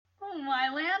Oh my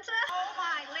Lanta! Oh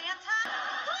my Lanta!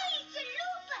 Holy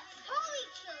chalupas! Holy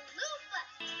chalupas!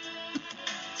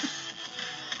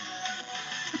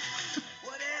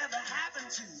 Whatever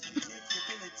happened to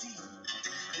predictability?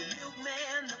 The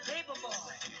milkman, the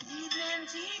paperboy, evening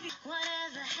TV.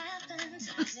 Whatever happened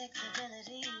to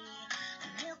predictability?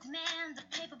 The milkman, the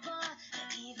paperboy,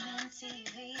 the evening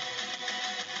TV.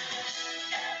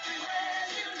 Everywhere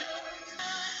you look,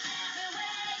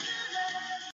 everywhere you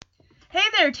look. Hey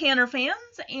there, Tanner fans.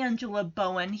 Angela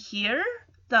Bowen here,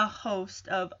 the host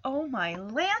of Oh My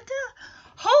Lanta,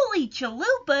 Holy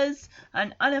Chalupas,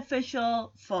 an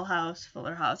unofficial Fuller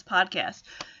House podcast.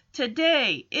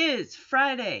 Today is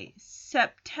Friday,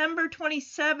 September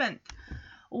 27th.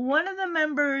 One of the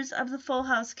members of the Full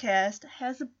House cast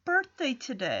has a birthday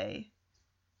today.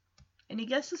 Any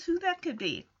guesses who that could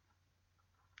be?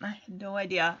 I had no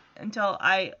idea until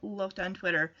I looked on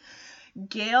Twitter.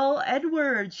 Gail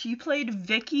Edwards. She played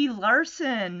Vicky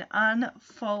Larson on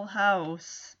Full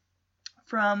House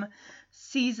from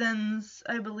seasons,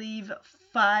 I believe,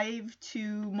 5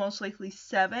 to most likely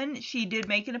 7. She did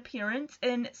make an appearance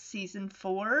in season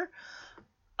 4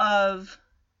 of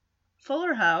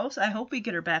Fuller House. I hope we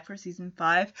get her back for season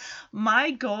 5.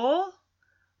 My goal,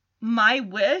 my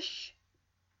wish,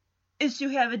 is to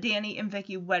have a Danny and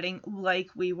Vicky wedding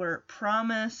like we were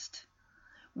promised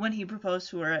when he proposed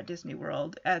to her at Disney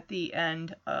World at the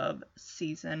end of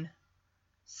season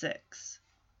 6.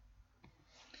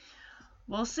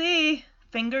 We'll see.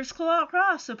 Fingers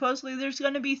crossed. Supposedly there's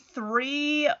going to be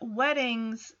 3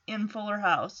 weddings in Fuller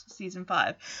House season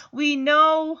 5. We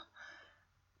know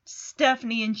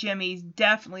Stephanie and Jimmy's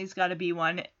definitely's got to be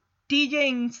one. DJ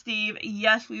and Steve,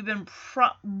 yes, we've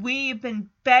been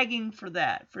begging for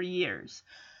that for years.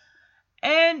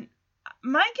 And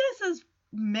my guess is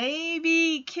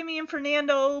maybe Kimmy and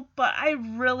Fernando, but I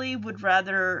really would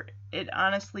rather it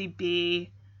honestly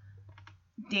be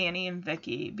Danny and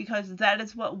Vicky, because that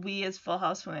is what we as Full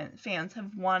House fans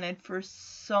have wanted for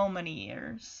so many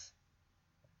years.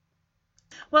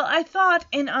 Well, I thought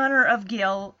in honor of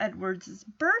Gail Edwards'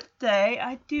 birthday,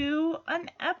 I'd do an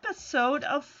episode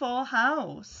of Full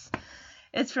House.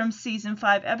 It's from season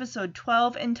 5, episode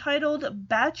 12, entitled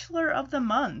Bachelor of the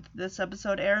Month. This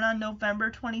episode aired on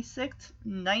November 26,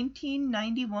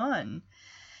 1991.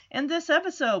 In this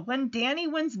episode, when Danny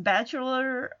wins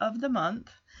Bachelor of the Month,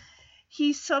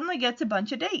 he suddenly gets a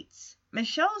bunch of dates.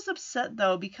 Michelle is upset,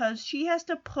 though, because she has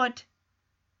to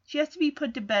be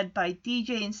put to bed by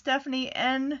DJ and Stephanie,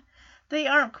 and they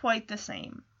aren't quite the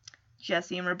same.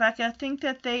 Jesse and Rebecca think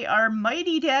that they are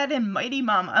Mighty Dad and Mighty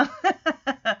Mama.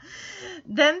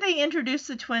 Then they introduce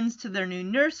the twins to their new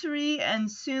nursery,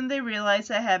 and soon they realize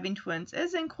that having twins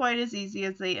isn't quite as easy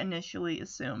as they initially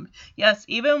assumed. Yes,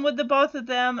 even with the both of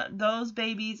them, those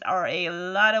babies are a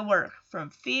lot of work, from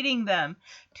feeding them,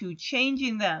 to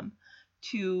changing them,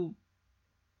 to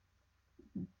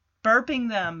burping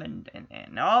them,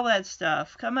 and all that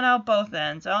stuff. Coming out both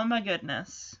ends. Oh my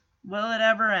goodness. Will it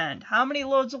ever end? How many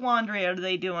loads of laundry are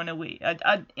they doing a week,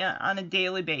 on a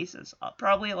daily basis?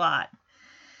 Probably a lot.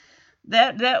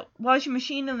 That washing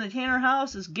machine in the Tanner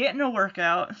house is getting a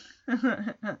workout.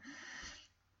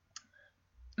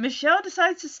 Michelle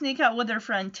decides to sneak out with her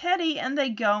friend Teddy, and they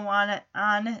go on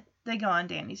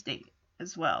Danny's date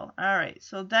as well. All right,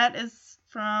 so that is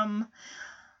from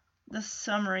the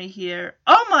summary here.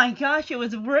 Oh my gosh, it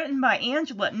was written by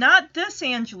Angela. Not this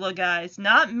Angela, guys.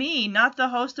 Not me. Not the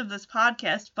host of this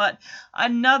podcast, but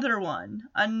another one.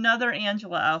 Another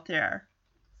Angela out there.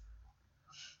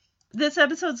 This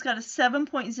episode's got a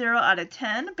 7.0 out of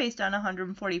 10 based on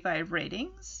 145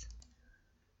 ratings.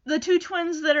 The two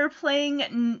twins that are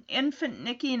playing infant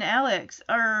Nikki and Alex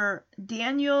are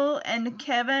Daniel and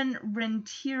Kevin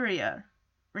Renteria.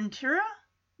 Renteria?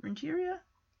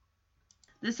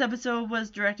 This episode was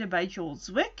directed by Joel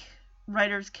Zwick,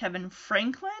 writers Kevin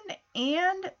Franklin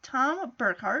and Tom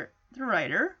Burkhart, the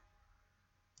writer.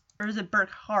 Or is it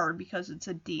Burkhard because it's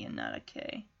a D and not a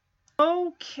K?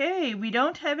 Okay, we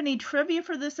don't have any trivia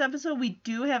for this episode. We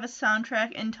do have a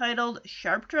soundtrack entitled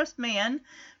Sharp Dressed Man,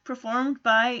 performed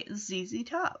by ZZ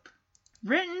Top.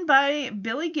 Written by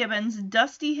Billy Gibbons,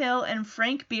 Dusty Hill, and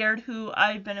Frank Beard, who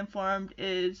I've been informed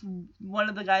is one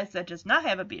of the guys that does not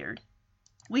have a beard.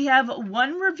 We have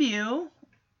one review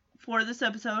for this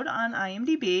episode on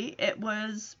IMDb. It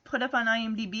was put up on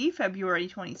IMDb February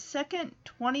 22nd,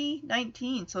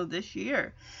 2019, so this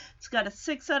year. It's got a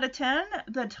 6 out of 10.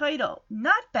 The title,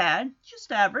 not bad,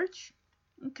 just average.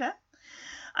 Okay.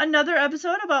 Another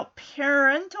episode about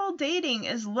parental dating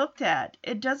is looked at.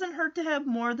 It doesn't hurt to have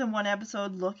more than one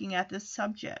episode looking at this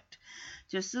subject,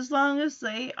 just as long as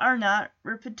they are not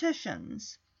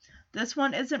repetitions. This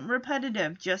one isn't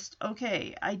repetitive, just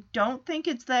okay. I don't think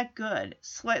it's that good.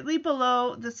 Slightly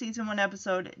below the season 1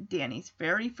 episode, Danny's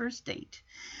very first date,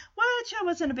 which I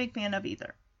wasn't a big fan of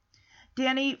either.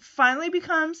 Danny finally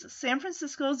becomes San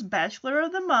Francisco's Bachelor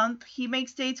of the Month. He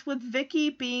makes dates with Vicky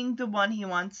being the one he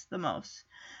wants the most.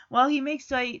 Well, he makes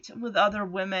dates with other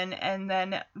women, and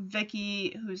then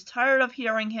Vicky, who's tired of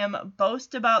hearing him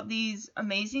boast about these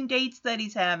amazing dates that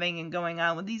he's having and going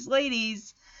on with these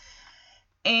ladies,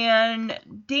 and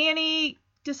Danny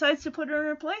decides to put her in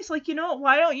her place. Like, you know,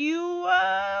 why don't you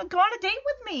go on a date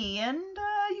with me, and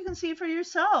you can see for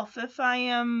yourself if I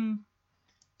am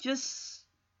just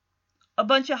a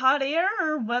bunch of hot air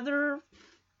or whether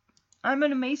I'm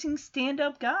an amazing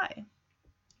stand-up guy.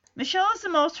 Michelle is the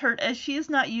most hurt as she is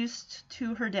not used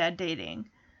to her dad dating.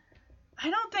 I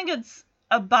don't think it's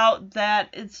about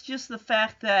that. It's just the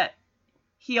fact that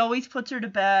he always puts her to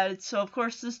bed. So, of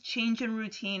course, this change in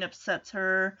routine upsets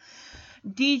her.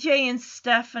 DJ and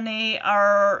Stephanie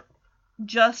are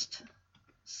just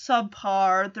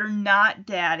subpar. They're not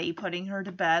daddy putting her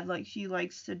to bed like she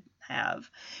likes to have.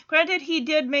 Granted, he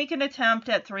did make an attempt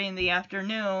at 3 in the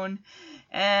afternoon.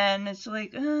 And it's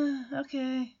like,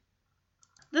 okay.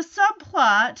 The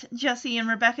subplot, Jesse and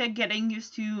Rebecca getting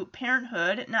used to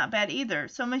parenthood, not bad either.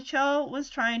 So Michelle was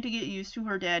trying to get used to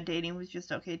her dad dating, was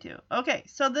just okay too. Okay,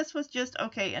 so this was just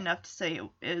okay enough to say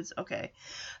it is okay.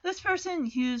 This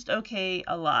person used okay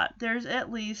a lot. There's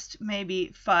at least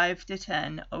maybe 5 to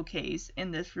 10 okays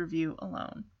in this review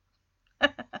alone.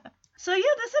 So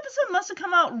yeah, this episode must have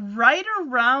come out right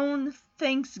around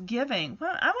Thanksgiving.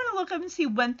 Well, I want to look up and see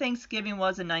when Thanksgiving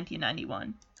was in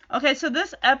 1991. Okay, so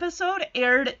this episode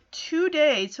aired 2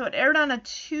 days, so it aired on a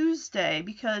Tuesday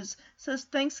because it says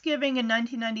Thanksgiving in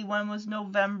 1991 was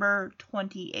November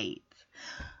 28th.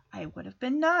 I would have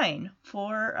been 9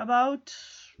 for about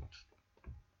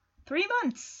 3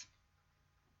 months.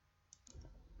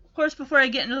 Of course, before I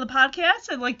get into the podcast,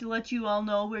 I'd like to let you all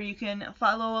know where you can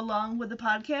follow along with the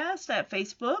podcast at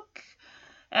Facebook,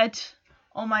 at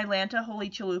Oh My Lanta Holy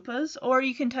Chalupas, or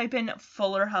you can type in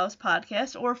Fuller House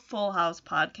Podcast or Full House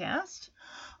Podcast.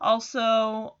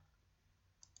 Also,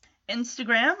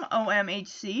 Instagram,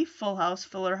 OMHC, Full House,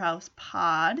 Fuller House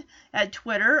Pod. At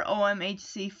Twitter,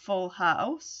 OMHC Full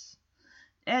House.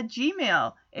 At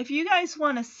Gmail, if you guys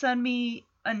want to send me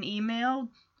an email,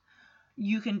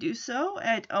 you can do so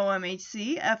at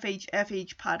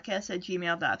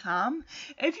omhcfhfhpodcast@gmail.com.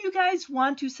 If you guys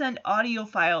want to send audio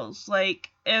files, like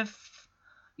if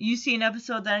you see an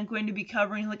episode that I'm going to be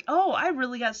covering, like, oh, I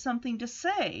really got something to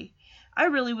say. I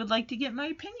really would like to get my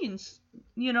opinions,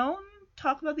 you know,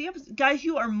 talk about the episode. Guys,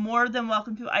 you are more than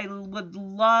welcome to. I would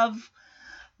love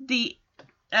the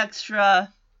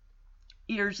extra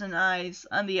ears and eyes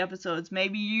on the episodes.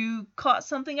 Maybe you caught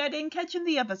something I didn't catch in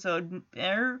the episode,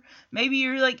 or maybe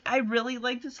you're like, I really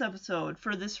like this episode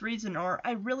for this reason, or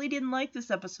I really didn't like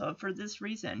this episode for this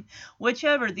reason.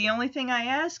 Whichever. The only thing I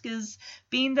ask is,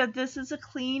 being that this is a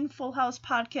clean Full House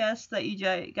podcast, that you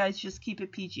guys just keep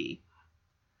it PG.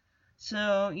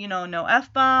 So, you know, no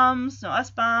F-bombs, no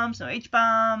S-bombs, no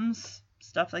H-bombs,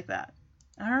 stuff like that.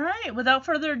 Alright, without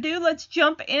further ado, let's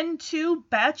jump into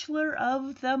Bachelor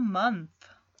of the Month.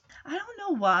 I don't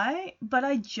know why, but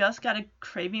I just got a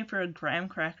craving for a graham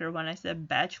cracker when I said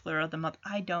Bachelor of the Month.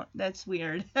 That's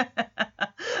weird.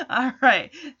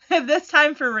 Alright, this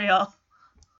time for real.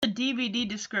 The DVD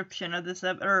description of this,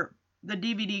 or the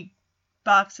DVD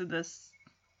box of this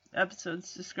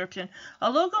episode's description. A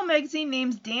local magazine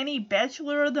names Danny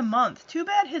Bachelor of the Month. Too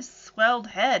bad his swelled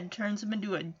head turns him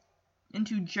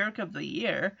into Jerk of the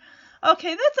Year.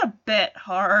 Okay, that's a bit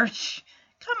harsh.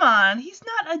 Come on, he's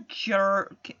not a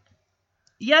jerk.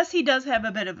 Yes, he does have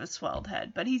a bit of a swelled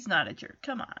head, but he's not a jerk.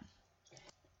 Come on.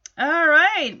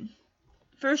 Alright.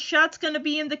 First shot's gonna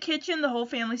be in the kitchen. The whole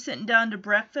family sitting down to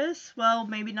breakfast. Well,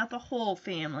 maybe not the whole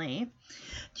family.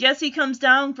 Jesse comes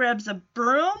down, grabs a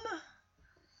broom,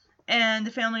 and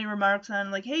the family remarks on,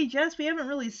 like, hey, Jess, we haven't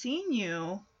really seen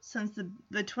you since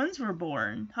the twins were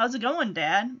born. How's it going,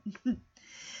 Dad?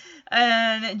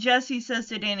 And Jesse says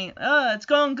to Danny, it's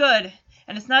going good.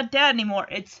 And it's not Dad anymore,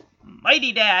 it's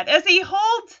Mighty Dad. As he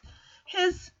holds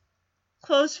his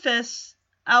closed fists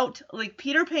out like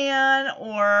Peter Pan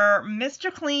or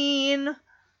Mr. Clean.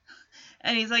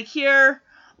 And he's like, here,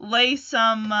 lay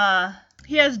some,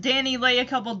 he has Danny lay a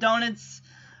couple donuts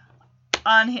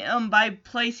on him by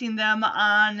placing them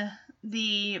on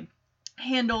the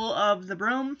handle of the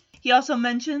broom. He also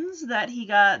mentions that he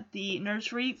got the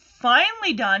nursery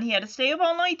finally done. He had to stay up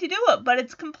all night to do it, but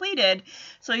it's completed.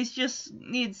 So he just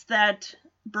needs that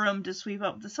broom to sweep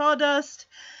up the sawdust.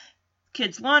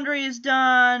 kids' laundry is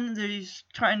done. They're just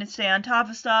trying to stay on top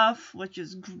of stuff, which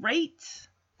is great.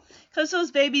 Because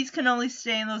those babies can only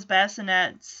stay in those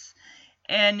bassinets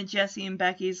and Jesse and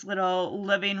Becky's little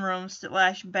living room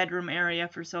 / bedroom area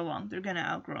for so long. They're going to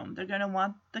outgrow them. They're going to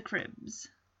want the cribs.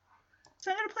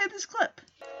 So I'm going to play this clip.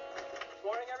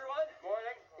 Morning, everyone.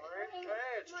 Morning.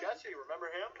 Hey, it's Jesse. Remember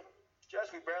him?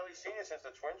 Jess, we barely seen you since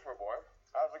the twins were born.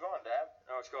 How's it going, Dad?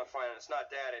 Oh, it's going fine. It's not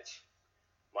Dad. It's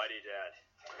Mighty Dad.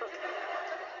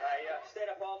 I stayed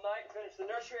up all night, finished the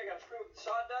nursery. I got to screw with the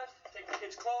sawdust, take the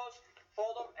kids' clothes,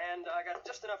 fold them, and I got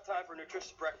just enough time for a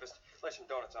nutritious breakfast. Lay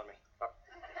some donuts on me. Oh,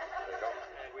 there you go.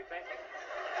 And we thank you.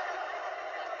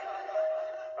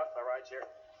 Oh, the ride's here.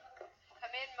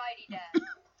 Come in, Mighty Dad.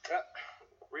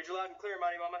 Read you loud and clear,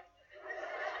 Mighty Mama.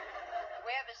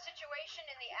 We have a situation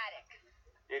in the attic.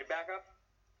 Need a backup?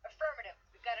 Affirmative.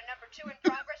 We've got a number 2 in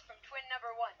progress from twin number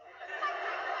 1.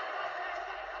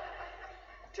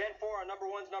 10-4 on number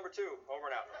 1's number 2. Over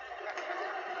and out.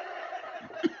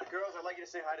 Girls, I'd like you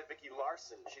to say hi to Vicki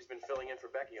Larson. She's been filling in for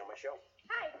Becky on my show.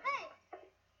 Hi.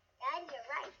 Dad, you're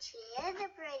right. She is a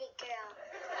pretty girl.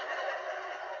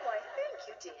 Why, thank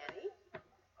you, Danny.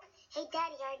 Hey,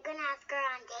 Daddy, are you going to ask her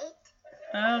on a date?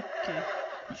 Okay.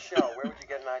 Michelle, where would you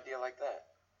get an idea like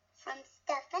that? From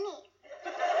Stephanie.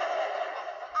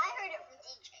 I heard it from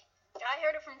DJ. I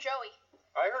heard it from Joey.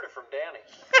 I heard it from Danny.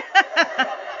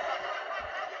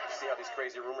 See how these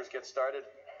crazy rumors get started?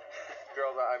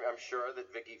 Girls, I'm sure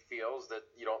that Vicki feels that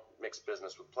you don't mix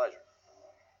business with pleasure.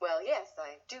 Well, yes,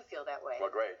 I do feel that way. Well,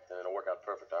 great. Then it'll work out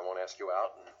perfect. I won't ask you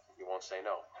out, and you won't say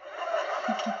no.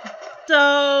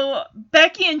 So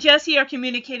Becky and Jesse are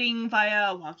communicating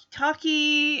via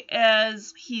walkie-talkie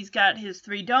as he's got his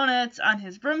 3 donuts on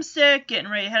his broomstick,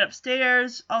 getting ready to head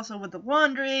upstairs, also with the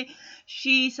laundry.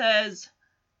 She says,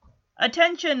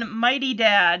 "Attention, Mighty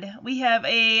Dad. We have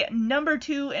a number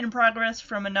 2 in progress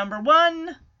from a number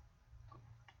 1.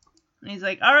 And he's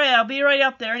like, "All right, I'll be right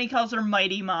up there." And he calls her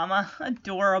Mighty Mama.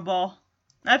 Adorable.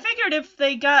 I figured if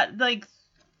they got, like,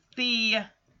 the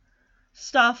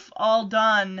stuff all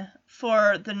done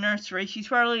for the nursery, she's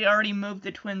probably already moved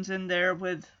the twins in there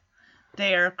with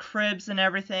their cribs and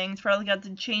everything. She's probably got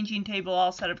the changing table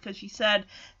all set up because she said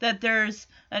that there's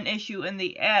an issue in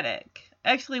the attic.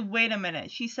 Actually, wait a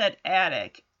minute. She said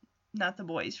attic, not the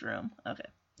boys' room. Okay.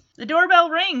 The doorbell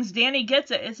rings. Danny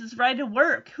gets it. It's his ride to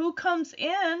work. Who comes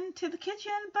in to the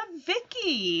kitchen but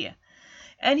Vicki?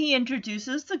 And he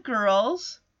introduces the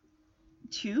girls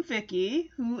to Vicki,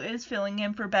 who is filling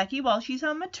in for Becky while she's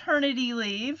on maternity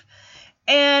leave.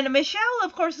 And Michelle,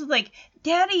 of course, is like,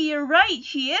 "Daddy, you're right.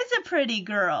 She is a pretty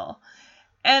girl."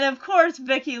 And, of course,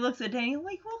 Vicki looks at Danny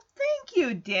like, "Well, thank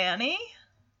you, Danny."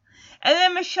 And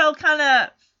then Michelle kind of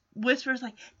whispers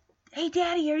like, "Hey,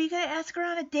 Daddy, are you going to ask her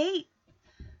on a date?"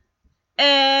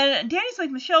 And Danny's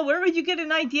like, "Michelle, where would you get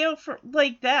an idea for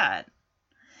like that?"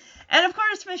 And of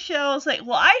course, Michelle's like,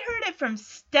 "Well, I heard it from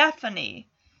Stephanie."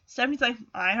 Stephanie's like,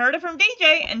 "I heard it from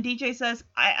DJ." And DJ says,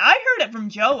 I heard it from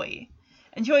Joey.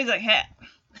 And Joey's like, hey,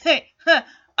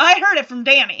 I heard it from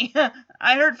Danny.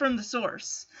 I heard from the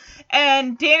source.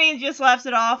 And Danny just laughs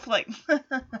it off like, you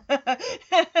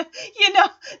know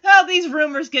how these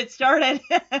rumors get started.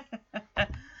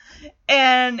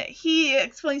 And he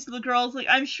explains to the girls, like,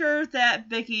 "I'm sure that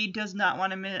Vicki does not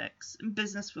want to mix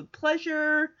business with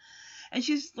pleasure." And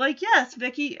she's like, "Yes,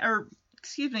 Vicki,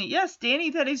 yes,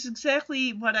 Danny, that is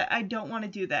exactly what I don't want to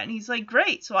do that." And he's like,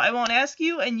 "Great, so I won't ask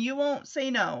you and you won't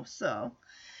say no." So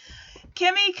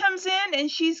Kimmy comes in and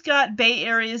she's got Bay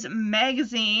Area's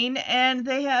magazine and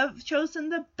they have chosen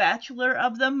the Bachelor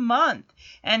of the Month.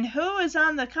 And who is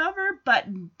on the cover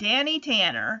but Danny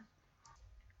Tanner?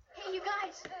 Hey, you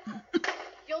guys.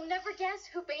 You'll never guess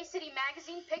who Bay City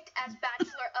Magazine picked as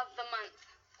Bachelor of the Month.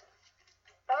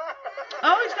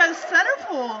 Oh, he's got a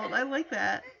centerfold. I like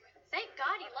that. Thank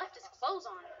God he left his clothes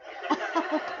on.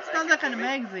 It's not that kind of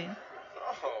magazine.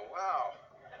 Oh, wow.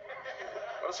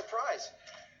 What a surprise.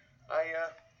 I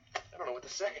don't know what to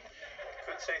say.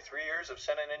 Could say 3 years of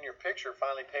sending in your picture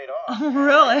finally paid off. Oh,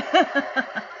 really?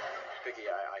 Vicki,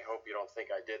 I hope you don't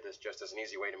think I did this just as an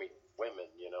easy way to meet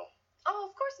women, you know. Oh,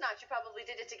 of course not. You probably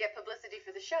did it to get publicity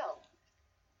for the show.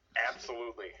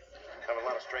 Absolutely. Have a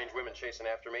lot of strange women chasing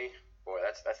after me. Boy,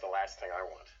 that's the last thing I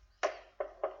want.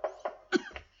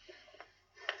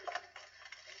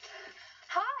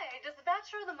 Hi, does the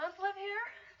Bachelor of the Month live here?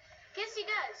 Yes, he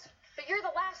does. But you're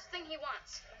the last thing he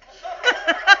wants.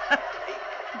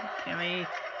 Kimmy.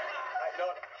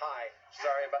 Hi.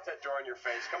 Sorry about that door in your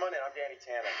face. Come on in. I'm Danny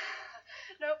Tanner.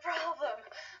 No problem.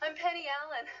 I'm Penny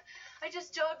Allen. I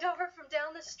just jogged over from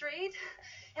down the street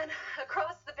and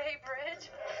across the Bay Bridge.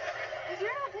 If you're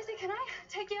not busy, can I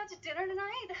take you out to dinner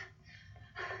tonight?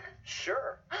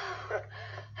 Sure.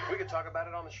 We could talk about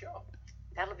it on the show.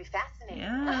 That'll be fascinating.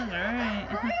 Yeah, all right.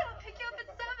 Great, I'll pick you up at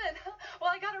 7.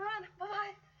 Well, I gotta run.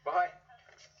 Bye-bye. Bye.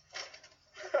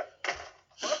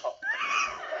 Well,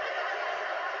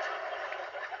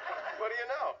 what do you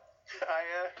know?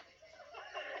 I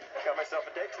got myself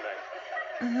a date tonight.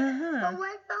 But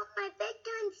what about my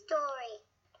bedtime story?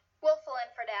 We'll fill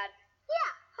in for Dad.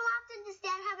 Yeah, how often does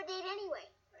Dad have a date anyway?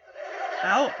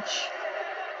 Ouch.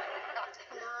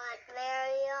 Not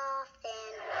very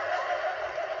often.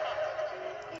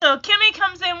 So Kimmy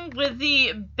comes in with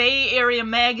the Bay Area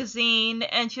magazine,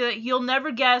 and she's like, you'll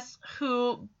never guess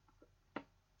who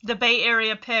the Bay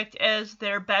Area picked as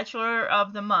their Bachelor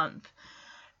of the Month.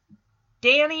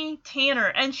 Danny Tanner.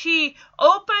 And she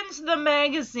opens the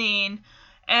magazine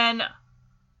and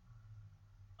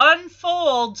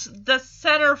unfolds the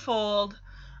centerfold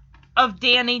of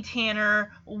Danny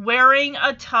Tanner wearing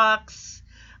a tux,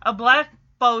 a black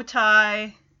bow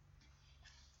tie,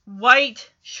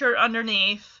 white shirt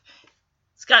underneath.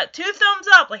 It's got 2 thumbs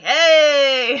up, like,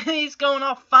 hey, he's going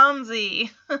all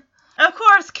Fonzie. Of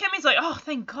course, Kimmy's like, oh,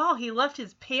 thank God he left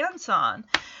his pants on.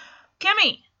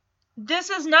 Kimmy, this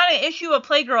is not an issue of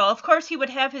Playgirl. Of course he would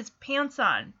have his pants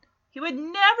on. He would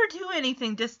never do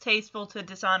anything distasteful to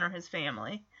dishonor his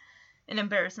family and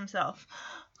embarrass himself.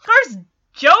 Of course,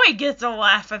 Joey gets a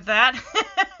laugh at that.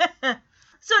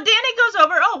 So Danny goes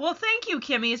over, oh, well, thank you,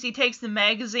 Kimmy, as he takes the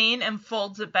magazine and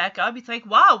folds it back up. He's like,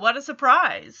 wow, what a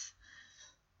surprise.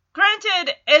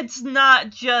 Granted, it's not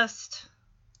just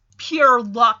pure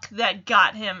luck that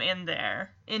got him in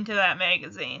there, into that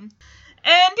magazine.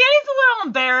 And Danny's a little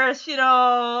embarrassed,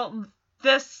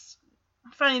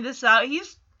 finding this out.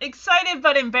 He's excited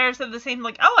but embarrassed at the same time,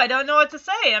 like, oh, I don't know what to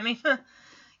say. I mean,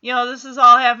 this is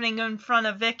all happening in front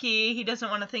of Vicky. He doesn't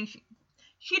want to think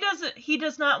he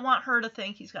does not want her to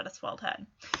think he's got a swelled head.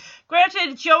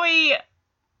 Granted, Joey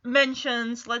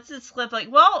mentions, lets it slip,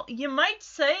 like, well, you might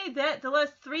say that the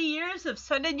last 3 years of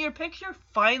sending your picture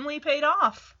finally paid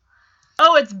off.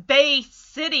 Oh, it's Bay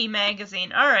City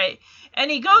magazine. All right.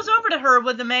 And he goes over to her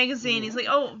with the magazine. He's like,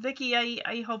 oh, Vicky,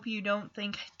 I hope you don't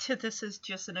think this is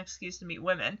just an excuse to meet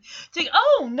women. It's like,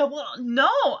 oh,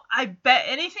 no, I bet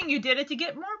anything you did it to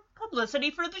get more publicity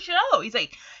for the show. He's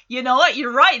like, you know what?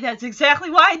 You're right. That's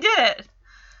exactly why I did it.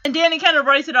 And Danny kind of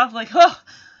writes it off like, oh,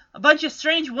 a bunch of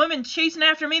strange women chasing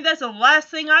after me. That's the last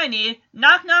thing I need.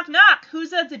 Knock, knock, knock.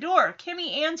 Who's at the door?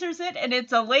 Kimmy answers it, and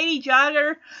it's a lady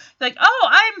jogger. Like, oh,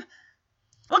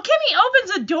 Well, Kimmy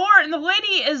opens a door, and the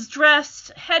lady is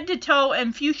dressed head to toe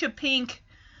in fuchsia pink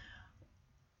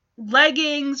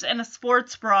leggings and a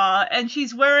sports bra, and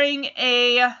she's wearing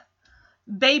a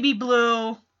baby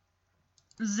blue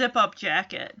zip-up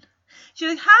jacket. She's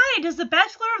like, hi, does the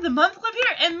Bachelor of the Month live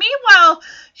here? And meanwhile,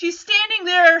 she's standing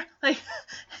there like,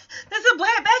 does the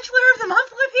Bachelor of the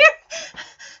Month live here?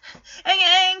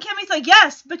 And Kimmy's like,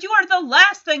 yes, but you are the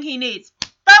last thing he needs.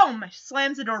 Boom!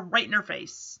 Slams the door right in her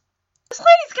face. This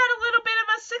lady's got a little bit of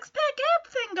a six-pack ab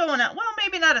thing going on. Well,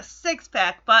 maybe not a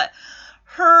six-pack, but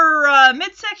her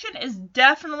midsection is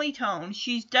definitely toned.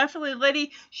 She's definitely a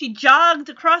lady. She jogged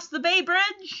across the Bay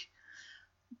Bridge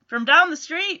from down the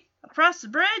street, across the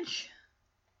bridge,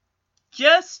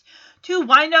 just to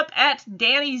wind up at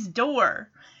Danny's door.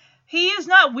 He is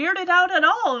not weirded out at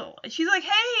all. She's like,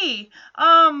 hey,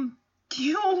 can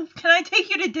I take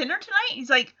you to dinner tonight? He's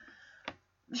like,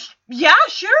 yeah,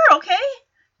 sure, okay.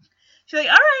 She's like,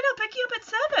 all right, I'll pick you up at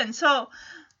 7. So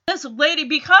this lady,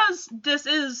 because this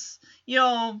is,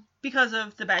 because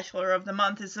of the Bachelor of the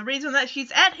Month, is the reason that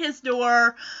she's at his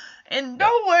door. And no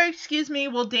way,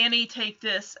 will Danny take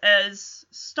this as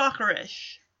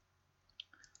stalkerish.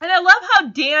 And I love how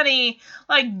Danny,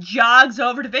 jogs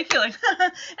over to Vicky, and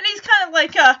he's kind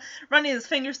of, running his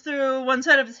fingers through one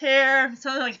side of his hair.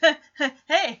 So,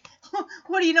 hey,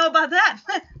 what do you know about that?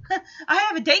 I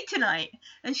have a date tonight.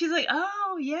 And she's like,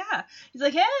 oh, yeah. He's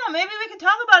like, yeah, maybe we can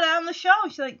talk about it on the show.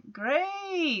 She's like,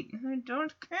 great. I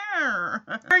don't care.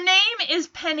 Her name is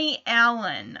Penny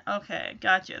Allen. Okay,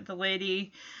 gotcha. The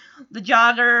lady, the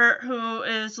jogger who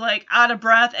is, out of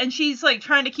breath. And she's,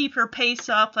 trying to keep her pace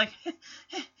up,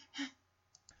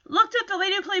 Looked at the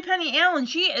lady who played Penny Allen.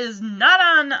 She is not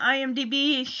on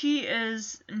IMDb. She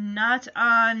is not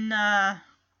on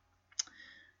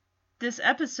this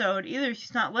episode either.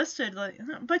 She's not listed.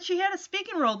 But she had a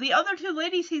speaking role. The other 2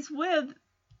 ladies he's with,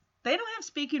 they don't have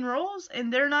speaking roles,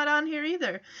 and they're not on here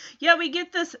either. Yeah, we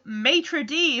get this maitre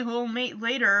d', who will mate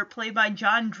later, played by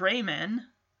John Draymond.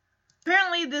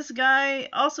 Apparently, this guy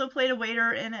also played a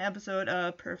waiter in an episode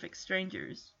of Perfect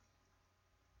Strangers.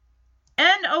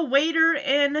 And a waiter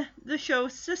in the show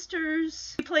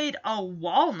Sisters. He played a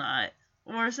walnut,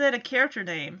 or is that a character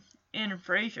name, in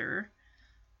Frasier.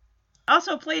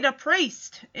 Also played a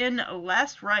priest in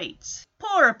Last Rites.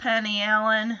 Poor Penny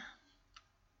Allen.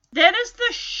 That is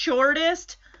the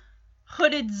shortest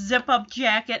hooded zip-up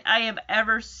jacket I have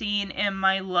ever seen in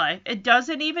my life. It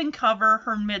doesn't even cover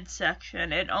her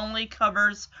midsection. It only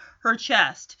covers her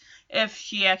chest. If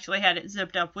she actually had it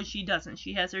zipped up, which she doesn't.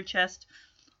 She has her chest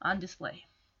on display.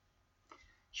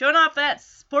 Showing off that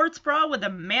sports bra with the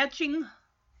matching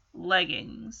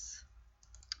leggings.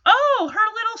 Oh, her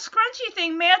little scrunchy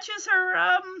thing matches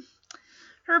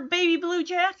her baby blue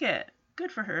jacket.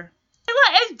 Good for her.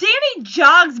 As Danny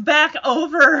jogs back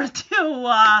over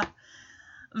to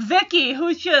Vicky,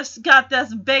 who's just got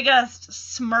this biggest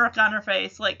smirk on her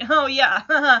face, like, oh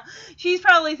yeah, she's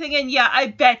probably thinking, yeah, I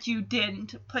bet you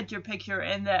didn't put your picture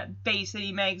in that Bay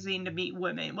City magazine to meet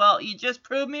women. Well, you just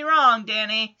proved me wrong,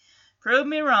 Danny. Proved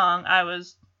me wrong.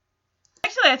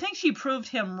 Actually, I think she proved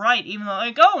him right, even though,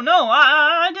 like, oh no,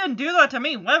 I didn't do that to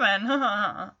meet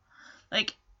women.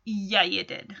 Like, yeah, you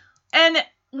did. And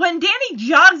when Danny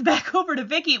jogs back over to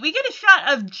Vicky, we get a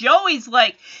shot of Joey's,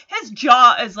 like, his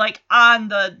jaw is, like, on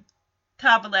the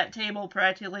top of that table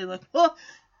practically, like, oh,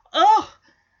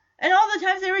 and all the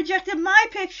times they rejected my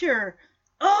picture.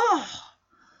 Oh.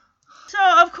 So,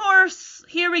 of course,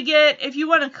 here we get, if you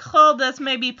want to call this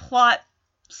maybe plot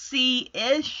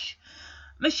C-ish,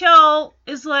 Michelle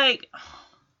is like,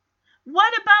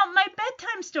 what about my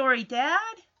bedtime story,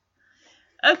 Dad?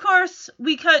 Of course,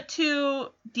 we cut to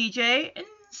DJ and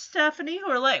Stephanie,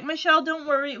 who are like, Michelle, don't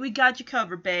worry, we got you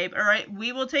covered, babe. Alright,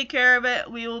 we will take care of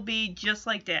it. We will be just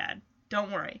like Dad.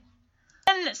 Don't worry.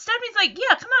 And Stephanie's like,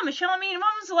 yeah, come on, Michelle. I mean, when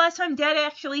was the last time Dad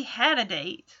actually had a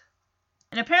date?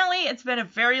 And apparently it's been a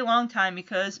very long time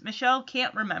because Michelle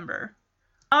can't remember.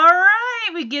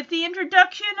 Alright, we get the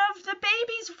introduction of the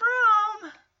baby's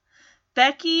room.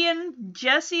 Becky and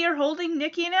Jesse are holding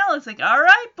Nikki and Alex. Like,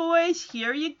 alright, boys,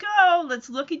 here you go. Let's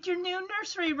look at your new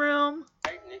nursery room.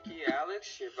 All right, Nikki,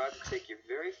 Alex, you're about to take your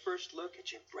very first look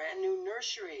at your brand new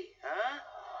nursery, huh?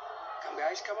 Come,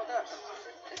 guys, come on up.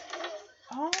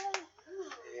 Oh,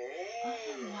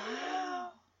 Hey.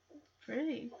 wow.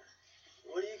 Pretty.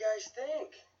 What do you guys think?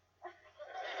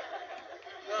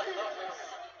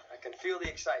 I can feel the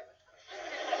excitement.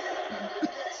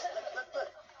 Look.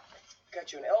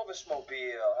 Got you an Elvis mobile,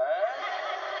 huh?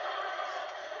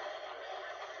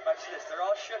 Watch this. They're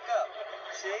all shook up.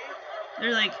 See?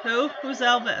 They're like, who? Who's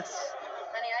Elvis?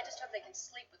 Honey, I just hope they can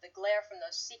sleep with the glare from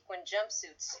those sequin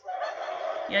jumpsuits.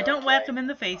 Yeah, don't whack him in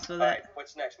the face with All it. right,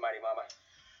 what's next, Mighty Mama?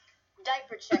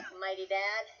 Diaper check, mighty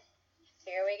Dad.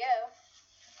 Here we go.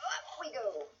 Up we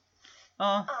go.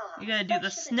 Oh, you gotta do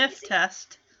the sniff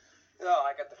test. Oh,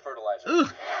 I got the fertilizer. Ooh.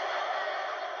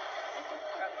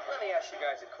 Let me ask you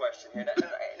guys a question here. Now,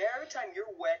 every time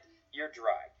you're wet, you're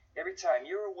dry. Every time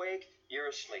you're awake, you're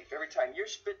asleep. Every time you're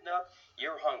spitting up,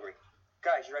 you're hungry.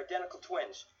 Guys, you're identical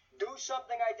twins. Do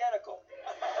something identical.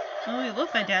 Oh, you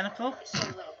look identical. You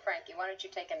seem a little cranky. Why don't you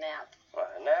take a nap? Well,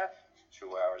 a nap? 2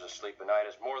 hours of sleep a night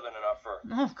is more than enough for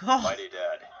Oh, God. Mighty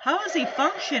Dad. How is he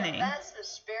functioning? That's the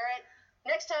spirit.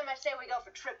 Next time I say we go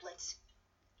for triplets.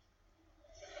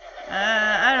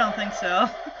 I don't think so.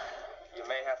 You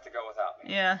may have to go without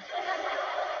me. Yeah.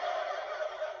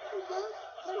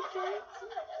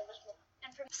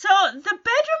 So, the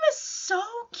bedroom is so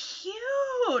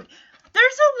cute.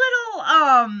 There's a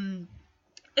little,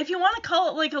 if you want to call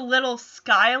it like a little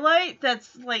skylight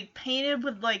that's like painted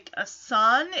with like a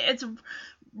sun. It's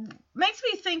makes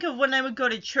me think of when I would go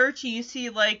to church and you see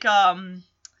like,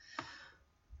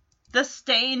 the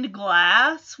stained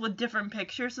glass with different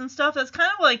pictures and stuff. That's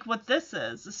kind of like what this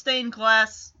is, the stained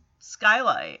glass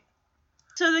skylight.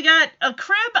 So they got a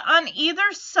crib on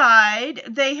either side.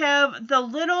 They have the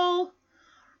little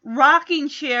rocking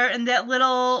chair and that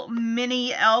little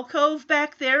mini alcove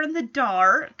back there in the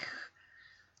dark.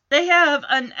 They have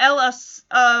a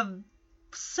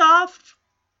soft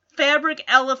fabric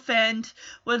elephant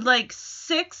with like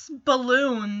 6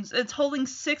 balloons. It's holding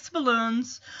 6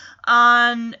 balloons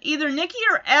on either Nikki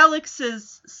or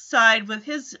Alex's side with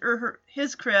his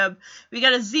crib. We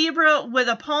got a zebra with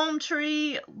a palm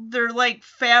tree. They're like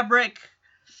fabric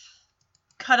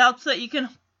cutouts that you can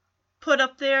put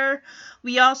up there.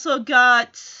 We also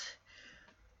got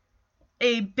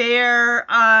a bear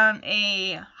on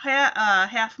a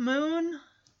half moon.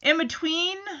 In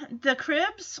between the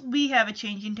cribs, we have a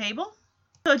changing table.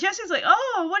 So Jesse's like,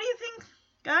 oh, what do you think,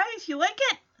 guys? You like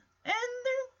it? And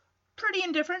they're pretty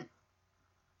indifferent.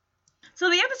 So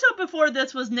the episode before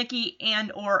this was Nikki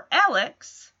and or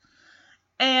Alex,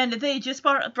 and they just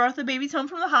brought the babies home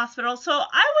from the hospital. So I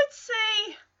would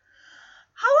say,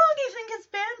 how long do you think it's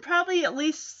been? Probably at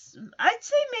least, I'd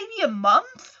say maybe a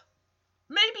month,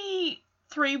 maybe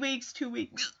 3 weeks, 2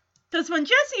 weeks. Because when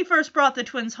Jesse first brought the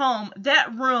twins home,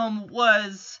 that room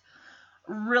was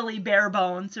really bare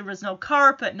bones. There was no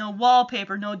carpet, no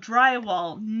wallpaper, no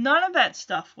drywall. None of that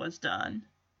stuff was done.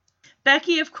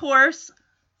 Becky, of course,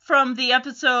 from the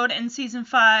episode in season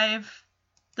 5,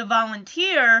 The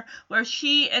Volunteer, where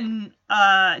she and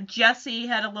Jesse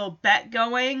had a little bet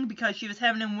going because she was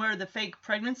having him wear the fake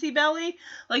pregnancy belly.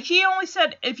 Like, she only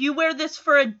said, if you wear this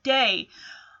for a day,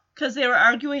 because they were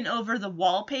arguing over the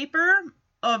wallpaper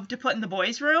to put in the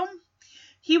boys' room.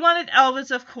 He wanted Elvis,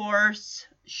 of course.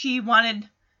 She wanted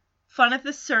Fun at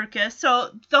the Circus.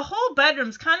 So the whole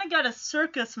bedroom's kind of got a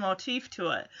circus motif to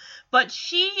it. But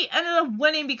she ended up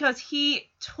winning because he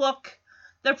took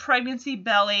the pregnancy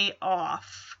belly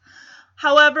off.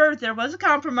 However, there was a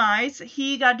compromise.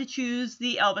 He got to choose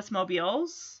the Elvis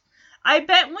mobiles. I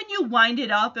bet when you wind it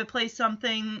up, it plays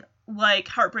something like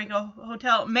Heartbreak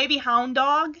Hotel, maybe Hound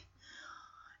Dog.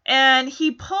 And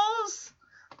he pulls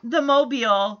the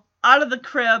mobile out of the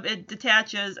crib, it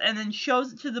detaches, and then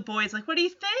shows it to the boys, like, what do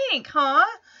you think, huh?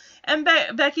 And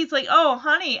Becky's like, oh,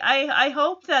 honey, I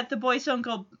hope that the boys don't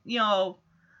go,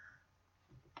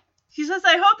 she says,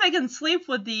 I hope they can sleep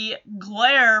with the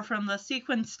glare from the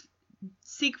sequence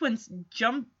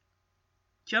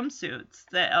jumpsuits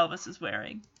that Elvis is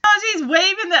wearing. As he's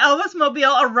waving the Elvis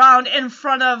mobile around in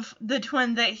front of the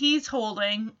twin that he's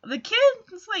holding, the kid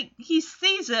is like, he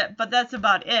sees it, but that's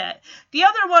about it. The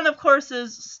other one, of course,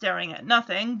 is staring at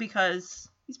nothing because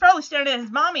he's probably staring at his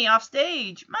mommy off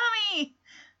stage. Mommy!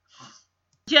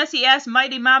 Jessie asks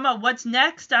Mighty Mama what's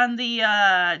next on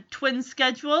the twin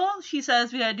schedule. She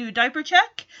says we gotta do a diaper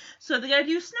check, so they gotta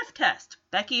do a sniff test.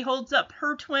 Becky holds up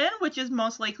her twin, which is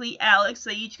most likely Alex.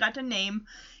 They each got to name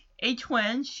a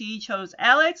twin. She chose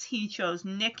Alex. He chose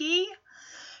Nikki.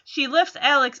 She lifts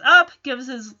Alex up, gives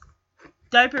his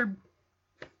diaper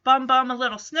bum a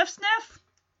little sniff.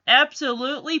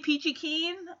 Absolutely peachy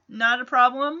keen. Not a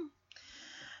problem.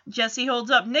 Jessie holds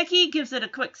up Nikki, gives it a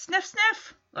quick sniff.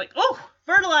 Like, oh,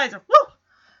 fertilizer. Woo!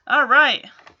 All right.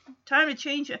 Time to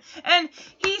change it. And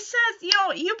he says, you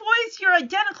boys, you're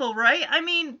identical, right? I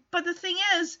mean, but the thing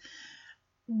is,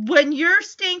 when you're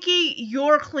stinky,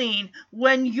 you're clean.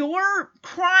 When you're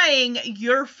crying,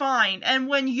 you're fine. And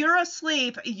when you're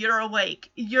asleep, you're awake.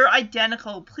 You're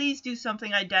identical. Please do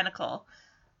something identical.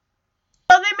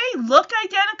 Well, they may look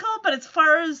identical, but as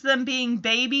far as them being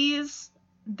babies,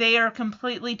 they are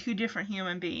completely two different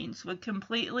human beings with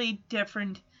completely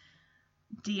different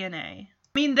DNA.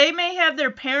 I mean, they may have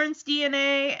their parents'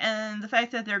 DNA and the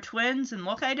fact that they're twins and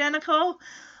look identical,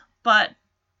 but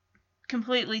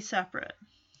completely separate.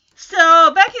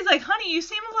 So Becky's like, honey, you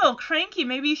seem a little cranky.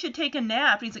 Maybe you should take a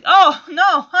nap. He's like, oh,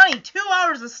 no, honey, 2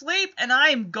 hours of sleep and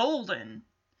I'm golden.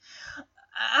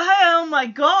 Oh my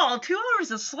God, 2 hours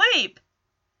of sleep.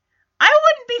 I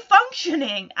wouldn't be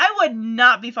functioning. I would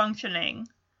not be functioning.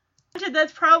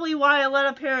 That's probably why a lot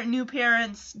of new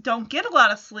parents don't get a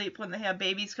lot of sleep when they have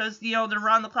babies, because, they're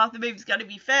around the clock. The baby's got to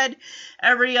be fed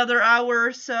every other hour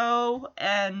or so,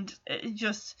 and it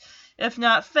just, if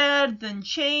not fed, then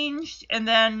changed, and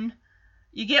then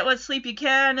you get what sleep you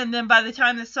can, and then by the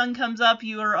time the sun comes up,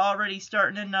 you are already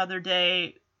starting another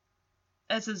day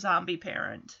as a zombie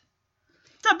parent.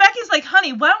 So Becky's like,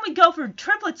 honey, why don't we go for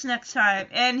triplets next time?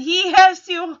 And he has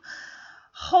to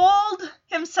hold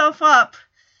himself up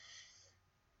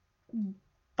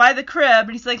by the crib,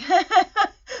 and he's like,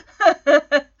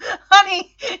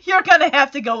 honey, you're gonna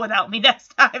have to go without me next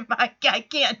time. I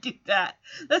can't do that.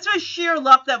 This was sheer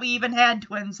luck that we even had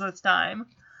twins this time.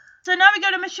 So now we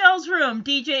go to Michelle's room.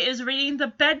 DJ is reading the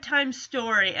bedtime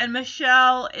story, and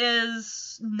Michelle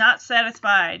is not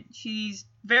satisfied. She's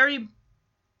very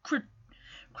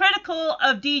critical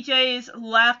of DJ's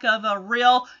lack of a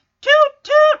real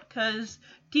toot, because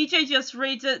DJ just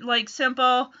reads it like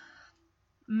simple,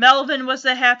 Melvin was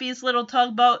the happiest little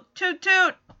tugboat, toot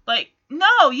toot. Like,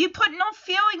 no, you put no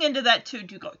feeling into that toot.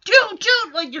 You go toot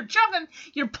toot, like you're jumping,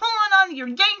 you're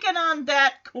yanking on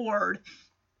that cord.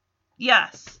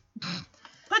 Yes.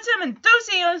 Put some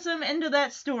enthusiasm into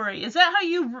that story. Is that how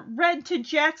you read to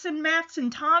Jackson, Max, and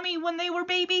Tommy when they were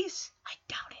babies? I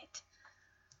doubt it.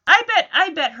 I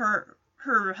bet her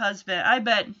husband, I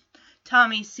bet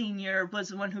Tommy Sr. was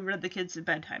the one who read the kids the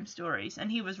bedtime stories,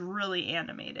 and he was really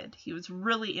animated. He was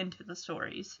really into the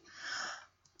stories.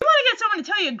 You want to get someone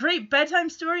to tell you a great bedtime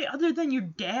story other than your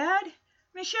dad,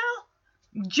 Michelle?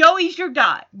 Joey's your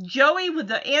guy. Joey with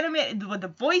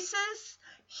the voices,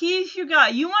 he's your guy.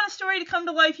 You want a story to come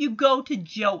to life, you go to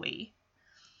Joey.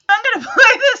 I'm gonna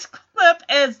play this clip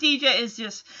as DJ is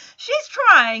she's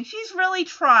trying. She's really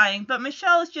trying. But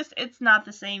Michelle is it's not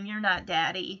the same. You're not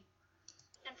Daddy.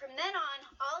 And from then on,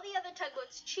 all the other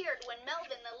tugboats cheered when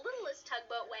Melvin, the littlest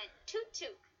tugboat, went toot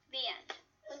toot. The end.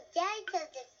 When Daddy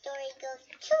tells the story, it goes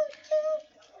toot toot.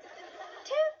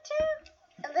 Toot toot.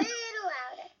 A little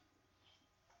louder.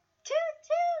 Toot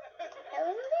toot. A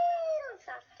little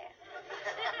softer.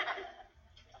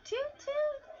 Toot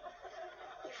toot.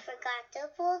 You forgot to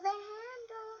pull the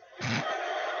handle.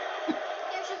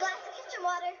 Here's your glass of kitchen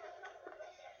water.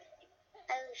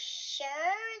 Are you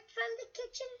sure it's from the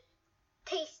kitchen?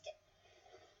 Taste it.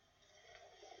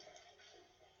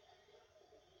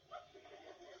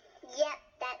 Yep,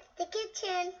 that's the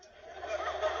kitchen.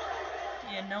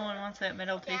 Yeah, no one wants that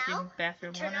metal tasting Now,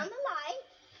 bathroom turn water. on the light.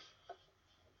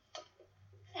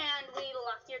 And we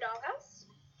lock your doghouse.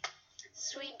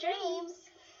 Sweet dreams.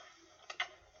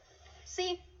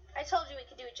 See, I told you we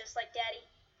could do it just like Daddy.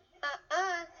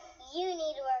 You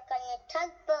need to work on your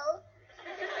tugboat.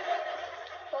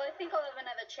 Well, I think I'll have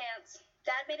another chance.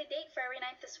 Dad made a date for every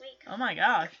night this week. Oh my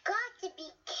gosh. Got to be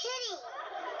kidding.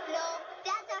 No,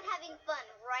 Dad's out having fun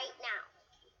right now.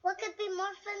 What could be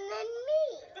more fun than me?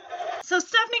 So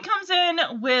Stephanie comes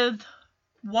in with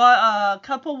a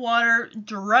cup of water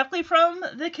directly from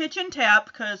the kitchen tap,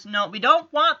 because no, we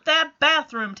don't want that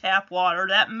bathroom tap water,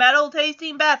 that metal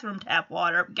tasting bathroom tap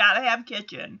water. Gotta have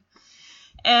kitchen.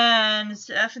 And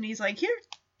Stephanie's like, here,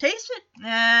 taste it.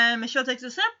 And Michelle takes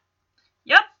a sip.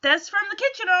 Yep, that's from the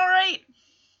kitchen, alright.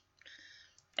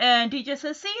 And DJ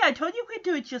says, see, I told you we'd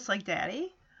do it just like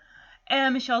Daddy.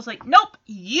 And Michelle's like, nope,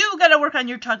 you gotta work on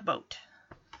your tugboat.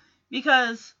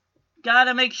 Because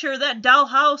gotta make sure that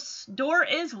dollhouse door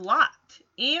is locked.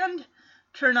 And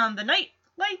turn on the night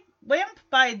light lamp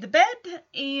by the bed.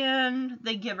 And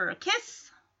they give her a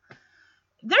kiss.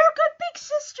 They're good big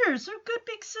sisters. They're good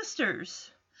big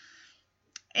sisters.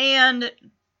 And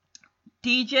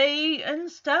DJ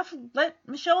and Steph let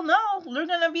Michelle know they're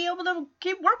going to be able to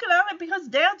keep working on it because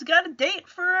Dad's got a date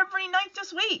for every night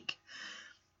this week.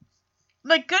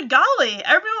 Like, good golly,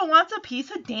 everyone wants a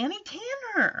piece of Danny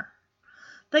Tanner.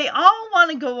 They all want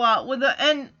to go out with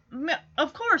and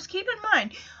of course, keep in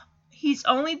mind, he's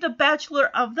only the Bachelor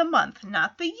of the month,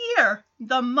 not the year,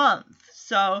 the month.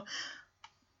 So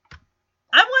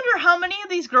I wonder how many of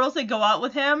these girls that go out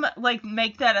with him, like,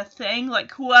 make that a thing.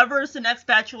 Like, whoever's the next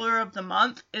Bachelor of the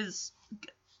month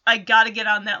I gotta get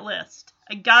on that list.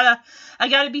 I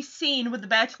gotta be seen with the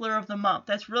Bachelor of the month.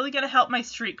 That's really gonna help my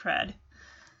street cred.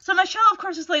 So Michelle, of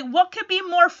course, is like, what could be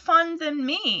more fun than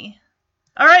me?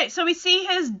 Alright, so we see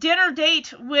his dinner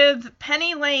date with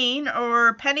Penny Lane,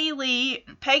 or Penny Lee.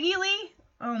 Peggy Lee?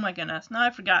 Oh my goodness, now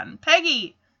I've forgotten.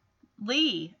 Peggy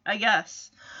Lee, I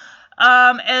guess.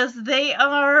 As they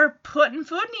are putting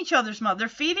food in each other's mouth. They're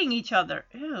feeding each other.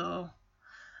 Ew.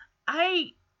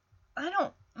 I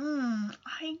don't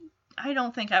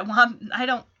think I want,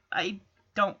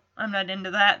 I'm not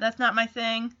into that. That's not my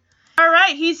thing.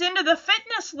 Alright, he's into the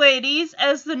fitness ladies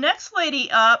as the next lady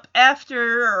up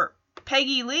after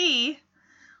Peggy Lee,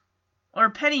 or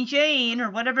Penny Jane,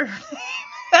 or whatever her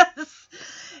name is.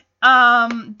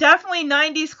 Definitely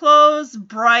 90s clothes,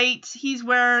 bright. He's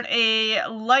wearing a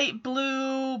light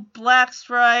blue, black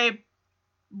stripe,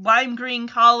 lime green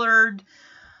collared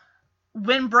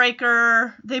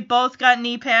windbreaker. They both got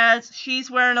knee pads.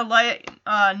 She's wearing a light,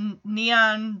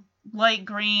 neon light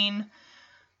green,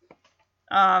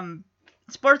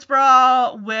 sports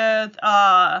bra with,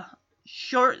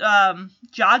 short,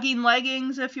 jogging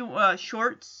leggings,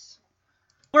 shorts.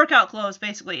 Workout clothes,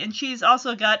 basically. And she's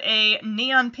also got a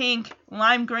neon pink,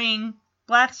 lime green,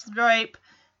 black stripe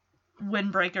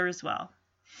windbreaker as well.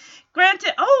 Granted,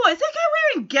 is that guy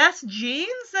wearing Guess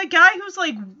jeans? That guy who's,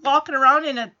 like, walking around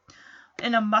in a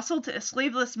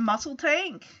sleeveless muscle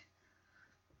tank?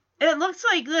 It looks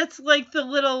like that's, like, the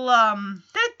little,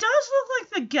 that does look like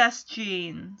the Guess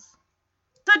jeans.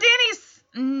 So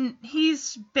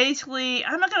he's basically,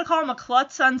 I'm not going to call him a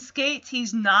klutz on skates.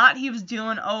 He's not. He was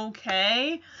doing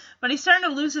okay. But he's starting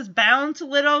to lose his balance a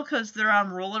little because they're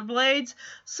on rollerblades.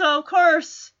 So, of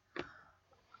course,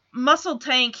 muscle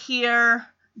tank here.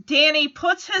 Danny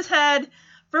puts his head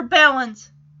for balance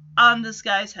on this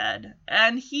guy's head.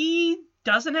 And he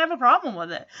doesn't have a problem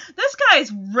with it. This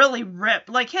guy's really ripped.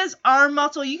 Like, his arm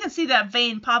muscle, you can see that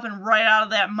vein popping right out of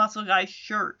that muscle guy's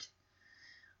shirt.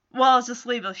 Well, it's a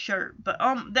sleeveless shirt, but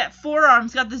that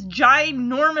forearm's got this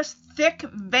ginormous thick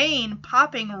vein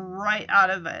popping right out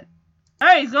of it.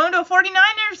 Alright, he's going to a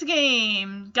 49ers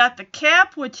game. Got the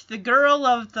cap, which the girl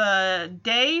of the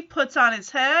day puts on his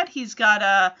head. He's got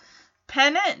a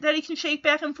pennant that he can shake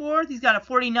back and forth. He's got a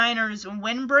 49ers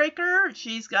windbreaker.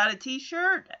 She's got a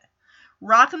t-shirt.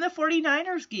 Rocking the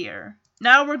 49ers gear.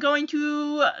 Now we're going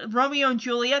to Romeo and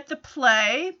Juliet, the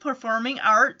play, Performing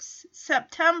Arts,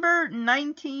 September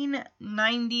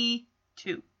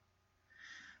 1992.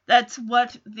 That's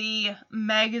what the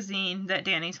magazine that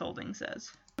Danny's holding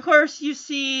says. Of course, you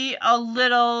see a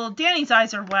little... Danny's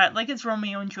eyes are wet, like it's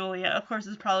Romeo and Juliet. Of course,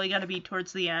 it's probably got to be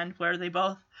towards the end where they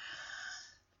both...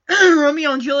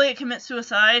 Romeo and Juliet commit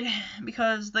suicide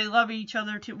because they love each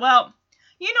other too. Well,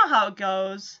 you know how it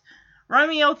goes.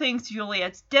 Romeo thinks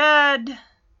Juliet's dead.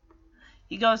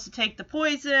 He goes to take the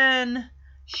poison.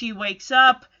 She wakes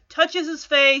up, touches his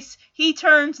face. He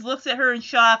turns, looks at her in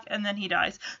shock, and then he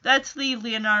dies. That's the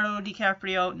Leonardo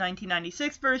DiCaprio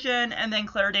 1996 version. And then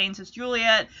Claire Danes as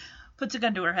Juliet puts a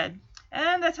gun to her head.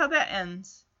 And that's how that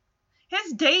ends.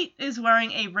 His date is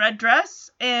wearing a red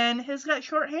dress, and he's got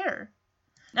short hair.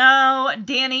 Now,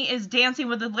 Danny is dancing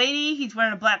with a lady. He's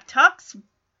wearing a black tux.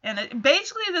 And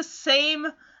basically the same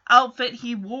outfit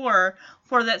he wore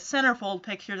for that centerfold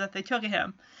picture that they took of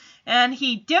him. And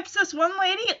he dips this one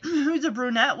lady, who's a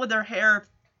brunette with her hair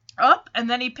up, and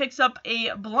then he picks up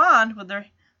a blonde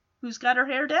who's got her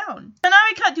hair down. And now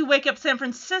we cut to Wake Up San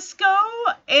Francisco,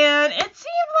 and it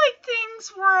seemed like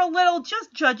things were a little,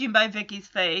 just judging by Vicky's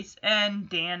face and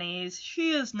Danny's.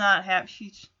 She is not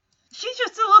happy. She's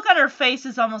just, the look on her face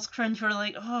is almost cringe-worthy,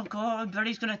 like, oh god, I bet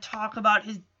he's going to talk about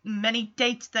his many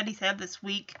dates that he's had this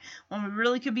week, when we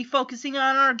really could be focusing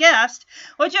on our guest.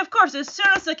 Which, of course, as soon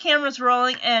as the camera's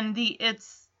rolling and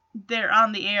they're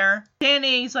on the air,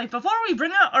 Danny's like, before we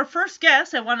bring out our first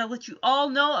guest, I want to let you all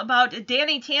know about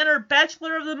Danny Tanner,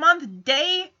 Bachelor of the Month,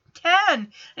 Day 10.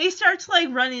 And he starts, like,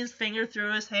 running his finger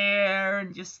through his hair,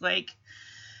 and just, like...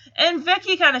 And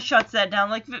Vicky kind of shuts that down.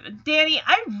 Like, Danny,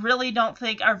 I really don't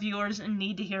think our viewers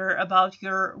need to hear about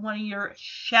one of your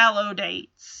shallow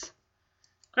dates.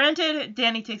 Granted,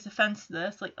 Danny takes offense to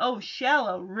this. Like, oh,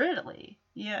 shallow, really?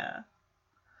 Yeah.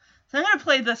 So I'm going to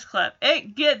play this clip.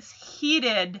 It gets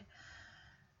heated,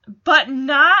 but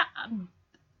not,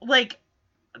 like,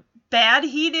 bad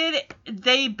heated.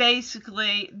 They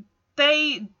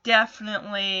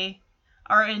definitely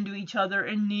are into each other,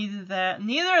 and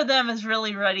neither of them is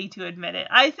really ready to admit it.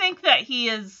 I think that he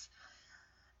is...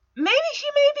 Maybe she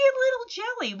may be a little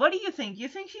jelly. What do you think? You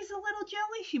think she's a little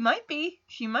jelly? She might be.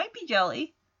 She might be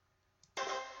jelly.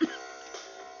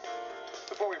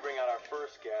 Before we bring out our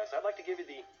first guest, I'd like to give you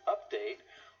the update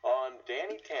on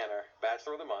Danny Tanner,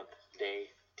 Bachelor of the Month, Day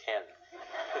 10.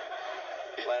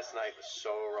 Last night was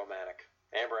so romantic.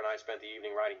 Amber and I spent the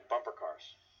evening riding bumper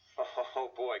cars. Oh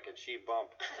boy, can she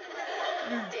bump.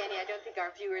 Danny, I don't think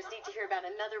our viewers need to hear about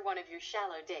another one of your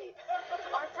shallow dates.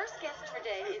 Our first guest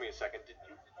today is... Excuse me a second, did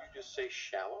you just say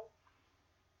shallow?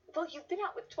 Well, you've been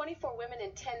out with 24 women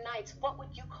in 10 nights. What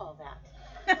would you call that?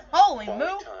 Holy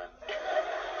Quality moo! time.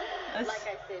 Like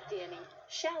I said, Danny,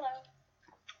 shallow.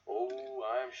 Oh,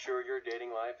 I'm sure your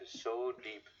dating life is so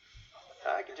deep.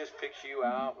 I can just picture you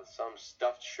out with some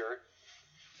stuffed shirt,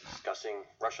 discussing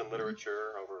Russian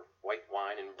literature over white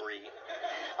wine and brie.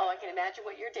 Oh, I can imagine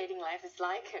what your dating life is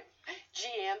like.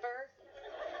 Gee, Amber,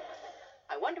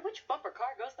 I wonder which bumper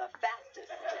car goes the fastest.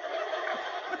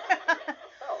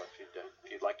 Well, if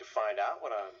you'd like to find out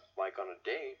what I'm like on a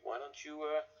date, why don't you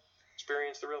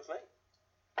experience the real thing?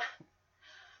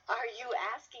 Are you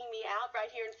asking me out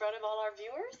right here in front of all our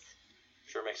viewers?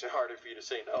 Sure makes it harder for you to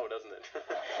say no, doesn't it?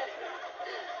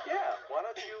 Yeah, why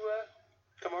don't you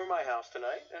come over to my house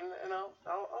tonight, and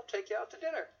I'll take you out to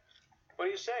dinner. What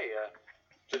do you say?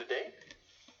 To the date?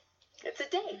 It's a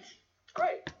date.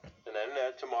 Great. And then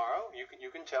tomorrow you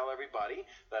can tell everybody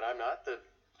that I'm not the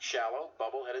shallow,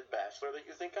 bubble-headed bachelor that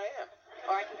you think I am.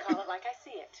 Or I can call it like I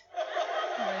see it.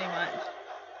 Pretty much.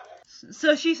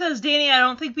 So she says, Danny, I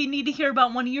don't think we need to hear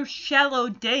about one of your shallow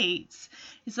dates.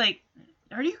 He's like,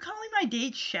 are you calling my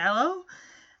date shallow?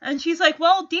 And she's like,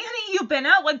 well, Danny, you've been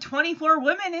out with 24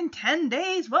 women in 10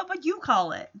 days. What would you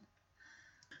call it?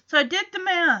 So I did the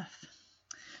math.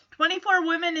 24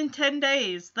 women in 10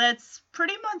 days. That's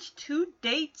pretty much 2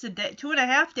 dates a day.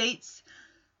 2.5 dates.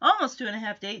 Almost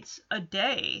 2.5 dates a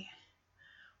day.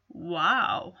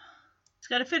 Wow. It's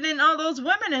got to fit in all those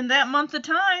women in that month of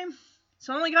time. It's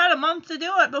only got a month to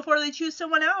do it before they choose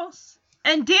someone else.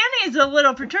 And Danny's a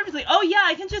little perturbed. Like, oh yeah,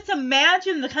 I can just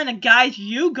imagine the kind of guys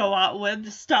you go out with. The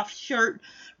stuffed shirt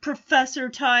professor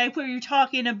type where you're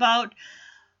talking about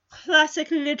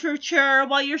classic literature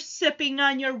while you're sipping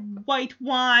on your white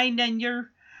wine and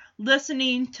you're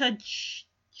listening to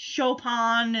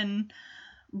Chopin and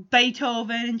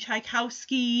Beethoven and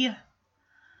Tchaikovsky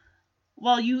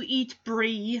while you eat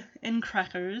brie and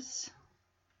crackers.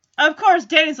 Of course,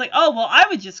 Danny's like, oh, well, I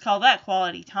would just call that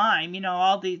quality time. You know,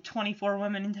 all the 24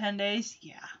 women in 10 days.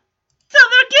 Yeah. So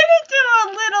they're getting into a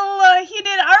little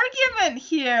heated argument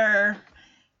here.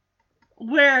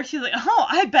 Where she's like, oh,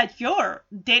 I bet your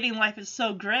dating life is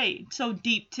so great. So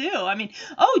deep, too. I mean,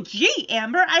 oh, gee,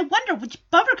 Amber, I wonder which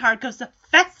bumper card goes the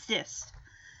fastest.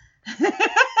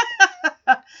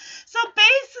 So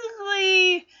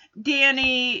basically,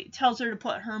 Danny tells her to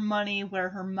put her money where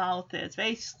her mouth is.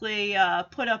 Basically,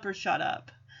 put up or shut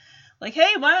up. Like,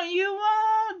 hey, why don't you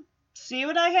see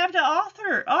what I have to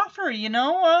offer? You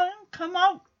know, come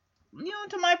out,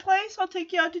 to my place. I'll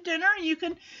take you out to dinner, and you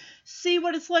can see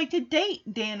what it's like to date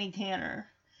Danny Tanner.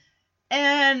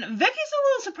 And Vicky's a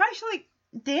little surprised. She's like,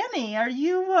 Danny, are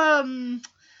you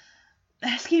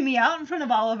asking me out in front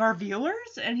of all of our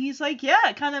viewers? And he's like, yeah,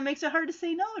 it kind of makes it hard to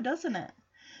say no, doesn't it?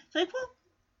 It's like, well,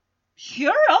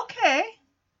 sure, okay.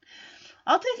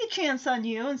 I'll take a chance on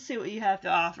you and see what you have to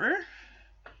offer.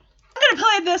 I'm going to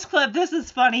play this clip. This is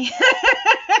funny.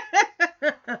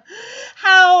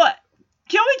 How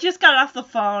Joey just got off the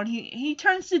phone. He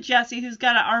turns to Jesse, who's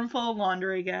got an armful of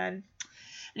laundry again.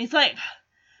 And he's like,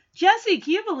 Jesse,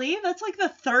 can you believe that's like the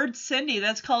third Cindy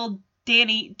that's called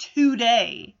Danny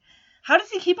today? How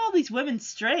does he keep all these women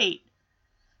straight?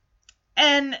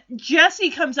 And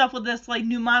Jesse comes up with this like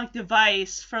mnemonic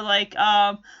device for like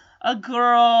a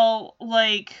girl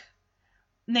like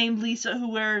named Lisa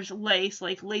who wears lace,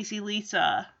 like Lacy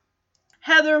Lisa.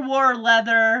 Heather wore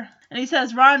leather, and he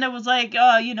says Rhonda was like,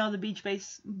 oh, you know, the Beach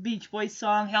Boys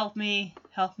song, help me,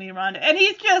 Rhonda. And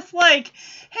he's just like,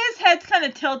 his head's kind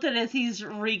of tilted as he's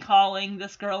recalling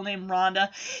this girl named Rhonda.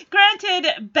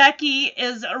 Granted, Becky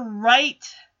is right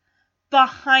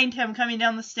behind him coming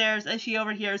down the stairs as she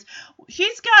overhears.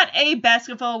 She's got a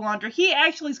basket full of laundry. He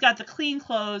actually's got the clean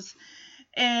clothes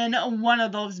in one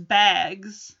of those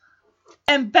bags.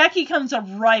 And Becky comes up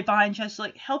right behind Jess,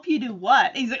 like, help you do what?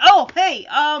 And he's like, oh, hey,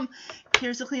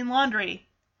 here's the clean laundry.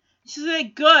 She's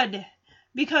like, good,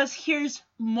 because here's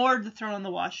more to throw in the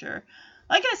washer.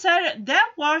 Like I said,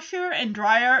 that washer and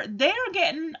dryer, they are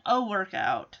getting a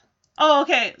workout. Oh,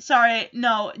 okay, sorry,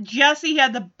 no, Jesse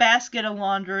had the basket of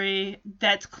laundry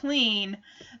that's clean.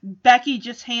 Becky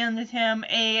just handed him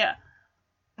a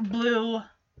blue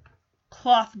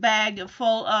cloth bag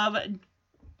full of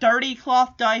dirty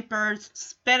cloth diapers,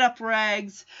 spit up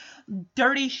rags,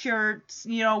 dirty shirts,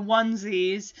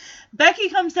 onesies. Becky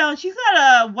comes down, she's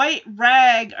got a white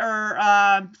rag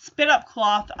or spit up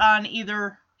cloth on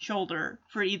either shoulder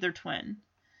for either twin.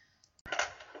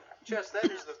 Jess, that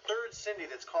is the third Cindy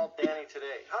that's called Danny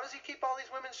today. How does he keep all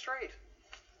these women straight?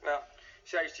 Well,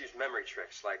 see, I used to use memory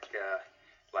tricks, like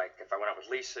if I went out with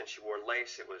Lisa and she wore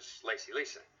lace, it was Lacy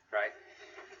Lisa, right?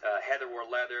 Heather wore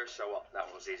leather, so, well, that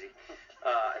one was easy.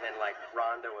 And then, like,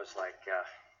 Rhonda was like,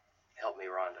 help me,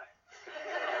 Rhonda.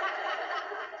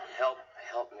 Help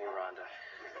me, Rhonda.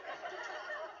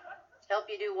 Help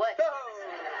you do what?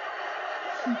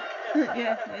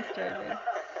 Yeah, nice try there.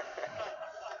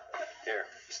 Here,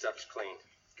 the stuff's clean.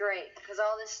 Great, because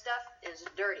all this stuff is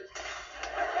dirty. Does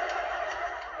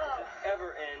it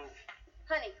ever end?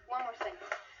 Honey, one more thing.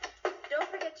 Don't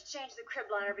forget to change the crib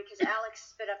liner because Alex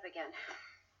spit up again.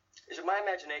 Is it my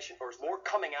imagination, or is more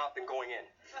coming out than going in?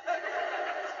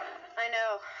 I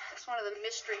know. It's one of the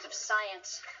mysteries of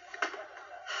science.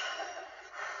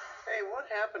 Hey, what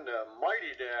happened to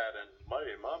Mighty Dad and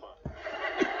Mighty Mama?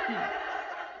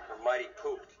 Or Mighty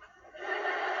Pooped.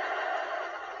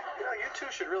 You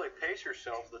two should really pace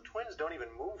yourselves. The twins don't even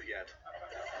move yet.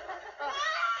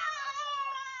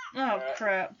 Oh,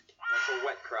 crap. That's a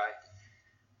wet cry.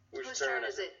 Whose turn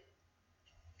is it?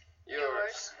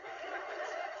 Yours.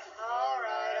 All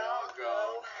right, I'll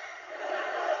go.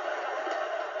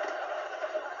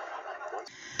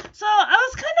 So, I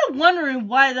was kind of wondering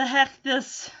why the heck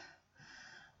this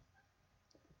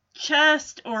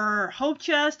chest or hope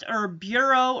chest or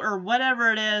bureau or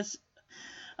whatever it is,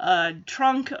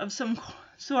 trunk of some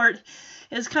sort,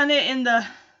 is kind of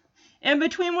in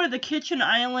between where the kitchen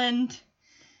island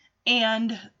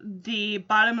and the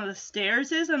bottom of the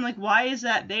stairs is. I'm like, why is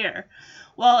that there?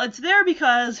 Well, it's there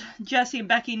because Jesse and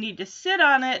Becky need to sit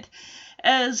on it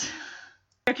as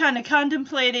they're kind of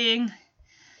contemplating,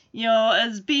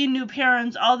 as being new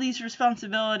parents, all these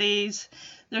responsibilities.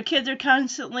 Their kids are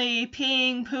constantly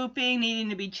peeing, pooping, needing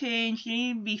to be changed,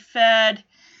 needing to be fed.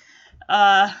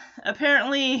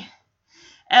 Apparently,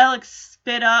 Alex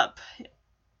spit up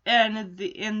in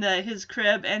his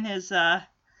crib, and his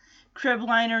crib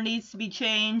liner needs to be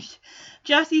changed.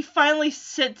 Jesse finally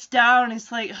sits down and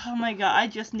is like, oh my god, I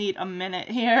just need a minute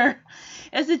here.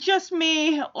 Is it just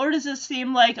me, or does it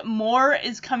seem like more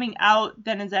is coming out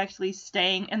than is actually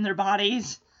staying in their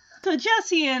bodies? So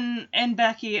Jesse and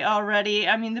Becky already,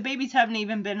 I mean, the babies haven't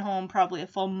even been home probably a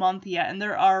full month yet, and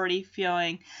they're already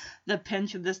feeling the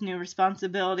pinch of this new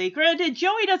responsibility. Granted,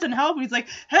 Joey doesn't help. He's like,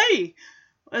 hey!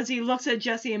 As he looks at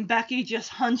Jesse and Becky just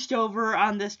hunched over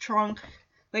on this trunk.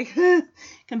 Like,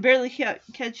 can barely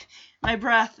catch my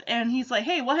breath. And he's like,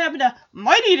 hey, what happened to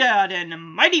Mighty Dad and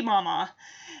Mighty Mama?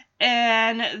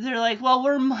 And they're like, well,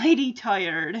 we're mighty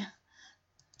tired.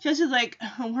 Jesse's like,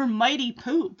 we're mighty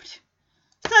pooped.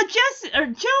 So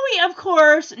Joey, of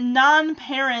course,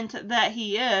 non-parent that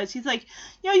he is, he's like,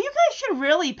 you guys should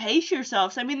really pace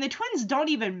yourselves. I mean, the twins don't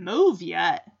even move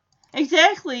yet.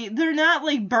 Exactly. They're not,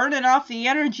 like, burning off the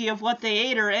energy of what they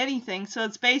ate or anything. So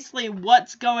it's basically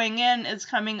what's going in is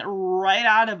coming right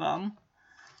out of them.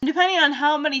 Depending on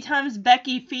how many times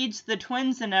Becky feeds the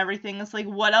twins and everything, it's like,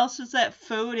 what else does that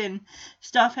food and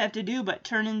stuff have to do but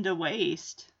turn into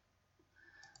waste?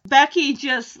 Becky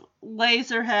just lays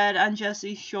her head on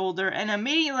Jesse's shoulder and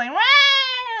immediately,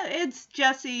 it's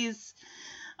Jesse's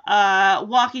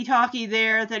walkie-talkie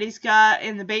there that he's got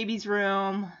in the baby's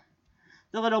room.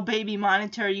 The little baby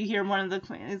monitor, you hear one of the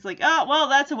twins, it's like, oh, well,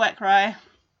 that's a wet cry.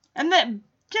 And then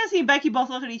Jesse and Becky both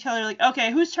look at each other like,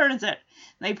 okay, whose turn is it?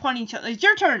 And they point at each other, it's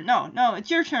your turn. No,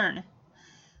 it's your turn.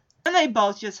 And they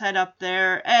both just head up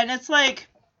there. And it's like,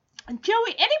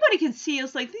 Joey, anybody can see,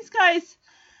 it's like, these guys,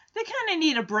 they kind of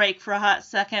need a break for a hot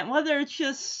second, whether it's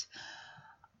just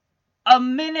a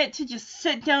minute to just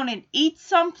sit down and eat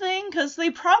something, because they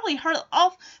probably they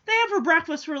have for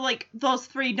breakfast were like those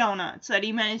 3 donuts that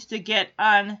he managed to get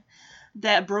on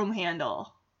that broom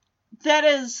handle.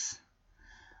 They're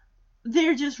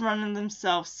just running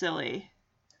themselves silly.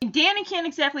 Danny can't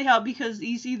exactly help because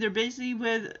he's either busy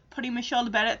with putting Michelle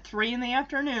to bed at 3 in the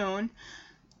afternoon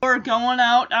or going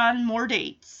out on more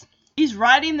dates. He's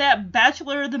riding that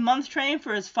Bachelor of the Month train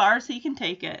for as far as he can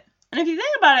take it. And if you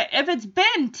think about it, if it's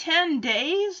been 10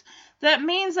 days, that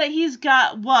means that he's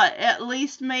got, at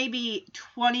least maybe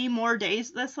 20 more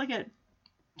days? That's like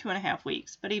 2.5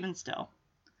 weeks, but even still.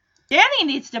 Danny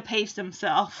needs to pace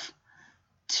himself.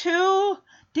 2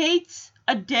 dates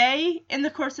a day in the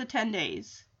course of 10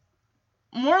 days.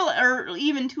 More, or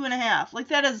even 2.5. Like,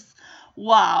 that is,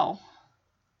 wow.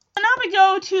 So now we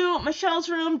go to Michelle's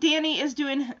room. Danny is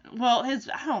doing, I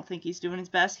don't think he's doing his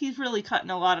best. He's really cutting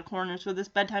a lot of corners with this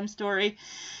bedtime story.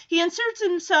 He inserts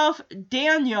himself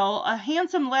Daniel, a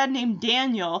handsome lad named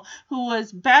Daniel, who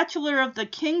was Bachelor of the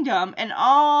Kingdom, and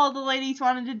all the ladies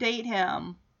wanted to date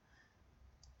him.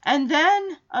 And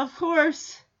then, of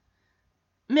course,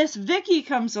 Miss Vicky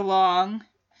comes along.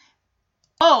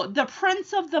 Oh, the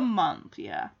Prince of the Month,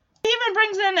 yeah. He even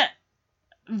brings in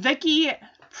Vicky,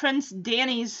 Prince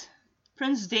Daniel's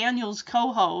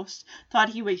co-host, thought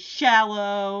he was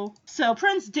shallow. So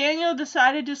Prince Daniel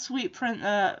decided to sweep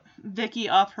Vicky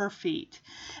off her feet.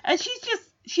 And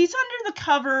she's under the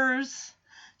covers.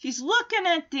 She's looking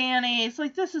at Danny. It's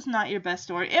like, this is not your best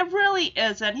story. It really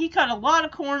isn't. He cut a lot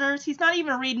of corners. He's not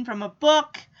even reading from a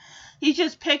book. He's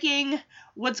just picking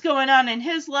what's going on in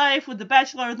his life with the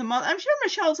Bachelor of the Month. I'm sure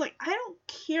Michelle's like, I don't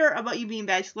care about you being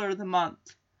Bachelor of the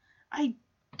Month. I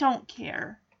don't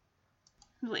care.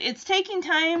 It's taking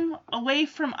time away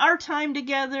from our time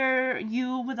together,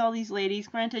 you with all these ladies.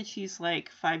 Granted, she's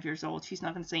like 5 years old. She's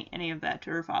not going to say any of that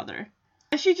to her father.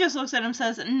 She just looks at him and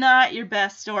says, not your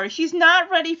best story. She's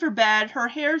not ready for bed. Her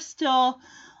hair's still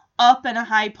up in a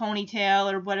high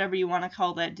ponytail or whatever you want to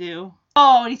call that do.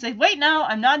 Oh, and he's like, wait now,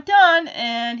 I'm not done.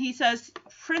 And he says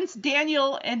Prince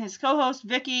Daniel and his co-host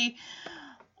Vicky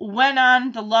went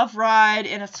on the love ride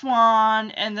in a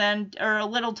swan or a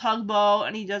little tugboat,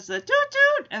 and he does the toot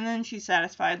toot, and then she's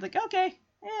satisfied, like, okay,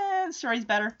 the story's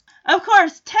better. Of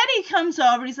course, Teddy comes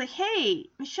over, and he's like, hey,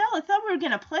 Michelle, I thought we were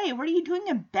gonna play. What are you doing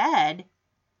in bed?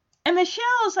 And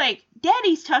Michelle's like,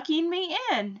 Daddy's tucking me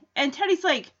in. And Teddy's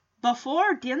like,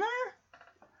 before dinner?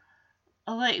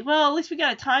 Like, well, at least we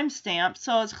got a timestamp,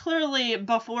 so it's clearly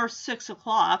before 6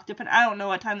 o'clock. I don't know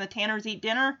what time the Tanners eat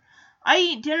dinner. I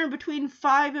eat dinner between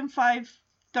 5 and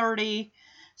 5:30,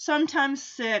 sometimes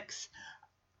 6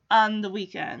 on the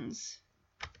weekends.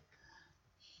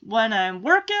 When I'm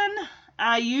working,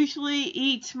 I usually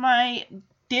eat my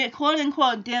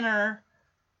quote-unquote dinner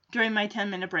during my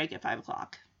 10-minute break at 5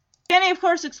 o'clock. Danny, of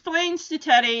course, explains to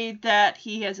Teddy that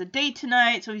he has a date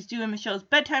tonight, so he's doing Michelle's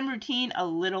bedtime routine a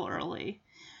little early.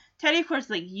 Teddy, of course,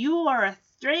 is like, you are a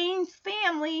strange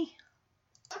family.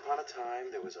 Once upon a time,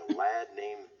 there was a lad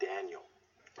named Daniel.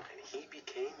 and he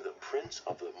became the Prince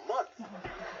of the Month.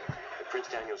 And Prince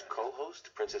Daniel's co-host,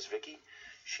 Princess Vicky,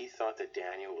 she thought that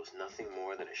Daniel was nothing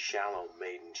more than a shallow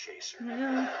maiden chaser.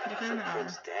 So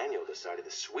Prince Daniel decided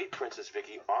to sweep Princess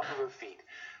Vicky off of her feet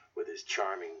with his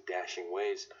charming, dashing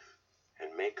ways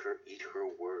and make her eat her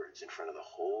words in front of the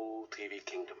whole TV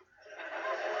kingdom.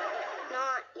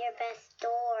 Not your best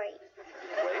story.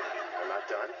 Wait, I'm not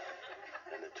done.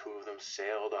 And the two of them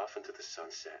sailed off into the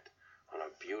sunset on a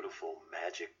beautiful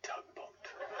magic tugboat.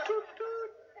 Toot,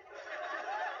 toot.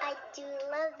 I do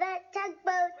love that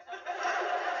tugboat.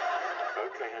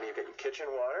 Okay, honey, you get your kitchen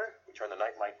water. We turn the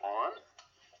nightlight on.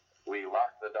 We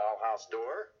lock the dollhouse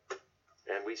door.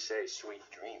 And we say sweet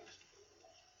dreams.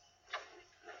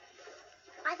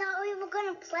 I thought we were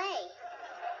gonna play.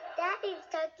 Daddy's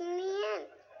tucking me in.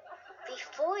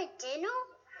 Before dinner?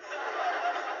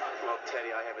 Well, Teddy,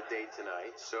 I have a date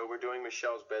tonight, so we're doing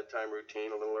Michelle's bedtime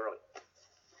routine a little early.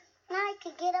 Now I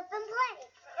could get up and play.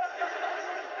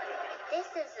 This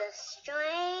is a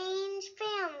strange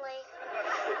family.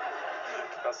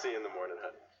 I'll see you in the morning,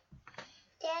 honey.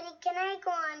 Daddy, can I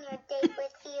go on your date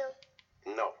with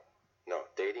you? No,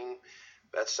 dating,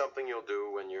 that's something you'll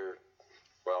do when you're,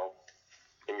 well,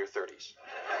 in your 30s.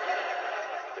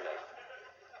 Good night.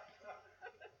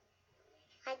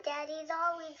 My daddy's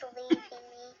always leaving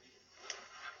me.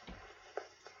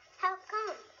 How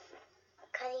come?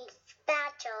 'Cause he's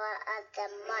Spatula of the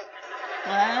Month.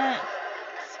 What?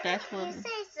 Spatula? You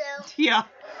say so. Yeah.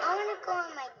 I want to go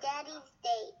on my daddy's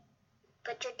date.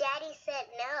 But your daddy said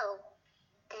no.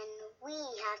 Then we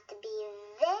have to be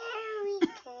very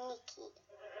sneaky.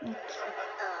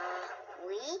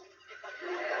 We?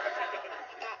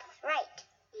 That's right.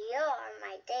 You're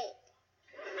my date.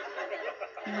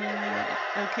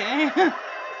 Okay.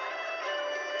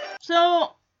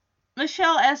 So,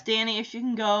 Michelle asked Danny if she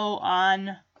can go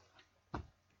on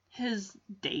his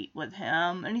date with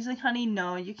him. And he's like, honey,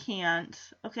 no, you can't.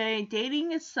 Okay,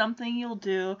 dating is something you'll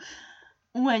do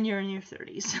when you're in your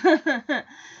 30s.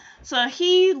 So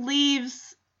he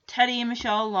leaves Teddy and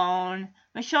Michelle alone.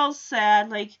 Michelle's sad,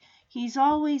 like, he's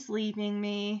always leaving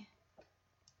me.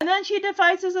 And then she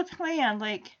devises a plan,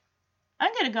 like,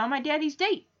 I'm gonna go on my daddy's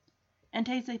date. And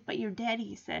Teddy's like, but your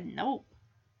daddy said no.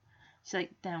 She's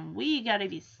like, then we gotta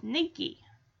be sneaky.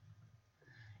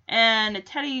 And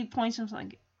Teddy points to him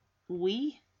like,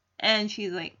 we? And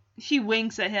she's like, she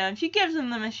winks at him. She gives him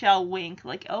the Michelle wink,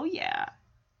 like, oh yeah,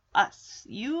 us,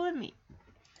 you and me.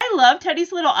 I love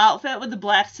Teddy's little outfit with the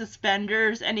black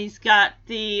suspenders, and he's got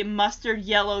the mustard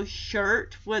yellow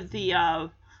shirt with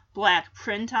the black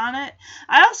print on it.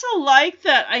 I also like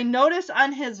that I noticed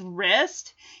on his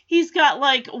wrist, he's got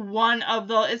like one of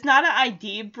the, it's not an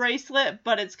ID bracelet,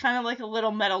 but it's kind of like a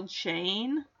little metal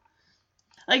chain.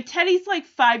 Like, Teddy's like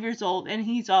 5 years old, and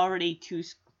he's already too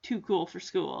cool for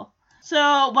school.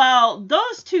 So while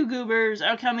those two goobers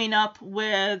are coming up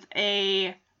with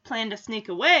a plan to sneak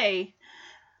away,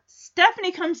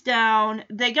 Stephanie comes down.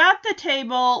 They got the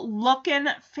table looking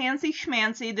fancy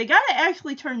schmancy. They got it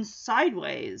actually turned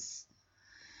sideways.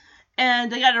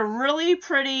 And they got a really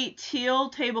pretty teal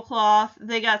tablecloth.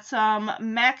 They got some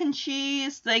mac and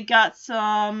cheese. They got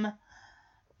some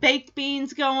baked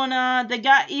beans going on. They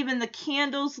got even the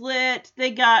candles lit.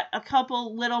 They got a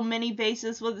couple little mini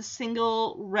vases with a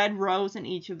single red rose in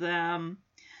each of them.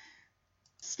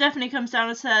 Stephanie comes down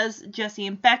and says Jesse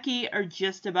and Becky are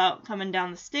just about coming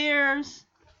down the stairs.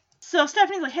 So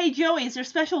Stephanie's like, hey, Joey, is there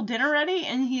special dinner ready?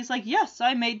 And he's like, yes,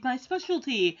 I made my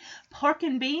specialty. Pork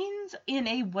and beans in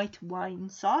a white wine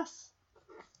sauce.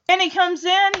 And he comes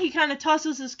in, he kind of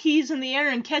tosses his keys in the air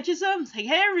and catches them. He's like,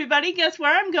 hey, everybody, guess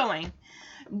where I'm going?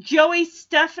 Joey,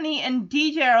 Stephanie, and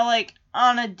DJ are like,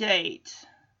 on a date.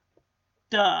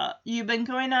 Duh. You've been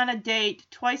going on a date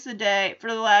twice a day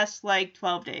for the last,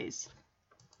 12 days.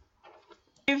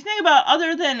 If you think about,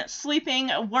 other than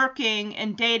sleeping, working,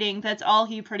 and dating, that's all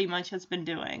he pretty much has been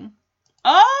doing.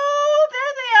 Oh,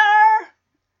 there they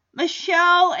are!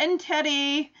 Michelle and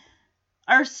Teddy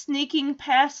are sneaking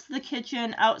past the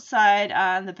kitchen outside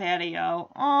on the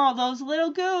patio. Oh, those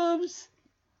little goobs.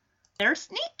 They're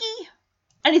sneaky.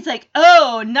 And he's like,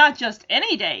 oh, not just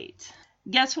any date.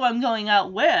 Guess who I'm going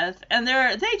out with? And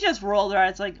they just roll their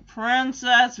eyes like,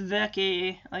 Princess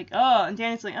Vicky. Like, oh, and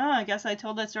Danny's like, oh, I guess I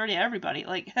told that story to everybody.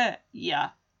 Like, yeah.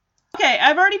 Okay,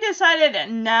 I've already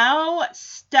decided now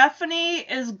Stephanie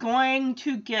is going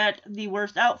to get the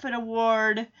worst outfit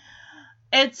award.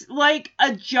 It's like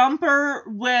a jumper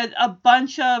with a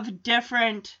bunch of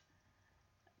different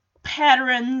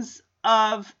patterns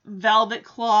of velvet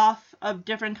cloth of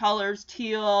different colors,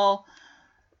 teal,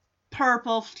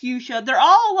 purple, fuchsia. They're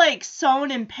all like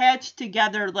sewn and patched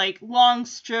together like long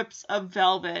strips of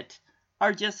velvet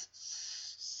are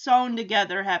just sewn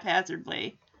together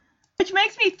haphazardly. Which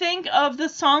makes me think of the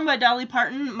song by Dolly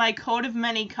Parton, My Coat of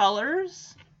Many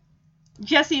Colors.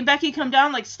 Jesse and Becky come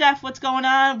down like, Steph, what's going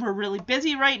on? We're really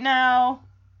busy right now.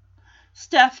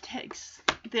 Steph takes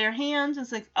their hands and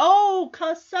is like, oh,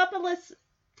 Cassopolis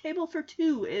table for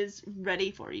two is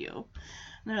ready for you.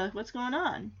 And they're like, what's going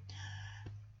on?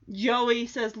 Joey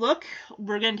says, look,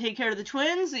 we're going to take care of the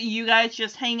twins. You guys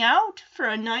just hang out for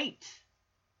a night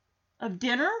of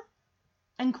dinner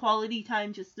and quality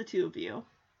time, just the two of you.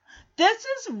 This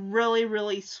is really,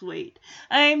 really sweet.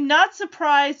 I'm not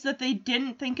surprised that they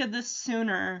didn't think of this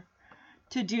sooner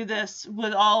to do this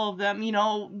with all of them. You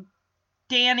know,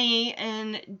 Danny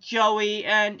and Joey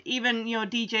and even, you know,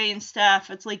 DJ and Steph.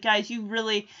 It's like, guys, you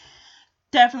really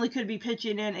definitely could be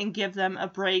pitching in and give them a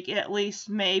break. At least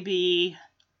maybe,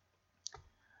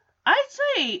 I'd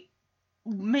say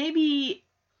maybe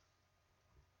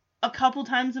a couple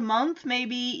times a month,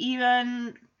 maybe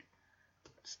even,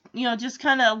 you know, just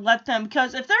kind of let them,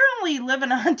 because if they're only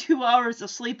living on 2 hours of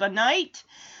sleep a night,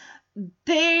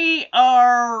 they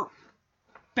are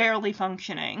barely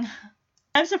functioning.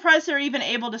 I'm surprised they're even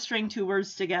able to string two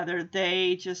words together.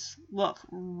 They just look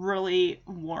really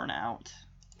worn out.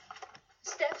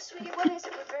 Steph, sweetie, what is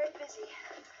it? We're very busy.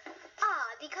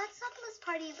 The Cassopolis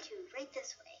party of two, right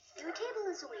this way. Your table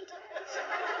is awaiting.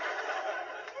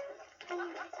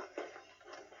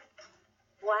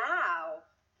 Wow.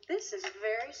 This is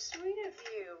very sweet of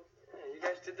you. Hey, you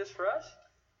guys did this for us?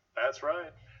 That's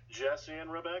right. Jesse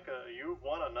and Rebecca, you've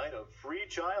won a night of free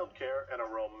childcare and a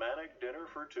romantic dinner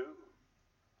for two.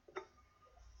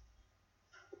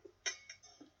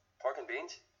 Pork and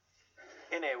beans?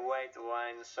 In a white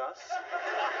wine sauce.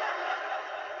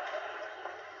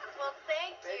 Well,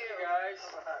 thank Thank you. you, guys.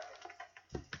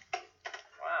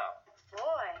 Wow.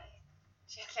 Boy,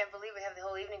 gee, I can't believe we have the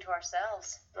whole evening to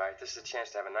ourselves. Right, this is a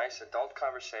chance to have a nice adult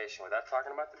conversation without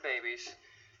talking about the babies.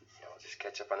 You know, we'll just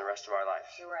catch up on the rest of our lives.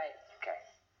 You're right. Okay.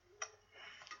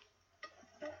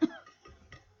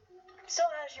 So,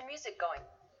 how's your music going?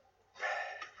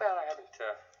 Well, I haven't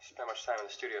spent much time in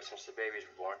the studio since the babies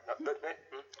were born. No,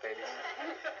 babies.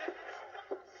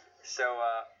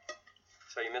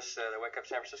 So you miss the Wake Up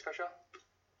San Francisco show?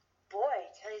 Boy,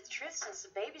 to tell you the truth, since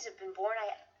the babies have been born, I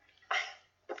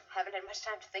haven't had much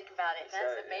time to think about it.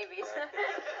 That's the babies. Right.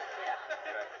 Yeah.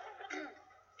 Right.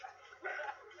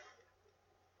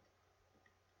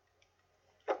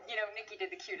 You know, Nicky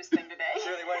did the cutest thing today.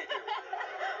 Really, what did you do?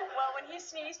 Well, when he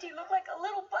sneezed, he looked like a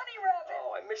little bunny rabbit.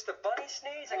 Oh, I missed the bunny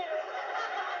sneeze.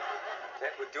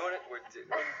 Okay, we're doing it.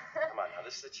 Come on, now.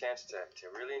 This is a chance to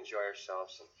really enjoy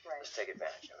ourselves, and let's take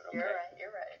advantage of it, okay?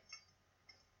 You're right.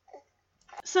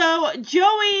 So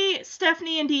Joey,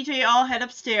 Stephanie, and DJ all head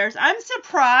upstairs. I'm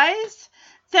surprised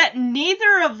that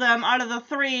neither of them out of the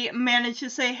three managed to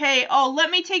say, hey,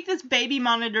 let me take this baby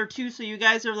monitor too, so you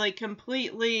guys are like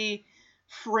completely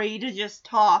free to just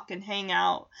talk and hang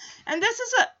out. And this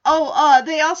is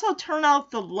they also turn out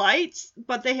the lights,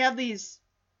 but they have these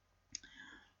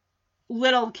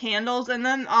little candles, and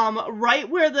then right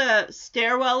where the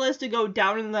stairwell is to go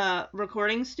down in the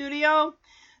recording studio,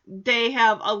 they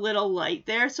have a little light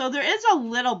there, so there is a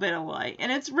little bit of light, and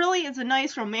it's a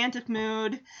nice romantic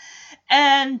mood,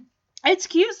 and it's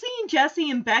cute seeing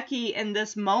Jesse and Becky in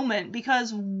this moment,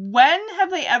 because when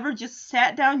have they ever just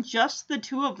sat down, just the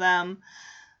two of them,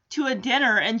 to a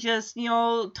dinner and just, you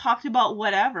know, talked about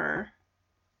whatever?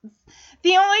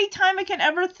 The only time I can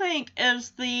ever think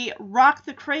is the Rock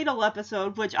the Cradle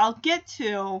episode, which I'll get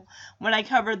to when I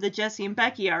cover the Jesse and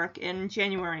Becky arc in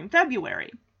January and February.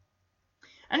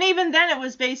 And even then it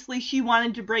was basically she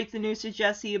wanted to break the news to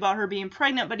Jesse about her being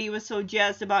pregnant, but he was so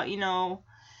jazzed about, you know,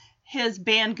 his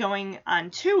band going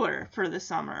on tour for the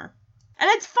summer. And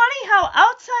it's funny how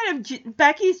outside of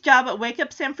Becky's job at Wake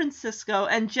Up San Francisco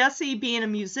and Jesse being a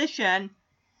musician,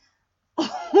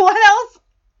 what else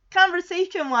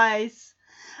conversation-wise?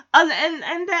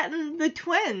 And the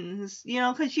twins, you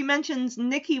know, because she mentions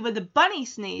Nicky with the bunny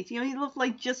sneeze. You know, he looked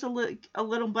like just a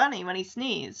little bunny when he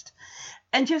sneezed.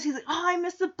 And Jesse's like, I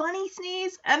miss the bunny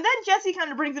sneeze. And then Jesse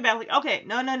kind of brings it back, like, okay,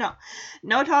 no.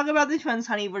 No talk about the twins,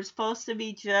 honey. We're supposed to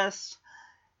be just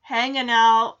hanging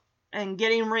out and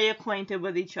getting reacquainted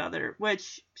with each other,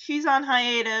 which she's on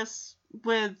hiatus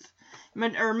with,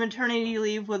 or maternity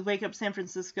leave with Wake Up San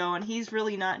Francisco, and he's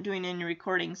really not doing any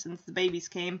recording since the babies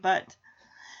came, but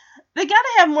they gotta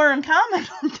have more in common,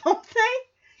 don't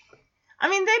they? I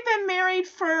mean, they've been married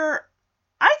for,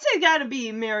 I'd say gotta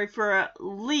be married for at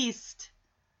least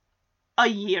a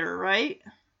year, right?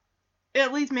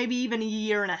 at least maybe even a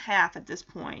year and a half at this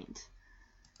point.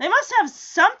 They must have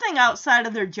something outside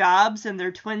of their jobs and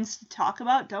their twins to talk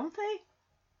about, don't they?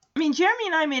 I mean, Jeremy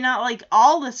and I may not like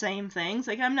all the same things.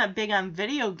 Like, I'm not big on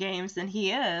video games than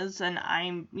he is, and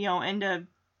I'm, into,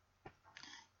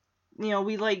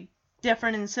 we like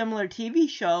different and similar TV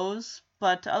shows,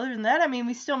 but other than that, I mean,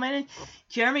 we still manage.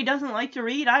 Jeremy doesn't like to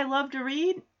read, I love to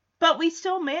read, but we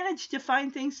still manage to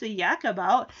find things to yak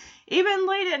about, even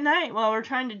late at night while we're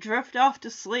trying to drift off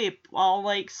to sleep. I'll,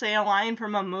 say a line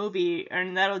from a movie,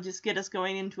 and that'll just get us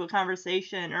going into a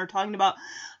conversation, or talking about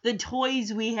the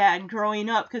toys we had growing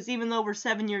up, because even though we're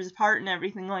 7 years apart and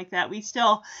everything like that, we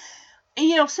still,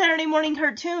 Saturday morning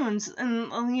cartoons,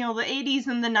 and, the 80s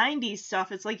and the 90s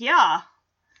stuff, it's like, yeah.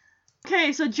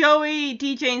 Okay, so Joey,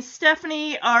 DJ, and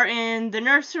Stephanie are in the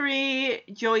nursery.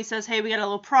 Joey says, hey, we got a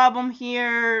little problem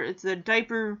here. It's a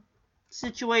diaper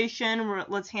situation.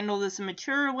 Let's handle this in a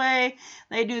mature way.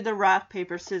 They do the rock,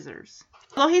 paper, scissors.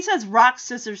 Well, he says rock,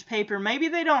 scissors, paper. Maybe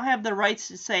they don't have the rights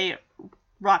to say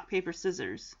rock, paper,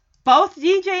 scissors. Both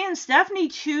DJ and Stephanie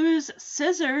choose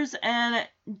scissors, and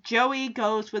Joey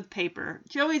goes with paper.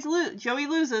 Joey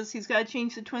loses. He's got to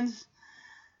change the twins'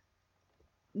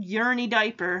 urine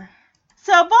diaper.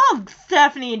 So both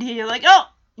Stephanie and DJ are like, oh,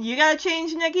 you gotta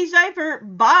change Nikki's diaper,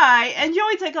 bye. And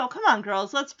Joey's like, oh, come on,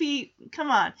 girls,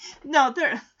 come on. No,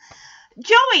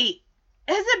 Joey,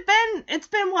 it's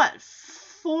been what,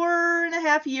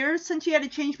 4.5 years since you had to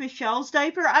change Michelle's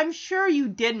diaper? I'm sure you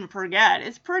didn't forget.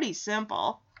 It's pretty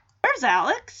simple. Where's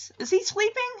Alex? Is he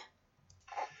sleeping?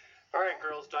 All right,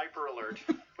 girls, diaper alert.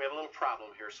 We have a little problem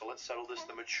here, so let's settle this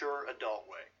the mature adult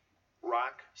way.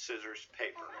 Rock, scissors,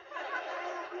 paper.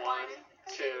 1,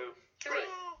 2, 3.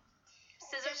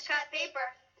 Scissors, cut, paper.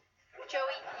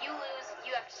 Joey, you lose.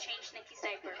 You have to change Nikki's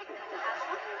diaper.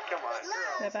 Come on,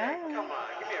 girls. Bye-bye. Hey, come on,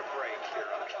 give me a break here,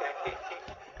 okay?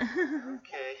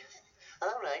 Okay.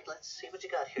 All right, let's see what you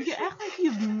got here. You act like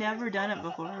you've never done it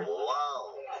before.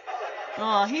 Wow.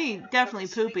 Oh, he definitely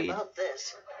Speak poopied. about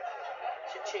this.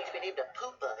 Should change my name to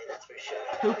Poop Eye, that's for sure.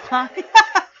 Poop.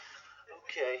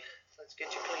 Okay, let's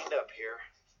get you cleaned up here.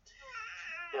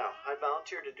 Now, I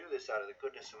volunteered to do this out of the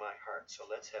goodness of my heart, so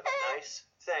let's have a nice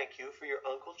thank you for your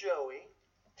Uncle Joey.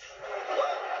 Whoa.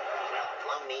 Well,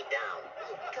 calm me down.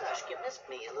 Oh, gosh, you missed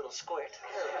me, a little squirt.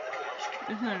 Oh,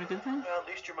 gosh. Isn't that a good thing? Well, at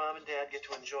least your mom and dad get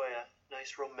to enjoy a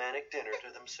nice romantic dinner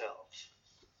to themselves.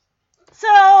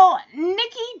 So,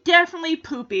 Nikki definitely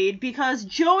poopied, because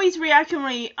Joey's reaction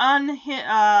when he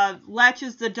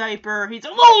latches the diaper, he's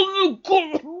like, oh,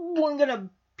 I'm gonna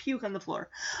puke on the floor.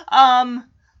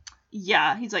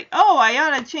 Yeah, he's like, oh, I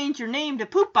ought to change your name to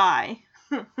Poop Eye.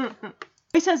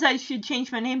 He says I should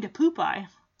change my name to Poop Eye.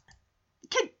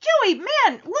 Joey,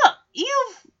 man, look,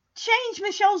 you've changed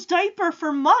Michelle's diaper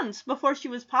for months before she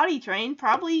was potty trained,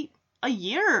 probably a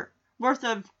year worth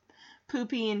of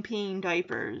poopy and peeing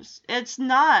diapers. It's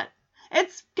got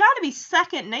to be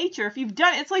second nature if you've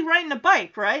done it. It's like riding a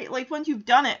bike, right? Like, once you've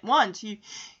done it once, you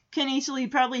can easily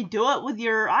probably do it with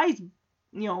your eyes,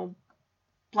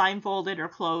 blindfolded or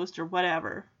closed or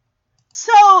whatever.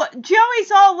 So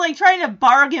Joey's all trying to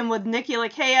bargain with Nikki,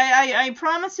 like, hey, I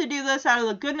promise to do this out of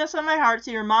the goodness of my heart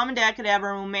so your mom and dad could have a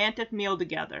romantic meal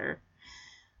together.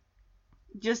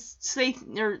 Just say,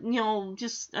 or,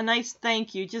 just a nice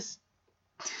thank you.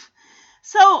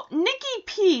 So Nikki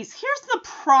pees. Here's the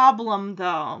problem,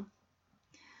 though.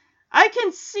 I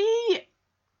can see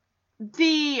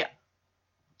the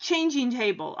changing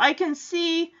table. I can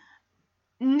see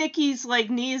Nikki's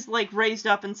knees raised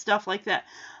up and stuff like that.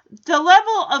 The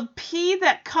level of pee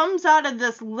that comes out of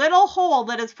this little hole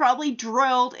that is probably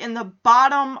drilled in the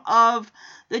bottom of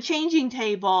the changing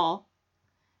table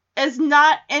is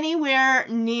not anywhere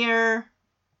near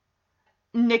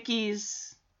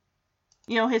Nikki's,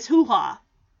 his hoo-ha.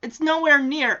 It's nowhere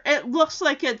near. It looks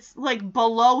like it's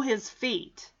below his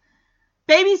feet.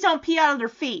 Babies don't pee out of their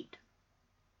feet.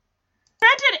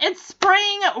 Granted, it's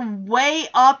spraying way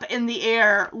up in the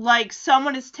air, like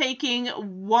someone is taking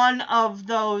one of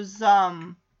those,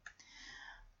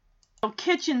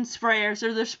 kitchen sprayers,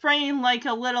 or they're spraying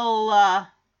a little,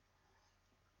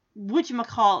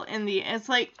 whatchamacallit in the, it's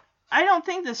I don't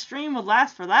think the stream would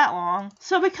last for that long.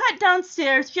 So we cut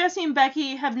downstairs. Jesse and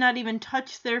Becky have not even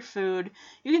touched their food.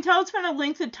 You can tell it's been a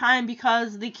length of time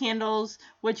because the candles,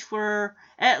 which were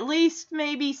at least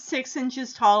maybe 6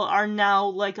 inches tall, are now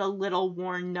a little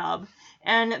worn nub.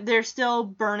 And they're still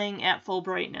burning at full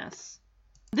brightness.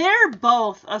 They're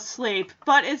both asleep,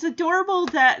 but it's adorable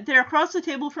that they're across the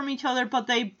table from each other, but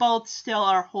they both still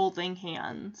are holding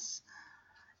hands.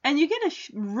 And you get a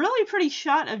really pretty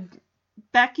shot of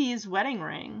Becky's wedding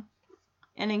ring,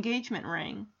 an engagement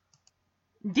ring.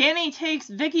 Danny takes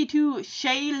Vicky to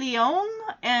Chez Leon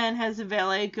and has the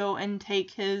valet go and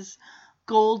take his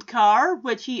gold car,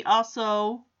 which he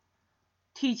also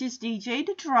teaches DJ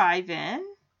to drive in.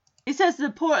 He says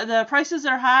the prices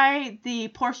are high, the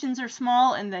portions are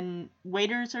small, and the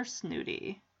waiters are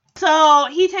snooty. So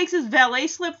he takes his valet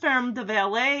slip from the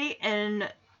valet,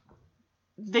 and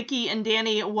Vicky and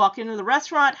Danny walk into the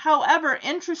restaurant. However,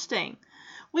 interesting,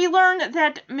 we learned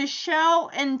that Michelle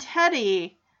and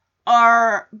Teddy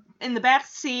are in the back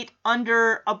seat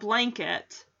under a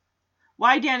blanket.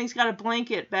 Why Danny's got a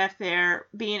blanket back there,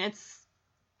 being it's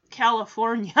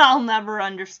California, I'll never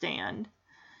understand.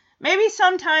 Maybe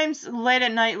sometimes late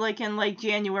at night, like in like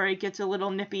January, it gets a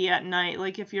little nippy at night.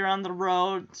 Like if you're on the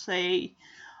road, say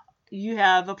you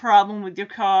have a problem with your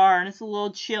car and it's a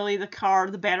little chilly,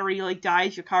 the battery like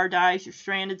dies, your car dies, you're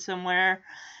stranded somewhere,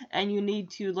 and you need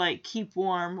to like keep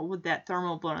warm with that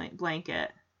thermal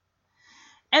blanket.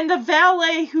 And the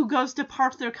valet who goes to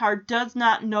park their car does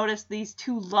not notice these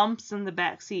two lumps in the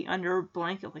backseat under a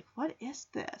blanket. Like, what is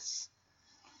this?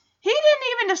 He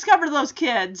didn't even discover those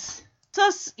kids. So,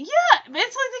 yeah, it's like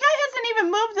the guy hasn't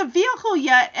even moved the vehicle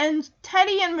yet, and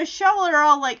Teddy and Michelle are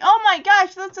all like, oh my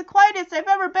gosh, that's the quietest I've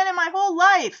ever been in my whole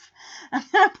life. I'm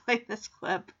going to play this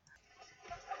clip.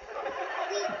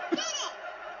 We did it!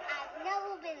 I've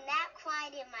never been that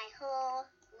quiet in my whole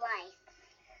life.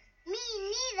 Me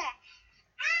neither.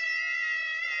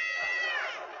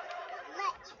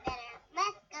 Much better.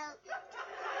 Let's go.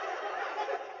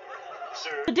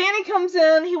 Sir. Danny comes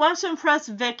in, he wants to impress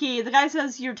Vicky. The guy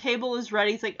says, your table is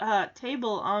ready. He's like,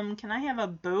 table, can I have a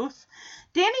booth?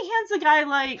 Danny hands the guy,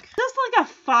 like, just like a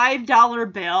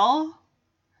 $5 bill.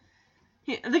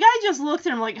 The guy just looked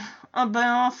at him like, a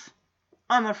booth?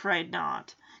 I'm afraid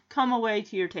not. Come away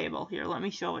to your table. Here, let me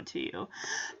show it to you.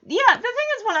 Yeah, the thing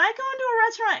is, when I go into a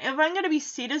restaurant, if I'm going to be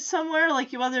seated somewhere,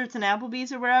 like whether it's an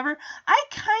Applebee's or wherever, I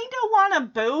kind of want a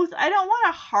booth. I don't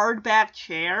want a hardback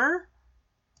chair.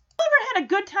 Ever had a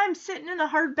good time sitting in a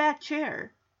hardback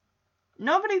chair?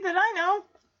 Nobody that I know.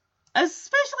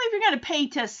 Especially if you're going to pay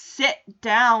to sit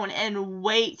down and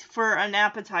wait for an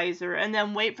appetizer and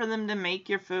then wait for them to make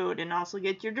your food and also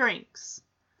get your drinks.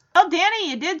 Well, Danny,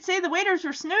 you did say the waiters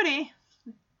were snooty.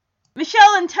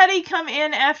 Michelle and Teddy come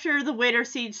in after the waiter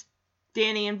seats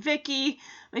Danny and Vicky.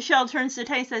 Michelle turns to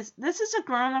Teddy and says, this is a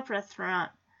grown-up restaurant.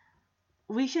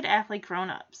 We should act like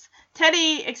grown-ups.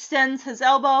 Teddy extends his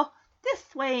elbow. This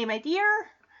way, my dear.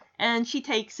 And she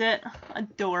takes it.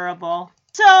 Adorable.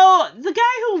 So, the guy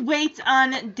who waits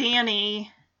on Danny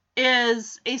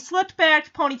is a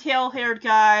slicked-back, ponytail-haired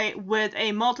guy with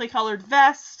a multicolored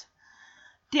vest.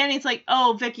 Danny's like,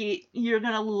 oh, Vicky, you're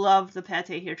gonna love the pate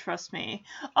here, trust me.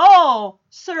 Oh,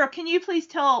 sir, can you please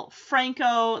tell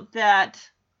Franco that...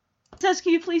 Says,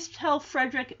 can you please tell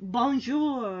Frederick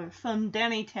bonjour from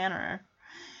Danny Tanner?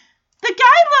 The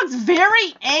guy looks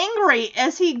very angry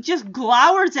as he just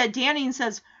glowers at Danny and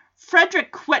says,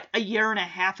 Frederick quit a year and a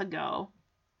half ago.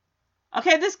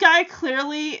 Okay, this guy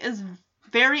clearly is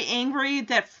very angry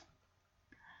that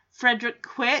Frederick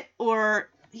quit, or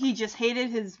he just hated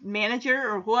his manager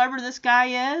or whoever this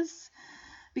guy is,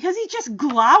 because he just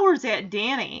glowers at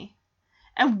Danny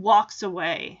and walks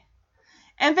away.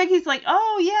 And Vicky's like,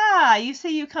 oh yeah, you say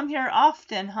you come here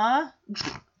often, huh?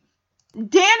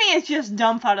 Danny is just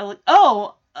dumbfounded, like,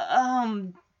 oh,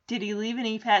 did he leave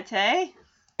any pate?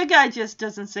 The guy just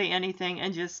doesn't say anything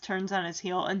and just turns on his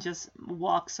heel and just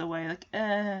walks away, like,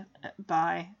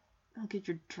 bye. I'll get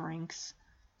your drinks.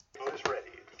 Food is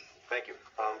ready. Thank you.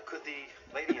 Could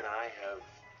the lady and I have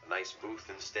a nice booth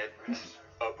instead, perhaps?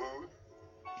 A booth?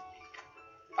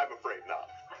 I'm afraid not.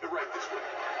 Right this way.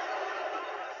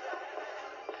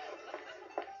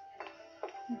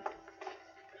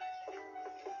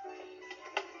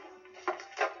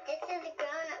 This is a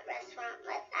grown-up restaurant.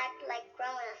 Let's act like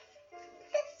grown-ups.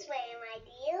 This way, my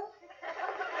dear.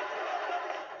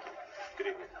 Good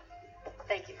evening.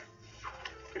 Thank you.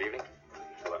 Good evening.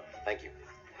 Hello. Thank you.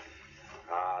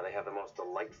 They have the most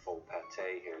delightful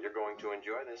pate here. You're going to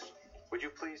enjoy this. Would you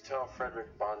please tell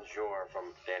Frederick bonjour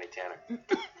from Danny Tanner?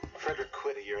 Frederick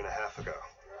quit a year and a half ago.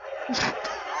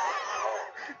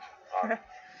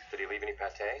 Did he leave any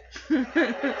pate?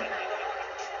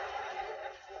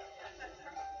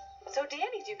 So,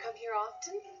 Danny, do you come here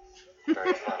often?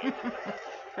 Very funny.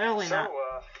 Really So, not.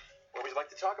 what would you like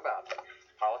to talk about?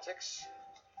 Politics?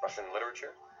 Russian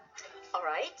literature? All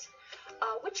right.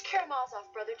 Which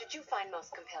Karamazov brother did you find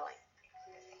most compelling?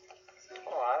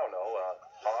 Oh, I don't know.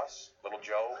 Hoss? Little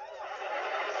Joe?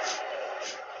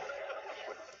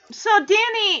 So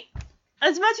Danny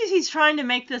as much as he's trying to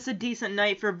make this a decent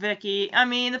night for Vicky, I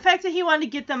mean, the fact that he wanted to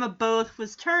get them a booth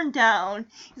was turned down.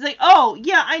 He's like, oh,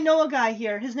 yeah, I know a guy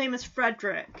here. His name is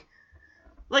Frederick.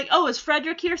 Like, oh, is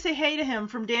Frederick here? Say hey to him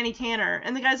from Danny Tanner.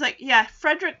 And the guy's like, yeah,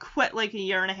 Frederick quit like a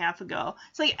year and a half ago.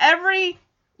 It's like every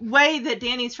way that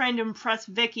Danny's trying to impress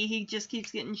Vicky, he just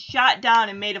keeps getting shot down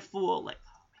and made a fool. Like,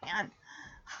 oh, man.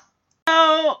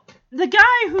 So, the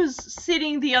guy who's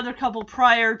seating the other couple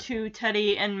prior to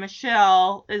Teddy and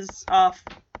Michelle is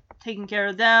taking care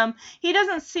of them. He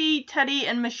doesn't see Teddy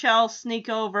and Michelle sneak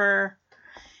over.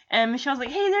 And Michelle's like,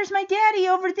 hey, there's my daddy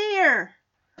over there.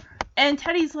 And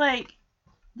Teddy's like,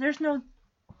 there's no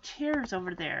chairs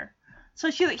over there.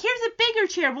 So she's like, here's a bigger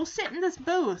chair. We'll sit in this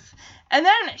booth. And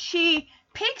then she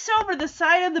peeks over the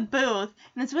side of the booth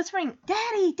and is whispering,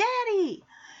 Daddy, Daddy.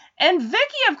 And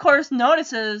Vicky, of course,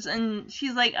 notices, and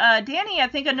she's like, Danny, I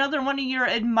think another one of your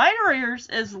admirers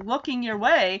is looking your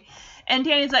way. And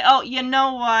Danny's like, oh, you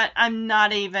know what? I'm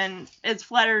not even, as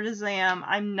flattered as I am,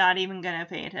 I'm not even going to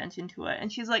pay attention to it.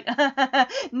 And she's like,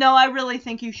 no, I really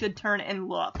think you should turn and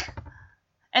look.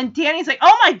 And Danny's like,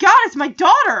 oh my God, it's my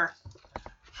daughter.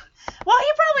 Well,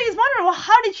 he probably is wondering, well,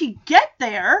 how did she get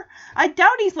there? I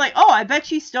doubt he's like, oh, I bet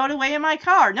she stowed away in my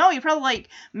car. No, he probably like,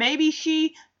 maybe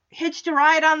she hitched a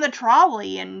ride on the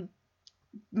trolley and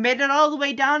made it all the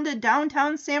way down to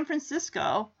downtown San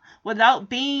Francisco without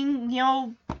being,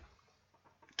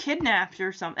 kidnapped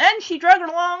or something. And she dragged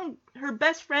along her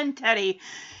best friend, Teddy.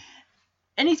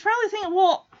 And he's probably thinking,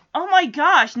 well, oh my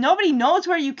gosh, nobody knows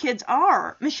where you kids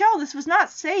are. Michelle, this was not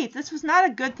safe. This was not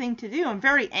a good thing to do. I'm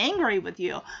very angry with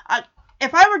you.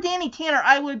 If I were Danny Tanner,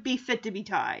 I would be fit to be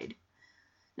tied.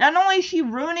 Not only is she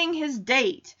ruining his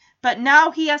date, but now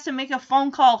he has to make a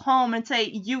phone call home and say,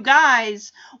 you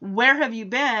guys, where have you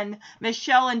been?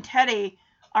 Michelle and Teddy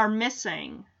are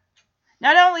missing.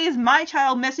 Not only is my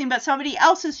child missing, but somebody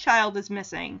else's child is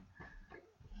missing.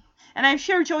 And I'm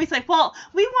sure Joey's like, well,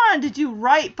 we wanted to do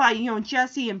right by,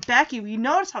 Jesse and Becky. We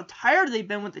noticed how tired they've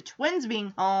been with the twins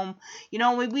being home.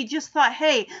 We just thought,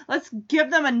 hey, let's give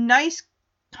them a nice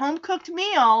home-cooked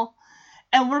meal.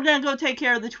 And we're going to go take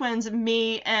care of the twins,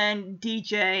 me and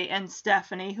DJ and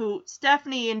Stephanie.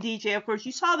 Stephanie and DJ, of course,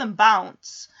 you saw them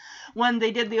bounce when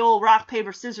they did the old rock,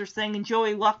 paper, scissors thing. And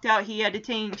Joey lucked out. He had to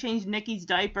change Nikki's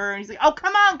diaper. And he's like, oh,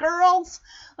 come on, girls.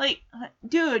 Like,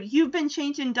 dude, you've been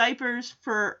changing diapers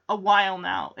for a while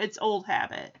now. It's old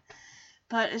habit.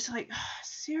 But it's like,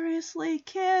 seriously,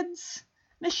 kids?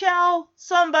 Michelle,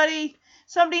 somebody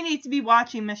needs to be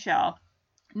watching Michelle.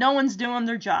 No one's doing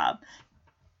their job.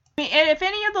 And if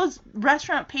any of those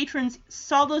restaurant patrons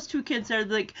saw those two kids there,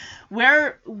 like,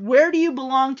 where do you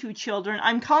belong to, children?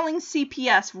 I'm calling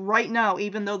CPS right now,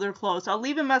 even though they're closed. I'll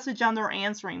leave a message on their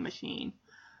answering machine.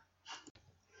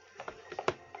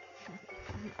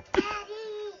 Daddy!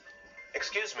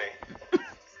 Excuse me.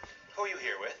 Who are you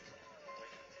here with?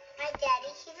 My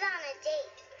daddy, he's on a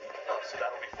date. Oh, so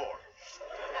that'll be 4.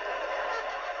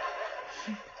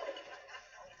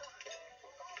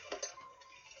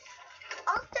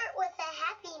 I'll start with a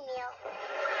Happy Meal.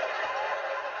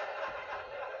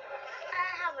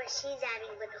 How much he's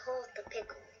having with hold the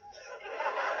pickle.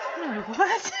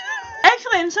 What?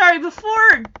 Actually, I'm sorry,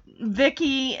 before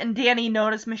Vicky and Danny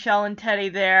notice Michelle and Teddy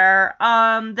there,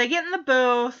 they get in the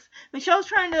booth. Michelle's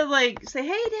trying to, say, hey,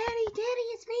 Daddy,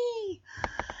 it's me.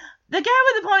 The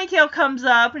guy with the ponytail comes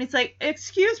up, and he's like,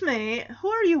 excuse me, who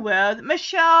are you with?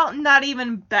 Michelle, not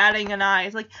even batting an eye,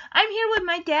 is like, I'm here with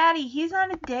my daddy. He's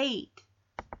on a date.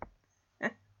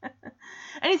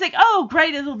 And he's like, oh,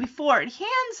 great, it'll be 4. And he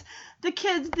hands the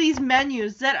kids these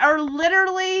menus that are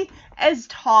literally as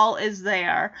tall as they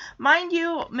are. Mind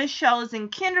you, Michelle is in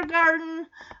kindergarten.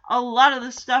 A lot of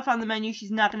the stuff on the menu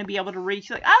she's not going to be able to reach.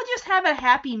 She's like, I'll just have a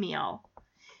Happy Meal.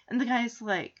 And the guy's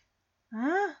like,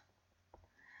 huh?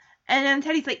 And then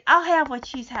Teddy's like, I'll have what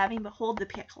she's having, but hold the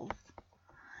pickles.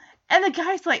 And the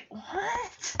guy's like,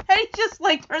 what? And he just,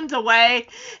 turns away.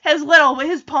 His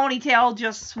ponytail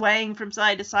just swaying from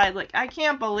side to side. Like, I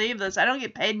can't believe this. I don't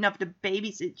get paid enough to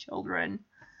babysit children.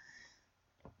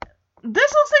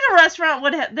 This looks like a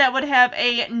restaurant that would have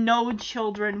a no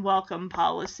children welcome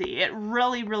policy. It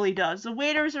really, really does. The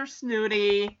waiters are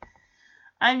snooty.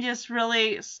 I'm just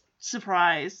really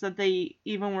surprised that they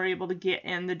even were able to get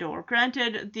in the door.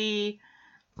 Granted, the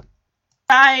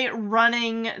guy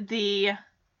running the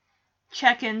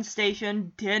check-in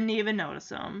station didn't even notice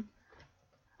him.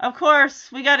 Of course,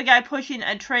 we got a guy pushing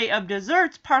a tray of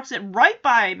desserts, parks it right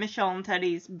by Michelle and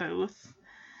Teddy's booth,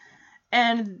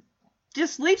 and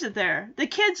just leaves it there. The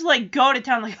kids, go to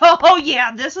town, oh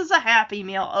yeah, this is a Happy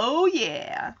Meal, oh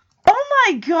yeah. Oh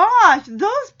my gosh,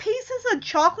 those pieces of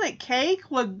chocolate cake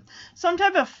with some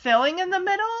type of filling in the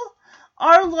middle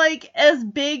are like as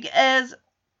big as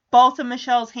both of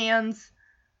Michelle's hands,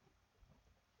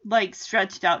 like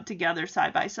stretched out together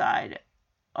side by side.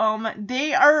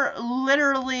 They are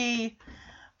literally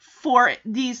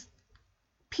these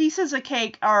pieces of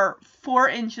cake are 4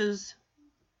 inches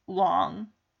long.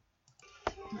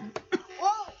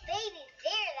 Whoa, baby,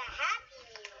 they're the Happy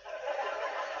Meal.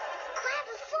 Grab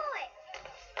it for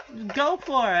it. Go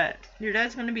for it. Your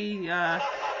dad's gonna be, oh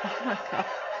my god.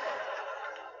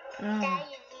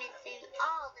 Daddy's missing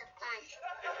all the fun.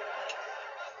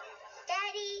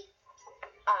 Daddy.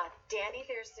 Danny,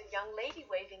 there's a young lady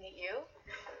waving at you.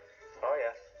 Oh,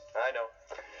 yeah, I know.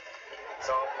 It's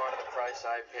all part of the price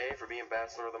I pay for being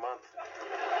Bachelor of the Month.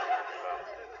 Well,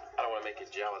 I don't want to make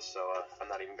you jealous, so I'm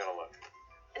not even going to look.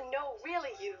 No,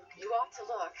 really, you ought to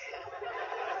look.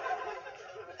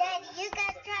 Daddy, you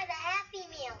gotta try the Happy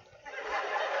Meal.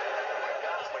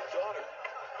 It's my daughter.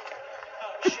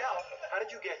 Michelle, how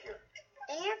did you get here?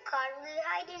 In your car, we were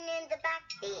hiding in the back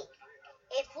seat.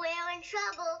 If we're in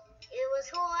trouble, it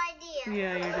was her idea.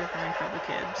 Yeah, you're definitely in trouble,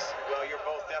 kids. Well, you're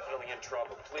both definitely in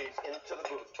trouble. Please, into the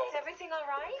booth, both. Is everything all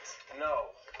right?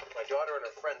 No. My daughter and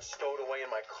her friend stowed away in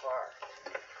my car.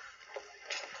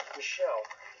 Michelle,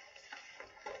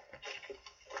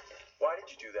 why did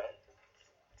you do that?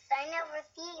 I never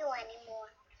see you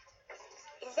anymore.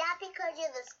 Is that because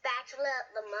you're the Spatula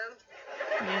of the Month?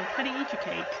 Yeah, Teddy, eat your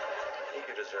cake. Eat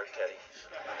your dessert, Teddy.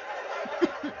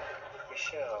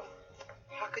 Michelle,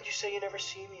 how could you say you never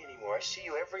see me anymore? I see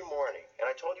you every morning, and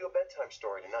I told you a bedtime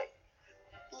story tonight.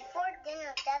 Before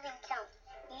dinner doesn't count.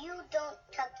 You don't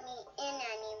tuck me in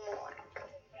anymore.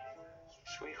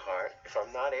 Sweetheart, if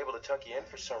I'm not able to tuck you in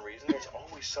for some reason, there's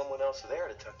always someone else there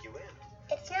to tuck you in.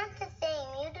 It's not the same.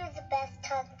 You do the best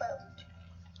tugboat.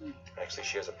 Actually,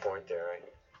 she has a point there.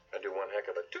 I do one heck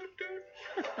of a toot-toot.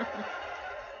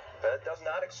 That does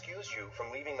not excuse you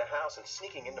from leaving the house and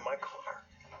sneaking into my car.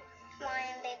 Am I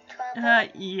in big trouble?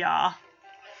 Yeah.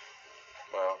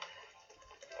 Well,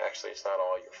 actually, it's not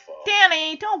all your fault.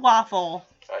 Danny, don't waffle.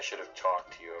 I should have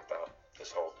talked to you about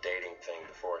this whole dating thing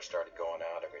before I started going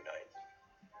out every night.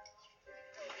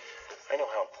 I know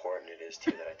how important it is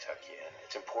to you that I tuck you in.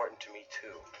 It's important to me,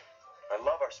 too. I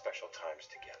love our special times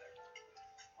together.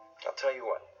 I'll tell you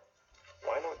what.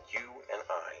 Why don't you and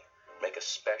I make a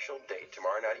special date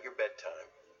tomorrow night at your bedtime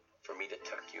for me to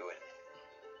tuck you in?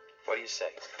 What do you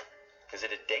say? Is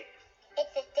it a date?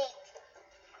 It's a date.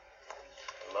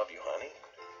 I love you, honey.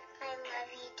 I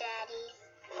love you, Daddy.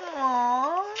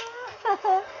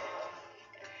 Aww.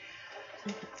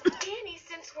 Danny,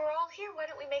 since we're all here, why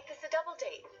don't we make this a double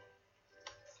date?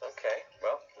 Okay,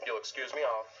 well, if you'll excuse me,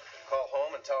 I'll call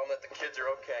home and tell them that the kids are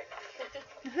okay.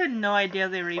 I had no idea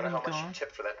they were I wonder even how much going. you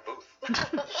tipped for that booth.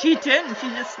 She didn't. She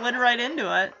just slid right into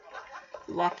it.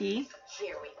 Lucky.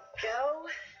 Here we go.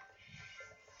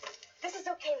 This is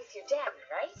okay with your daddy,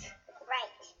 right?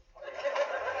 Right.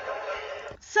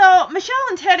 So, Michelle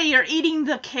and Teddy are eating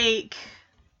the cake.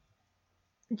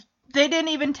 They didn't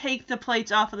even take the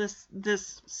plates off of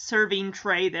this serving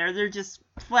tray there. They're just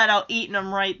flat out eating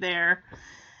them right there.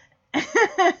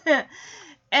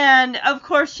 And, of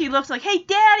course, she looks like, hey,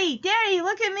 Daddy,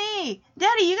 look at me.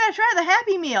 Daddy, you gotta try the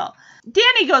Happy Meal.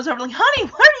 Danny goes over like, honey,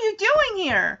 what are you doing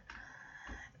here?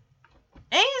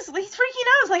 And he's freaking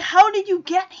out. He's like, how did you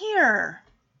get here?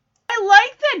 I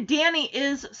like that Danny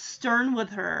is stern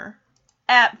with her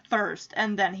at first,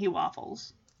 and then he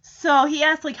waffles. So he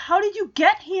asks, like, how did you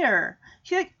get here?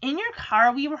 She's like, in your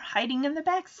car, we were hiding in the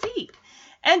back seat.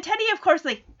 And Teddy, of course,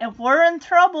 like, if we're in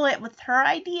trouble, it was her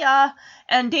idea.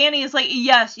 And Danny is like,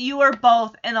 yes, you are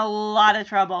both in a lot of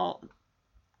trouble.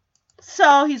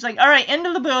 So he's like, all right,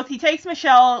 into the booth. He takes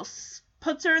Michelle,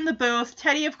 puts her in the booth.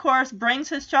 Teddy, of course, brings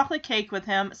his chocolate cake with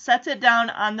him, sets it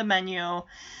down on the menu.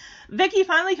 Vicky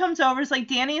finally comes over. Is like,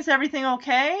 Danny, is everything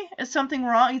okay? Is something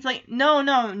wrong? He's like, no,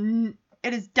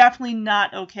 it is definitely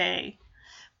not okay.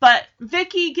 But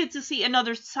Vicky gets to see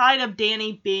another side of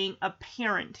Danny being a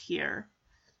parent here.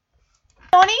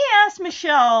 When he asks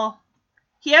Michelle,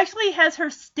 he actually has her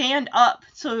stand up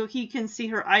so he can see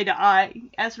her eye to eye.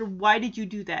 He asks her, why did you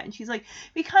do that? And she's like,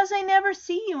 because I never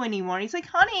see you anymore. And he's like,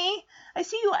 honey, I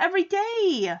see you every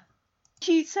day.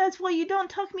 She says, well, you don't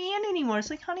tuck me in anymore. It's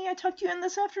like, honey, I tucked you in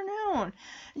this afternoon.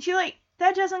 And she's like,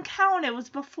 that doesn't count. It was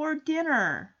before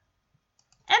dinner.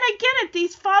 And I get it.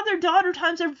 These father-daughter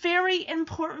times are very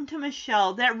important to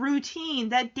Michelle. That routine,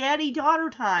 that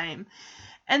daddy-daughter time.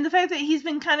 And the fact that he's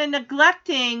been kind of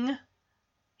neglecting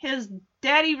his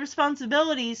daddy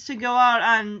responsibilities to go out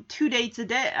on 2 dates a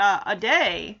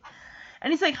day.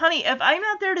 And he's like, honey, if I'm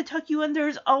not there to tuck you in,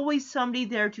 there's always somebody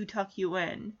there to tuck you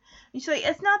in. And she's like,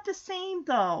 it's not the same,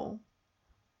 though.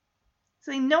 It's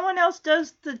like, no one else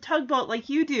does the tugboat like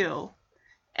you do.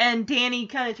 And Danny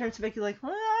kind of turns to Becky like,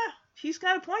 well, she's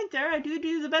got a point there. I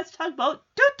do the best tugboat.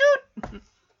 Doot, doot.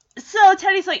 So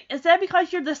Teddy's like, is that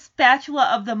because you're the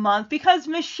spatula of the month? Because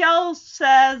Michelle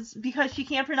says, because she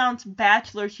can't pronounce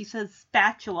bachelor, she says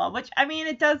spatula. Which, I mean,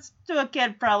 it does to a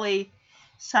kid probably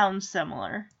sound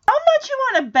similar. How much you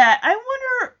want to bet? I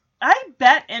wonder, I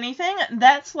bet anything.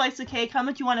 That slice of cake, how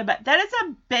much you want to bet? That is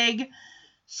a big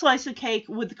slice of cake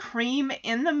with cream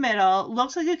in the middle.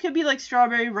 Looks like it could be like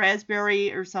strawberry,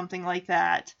 raspberry, or something like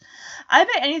that. I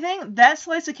bet anything, that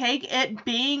slice of cake, it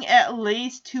being at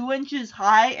least 2 inches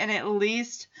high and at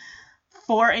least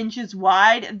 4 inches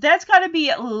wide, that's got to be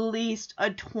at least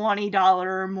a $20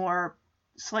 or more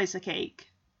slice of cake.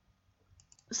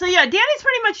 So yeah, Danny's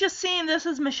pretty much just seeing this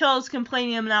as Michelle's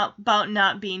complaining about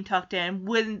not being tucked in.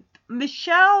 With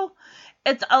Michelle,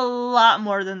 it's a lot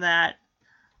more than that.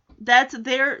 That's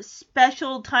their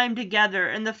special time together.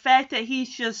 And the fact that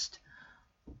he's just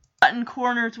cutting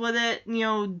corners with it, you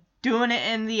know, doing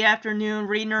it in the afternoon,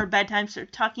 reading her bedtime,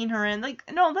 tucking her in. Like,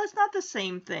 no, that's not the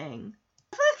same thing.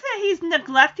 The fact that he's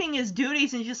neglecting his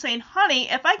duties and just saying, honey,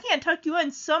 if I can't tuck you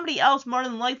in, somebody else more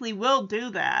than likely will do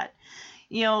that.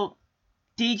 You know,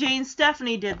 DJ and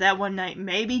Stephanie did that one night.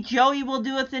 Maybe Joey will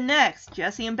do it the next.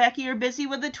 Jesse and Becky are busy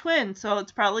with the twins, so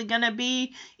it's probably going to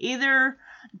be either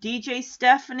DJ,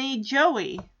 Stephanie,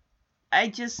 Joey. But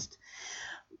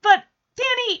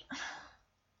Danny,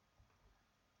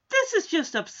 this is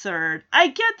just absurd. I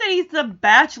get that he's the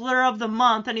bachelor of the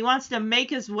month and he wants to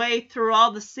make his way through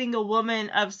all the single women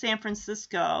of San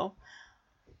Francisco.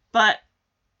 But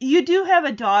you do have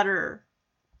a daughter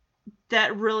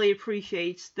that really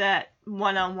appreciates that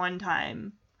one-on-one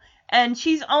time. And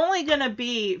she's only going to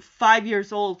be 5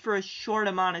 years old for a short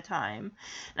amount of time.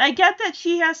 And I get that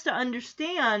she has to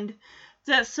understand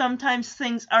that sometimes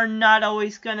things are not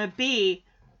always going to be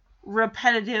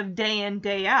repetitive day in,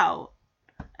 day out.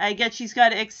 I get she's got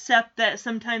to accept that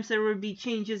sometimes there would be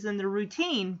changes in the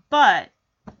routine. But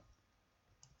 2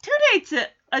 dates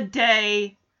a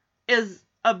day is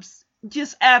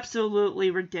just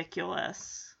absolutely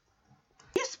ridiculous.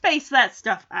 You space that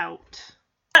stuff out.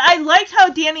 I liked how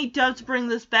Danny does bring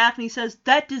this back, and he says,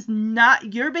 that is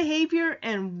not your behavior,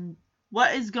 and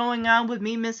what is going on with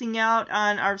me missing out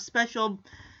on our special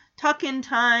tuck-in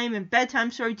time and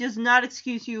bedtime story does not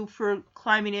excuse you for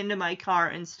climbing into my car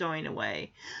and stowing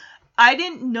away. I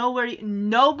didn't know where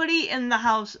nobody in the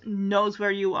house knows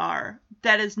where you are.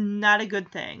 That is not a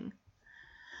good thing.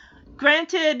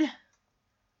 Granted,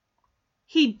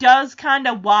 he does kind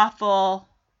of waffle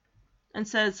and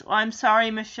says, well, I'm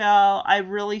sorry, Michelle. I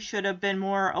really should have been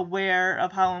more aware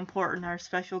of how important our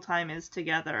special time is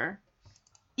together.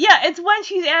 Yeah, it's when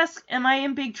she asks, am I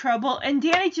in big trouble? And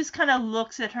Danny just kind of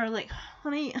looks at her like,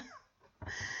 honey,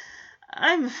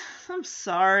 I'm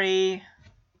sorry.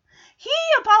 He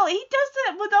does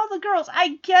that with all the girls.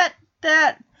 I get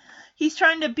that he's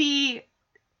trying to be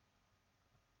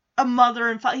a mother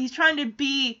and father. He's trying to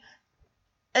be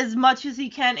as much as he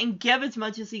can and give as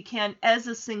much as he can as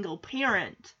a single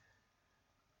parent.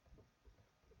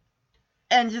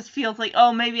 And just feels like,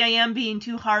 oh, maybe I am being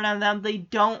too hard on them. They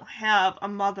don't have a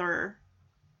mother.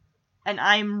 And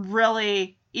I'm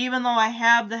really, even though I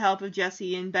have the help of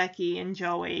Jesse and Becky and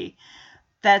Joey,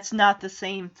 that's not the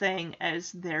same thing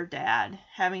as their dad,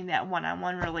 having that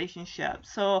one-on-one relationship.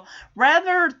 So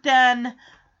rather than,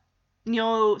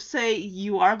 say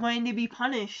you are going to be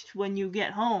punished when you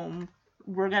get home,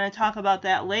 we're going to talk about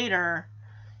that later,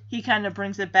 he kind of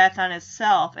brings it back on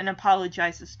himself and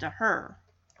apologizes to her.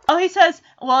 Oh, he says,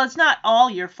 well, it's not all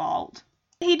your fault.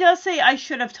 He does say, I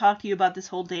should have talked to you about this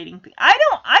whole dating thing.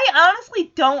 I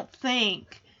honestly don't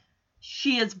think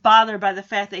she is bothered by the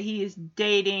fact that he is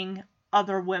dating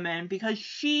other women, because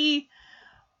she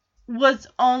was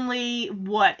only,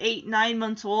 8-9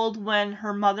 months old when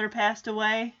her mother passed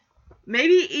away?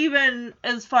 Maybe even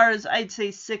as far as, I'd say,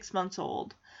 6 months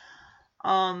old.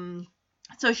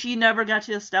 So she never got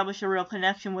to establish a real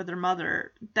connection with her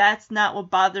mother. That's not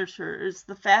what bothers her. It's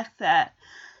the fact that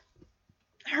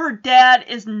her dad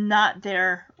is not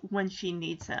there when she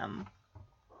needs him.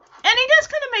 And he does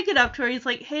kind of make it up to her. He's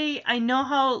like, hey, I know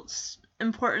how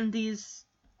important these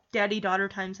daddy-daughter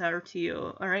times are to you.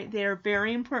 Alright? They are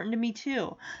very important to me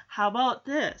too. How about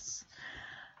this?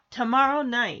 Tomorrow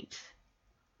night,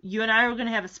 you and I are going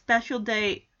to have a special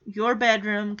date. Your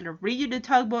bedroom. I'm going to read you the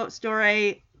tugboat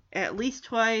story at least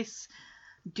twice.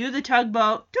 Do the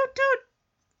tugboat. Toot toot.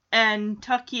 And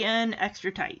tuck you in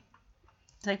extra tight.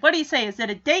 He's like, what do you say? Is it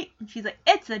a date? And she's like,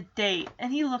 it's a date.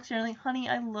 And he looks at her like, honey,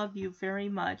 I love you very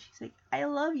much. He's like, I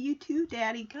love you too,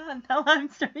 Daddy. God, now I'm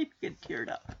starting to get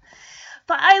teared up.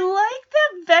 But I like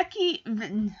that Vicky,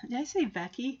 did I say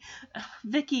Vicky?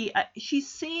 Vicky, she's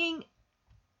seeing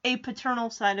a paternal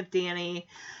side of Danny.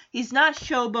 He's not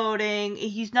showboating.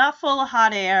 He's not full of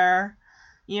hot air,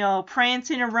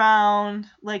 prancing around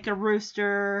like a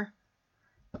rooster,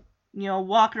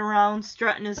 walking around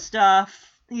strutting his stuff.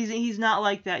 He's not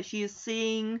like that. She is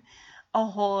seeing a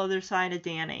whole other side of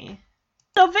Danny.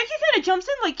 So Vicky kind of jumps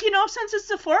in like, since it's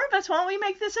the four of us, why don't we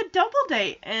make this a double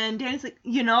date? And Danny's like,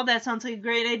 that sounds like a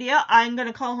great idea. I'm going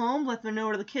to call home, let them know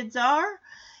where the kids are.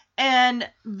 And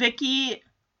Vicky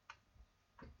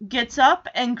gets up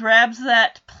and grabs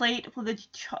that plate with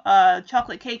the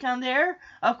chocolate cake on there.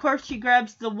 Of course, she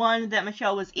grabs the one that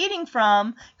Michelle was eating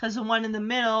from because the one in the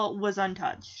middle was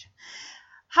untouched.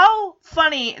 How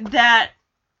funny that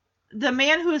the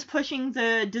man who is pushing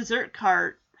the dessert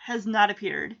cart has not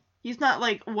appeared. He's not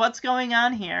like, what's going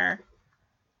on here?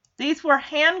 These were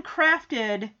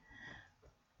handcrafted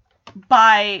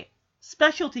by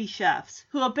specialty chefs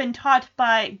who have been taught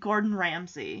by Gordon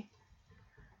Ramsay.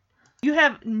 You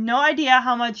have no idea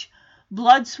how much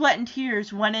blood, sweat, and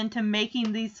tears went into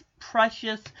making these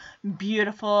precious,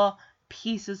 beautiful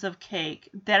pieces of cake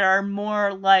that are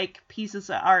more like pieces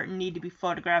of art and need to be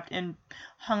photographed and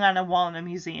hung on a wall in a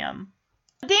museum.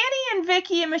 Danny and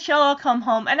Vicky and Michelle all come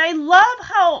home, and I love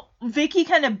how Vicky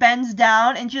kind of bends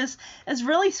down and just is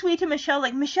really sweet to Michelle,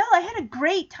 like, Michelle, I had a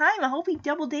great time. I hope we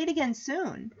double date again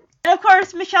soon. And of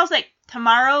course, Michelle's like,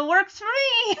 tomorrow works for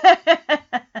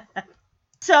me.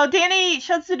 So Danny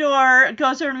shuts the door,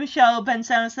 goes over to Michelle, bends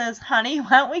down and says, honey,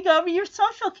 why don't we go over your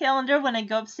social calendar when I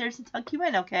go upstairs and tuck you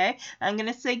in, okay? I'm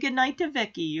going to say goodnight to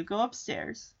Vicky. You go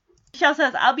upstairs. Michelle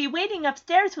says, I'll be waiting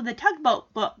upstairs with the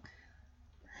tugboat book.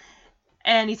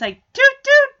 And he's like, toot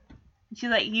toot. She's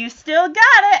like, you still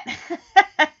got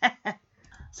it.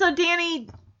 So Danny,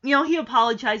 he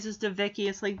apologizes to Vicky.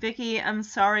 It's like, Vicky, I'm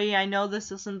sorry. I know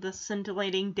this isn't the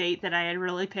scintillating date that I had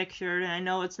really pictured. And I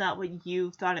know it's not what you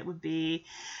thought it would be.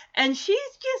 And she's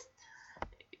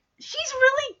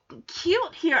really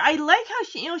cute here. I like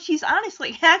how she's honest.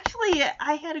 Like, actually,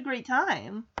 I had a great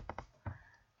time.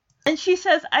 And she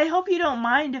says, I hope you don't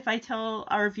mind if I tell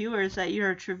our viewers that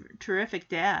you're a terrific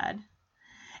dad.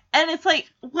 And it's like,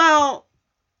 well,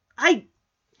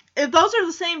 if those are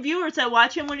the same viewers that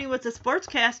watch him when he was a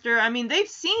sportscaster, I mean, they've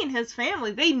seen his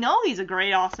family. They know he's a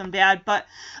great, awesome dad. But,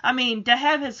 I mean, to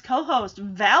have his co-host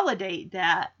validate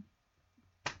that,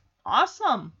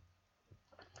 awesome.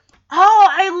 Oh,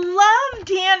 I love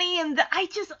Danny. And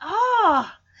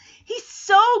he's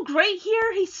so great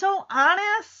here. He's so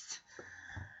honest.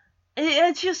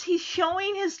 It's just, he's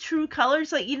showing his true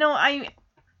colors. Like,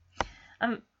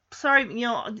 I'm sorry,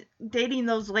 dating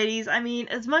those ladies, I mean,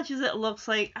 as much as it looks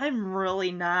like, I'm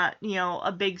really not,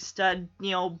 a big stud,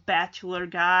 bachelor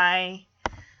guy.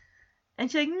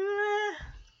 And she's like, nah.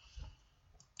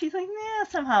 She's like, nah,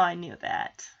 somehow I knew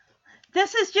that.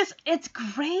 This is just, it's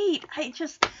great. I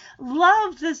just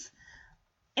love this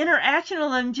interaction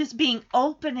of them just being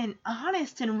open and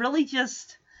honest and really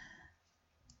just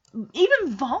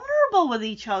even vulnerable with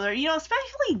each other.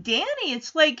 Especially Danny.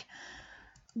 It's like,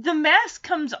 the mask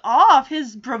comes off,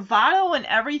 his bravado and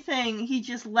everything, he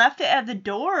just left it at the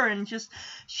door and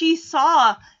she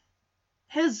saw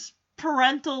his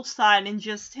parental side and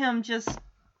it's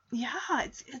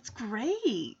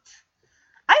great.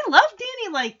 I love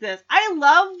Danny like this. I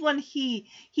love when he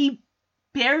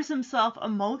bears himself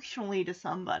emotionally to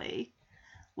somebody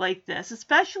like this,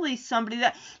 especially somebody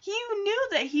that he knew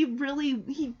that he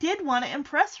did want to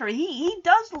impress her. He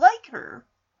does like her.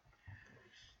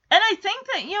 And I think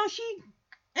that, she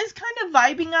is kind of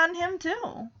vibing on him,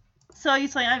 too. So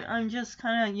he's like, I'm just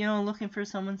kind of, looking for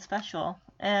someone special.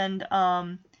 And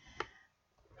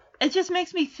it just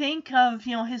makes me think of,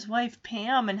 his wife,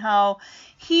 Pam, and how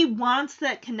he wants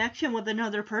that connection with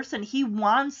another person. He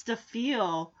wants to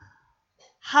feel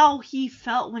how he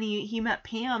felt when he met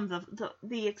Pam,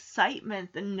 the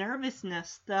excitement, the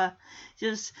nervousness, the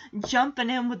just jumping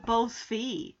in with both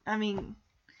feet. I mean,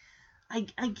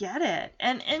 I get it.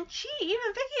 And she,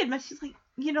 even Vicky admits, she's like,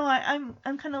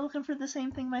 I'm kind of looking for the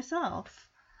same thing myself.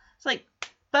 It's like,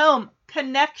 boom,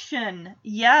 connection.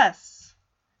 Yes.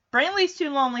 Bring these two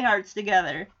lonely hearts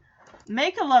together.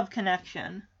 Make a love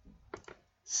connection.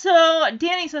 So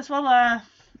Danny says, well,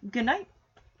 good night.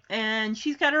 And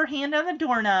she's got her hand on the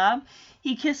doorknob.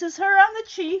 He kisses her on the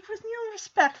cheek with,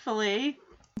 respectfully.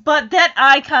 But that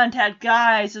eye contact,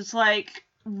 guys, is like,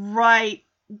 right.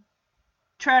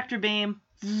 Tractor beam.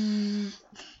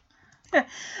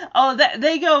 Oh,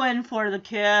 they go in for the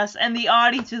kiss, and the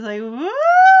audience is like,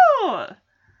 woo!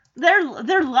 They're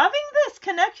loving this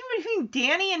connection between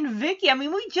Danny and Vicky. I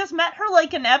mean, we just met her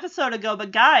like an episode ago,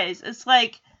 but guys, it's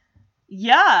like,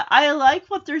 yeah, I like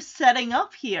what they're setting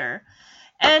up here.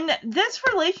 And this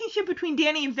relationship between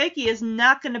Danny and Vicky is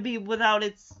not going to be without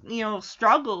its,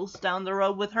 struggles down the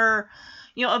road with her.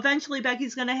 Eventually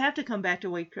Becky's going to have to come back to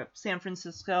Wake Up San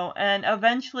Francisco, and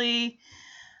eventually,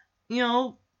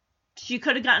 she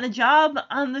could have gotten a job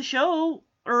on the show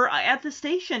or at the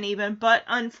station even, but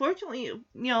unfortunately,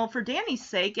 for Danny's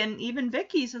sake and even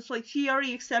Vicky's, it's like she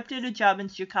already accepted a job in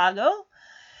Chicago,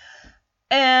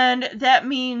 and that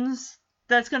means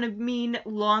that's going to mean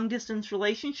long distance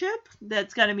relationship.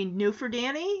 That's going to be new for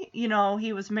Danny.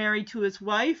 He was married to his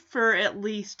wife for at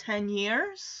least 10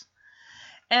 years,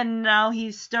 and now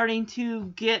he's starting to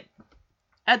get,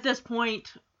 at this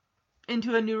point,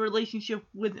 into a new relationship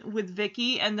with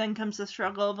Vicky, and then comes the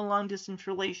struggle of a long distance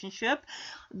relationship.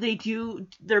 They do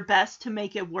their best to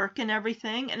make it work and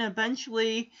everything, and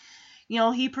eventually,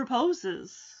 he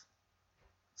proposes.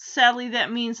 Sadly,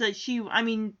 that means that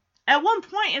at one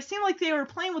point, it seemed like they were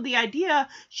playing with the idea.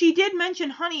 She did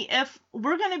mention, honey, if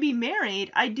we're going to be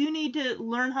married, I do need to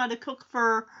learn how to cook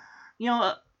for,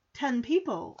 10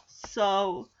 people.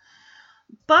 So,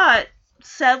 but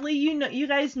sadly, you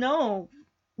guys know,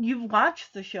 you've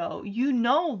watched the show,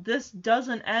 this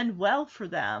doesn't end well for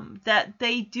them, that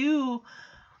they do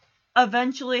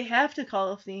eventually have to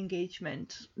call off the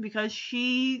engagement because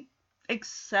she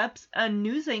accepts a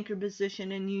news anchor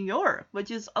position in New York,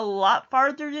 which is a lot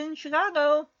farther than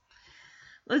Chicago.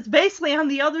 It's basically on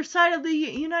the other side of the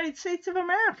United States of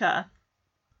America.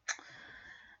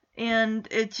 And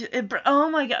oh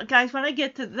my god, guys, when I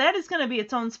get to that, is going to be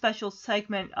its own special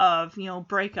segment of,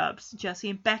 breakups.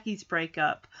 Jesse and Becky's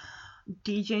breakup,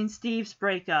 DJ and Steve's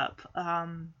breakup,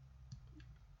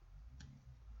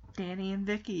 Danny and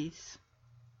Vicky's.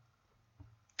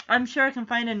 I'm sure I can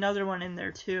find another one in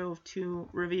there too to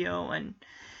review. And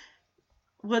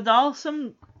with all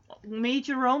some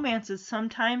major romances,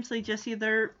 sometimes they just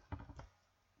either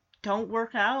don't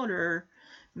work out, or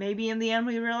maybe in the end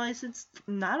we realize it's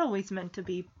not always meant to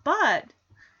be. But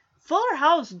Fuller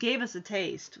House gave us a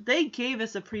taste. They gave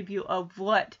us a preview of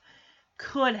what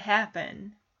could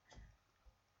happen.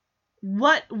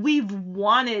 What we've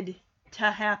wanted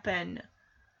to happen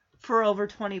for over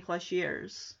 20 plus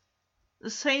years. The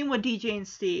same with DJ and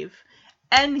Steve.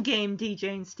 Endgame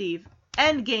DJ and Steve.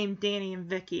 Endgame Danny and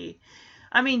Vicky.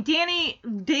 I mean, Danny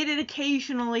dated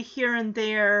occasionally here and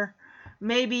there.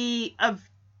 Maybe a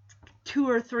 2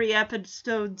 or 3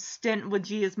 episode stint with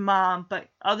Gia's mom. But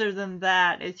other than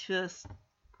that, it's just,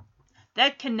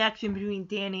 that connection between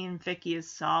Danny and Vicky is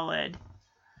solid.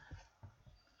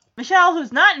 Michelle,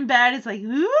 who's not in bed, is like,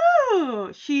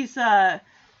 ooh! She's,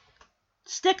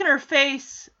 sticking her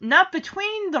face not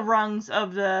between the rungs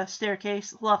of the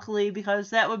staircase, luckily,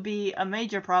 because that would be a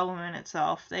major problem in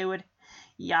itself. They would,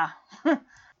 yeah.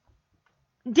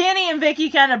 Danny and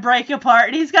Vicky kind of break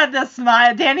apart. He's got this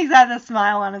smile. Danny's got this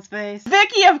smile on his face.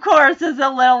 Vicky, of course, is a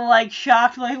little,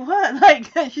 shocked,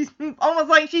 what? She's almost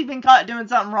like she's been caught doing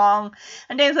something wrong.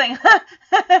 And Danny's like,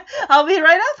 I'll be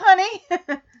right up,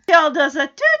 honey. Michelle does a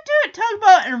toot-toot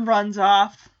tugboat and runs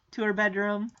off to her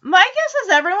bedroom. My guess is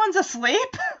everyone's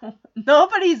asleep.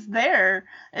 Nobody's there,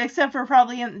 except for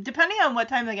probably, depending on what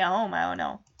time they get home, I don't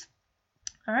know.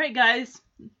 Alright, guys.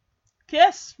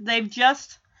 Kiss.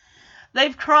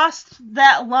 They've crossed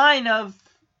that line of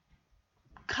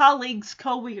colleagues,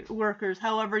 co-workers,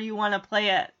 however you want to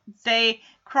play it. They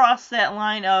crossed that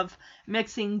line of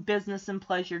mixing business and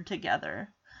pleasure together.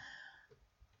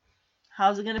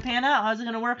 How's it going to pan out? How's it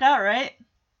going to work out, right?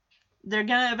 They're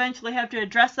going to eventually have to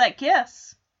address that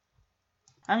kiss.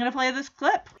 I'm going to play this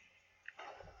clip.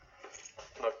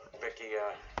 Look, Vicky,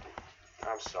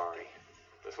 I'm sorry.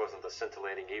 This wasn't the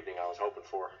scintillating evening I was hoping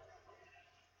for.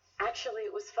 Actually,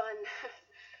 it was fun.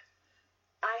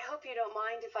 I hope you don't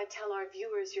mind if I tell our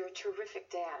viewers you're a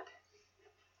terrific dad.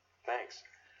 Thanks.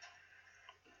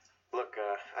 Look,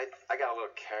 I got a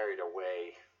little carried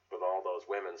away with all those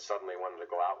women suddenly wanting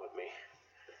to go out with me.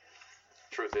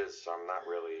 Truth is, I'm not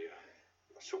really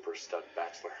a super stud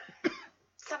bachelor.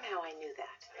 Somehow I knew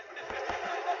that.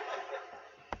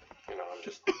 I'm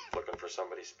just looking for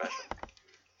somebody special.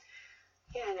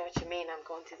 Yeah, I know what you mean. I'm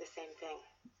going through the same thing.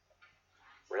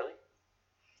 Really?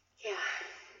 Yeah.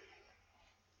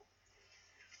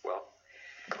 Well.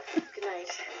 Good night.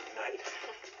 Good night.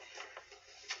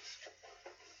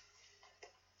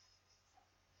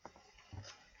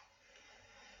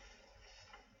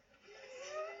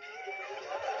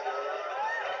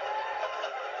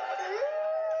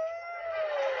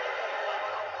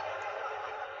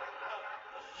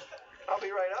 I'll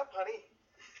be right up, honey.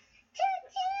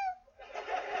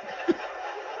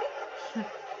 Well,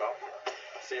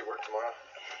 see you at work tomorrow.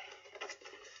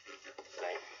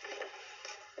 Night.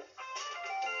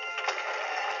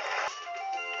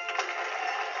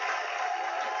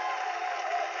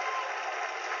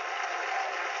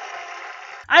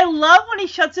 I love when he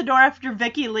shuts the door after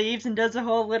Vicky leaves and does the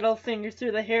whole little fingers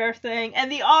through the hair thing,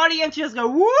 and the audience just go,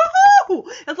 woohoo!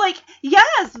 It's like,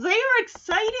 yes, they are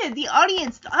excited. The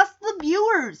audience, us, the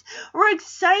viewers, are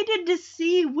excited to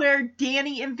see where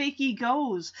Danny and Vicky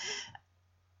goes.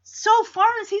 So far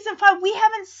in season 5, we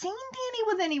haven't seen Danny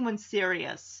with anyone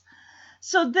serious.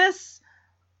 So this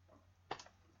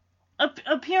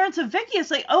appearance of Vicky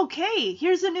is like, okay,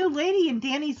 here's a new lady in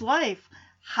Danny's life.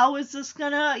 How is this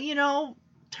gonna,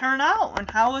 turn out,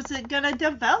 and how is it gonna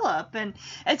develop? And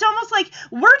it's almost like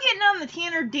we're getting on the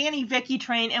Tanner, Danny, Vicky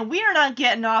train, and we are not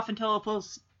getting off until it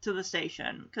pulls to the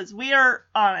station, because we are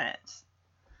on it.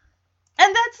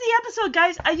 And that's the episode,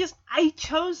 guys. I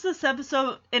chose this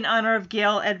episode in honor of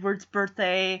Gail Edwards'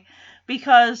 birthday,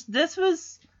 because this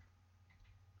was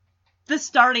the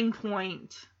starting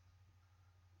point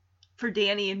for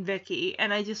Danny and Vicky,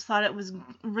 and I just thought it was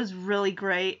really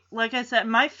great. Like I said,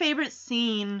 my favorite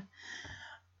scene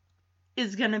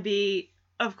is gonna be,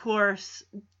 of course,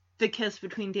 the kiss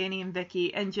between Danny and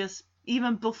Vicky, and just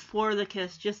even before the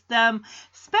kiss, just them,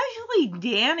 especially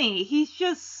Danny. He's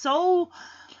just so,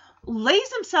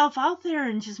 lays himself out there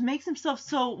and just makes himself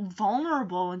so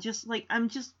vulnerable, and just like, I'm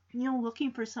just,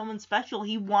 looking for someone special.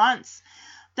 He wants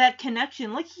that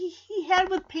connection like he had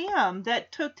with Pam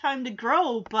that took time to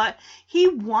grow, but he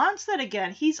wants that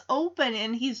again. He's open,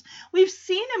 and we've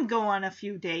seen him go on a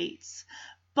few dates,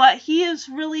 but he is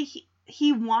really,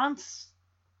 he wants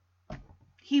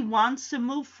to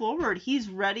move forward. He's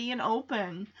ready and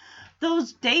open.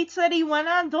 Those dates that he went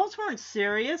on, those weren't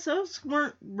serious. Those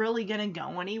weren't really gonna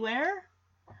go anywhere.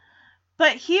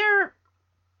 But here,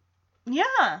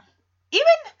 yeah, even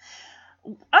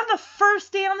on the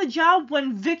first day on the job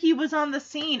when Vicky was on the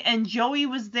scene and Joey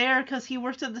was there because he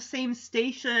worked at the same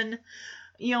station,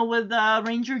 with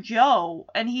Ranger Joe,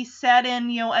 and he sat in,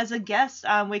 as a guest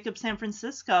on Wake Up San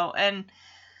Francisco, and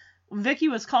Vicky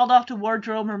was called off to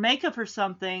wardrobe or makeup or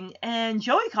something, and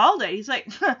Joey called it. He's like,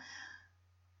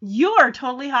 you are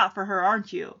totally hot for her,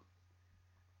 aren't you?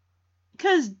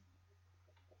 Because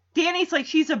Danny's like,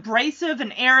 she's abrasive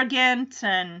and arrogant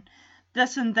and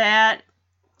this and that,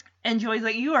 and Joey's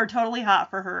like, you are totally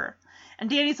hot for her. And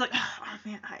Danny's like, oh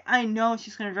man, I know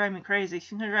she's going to drive me crazy.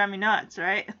 She's going to drive me nuts,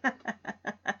 right?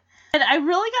 And I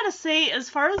really got to say, as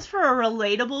far as for a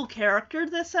relatable character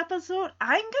this episode,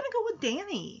 I'm going to go with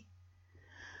Danny.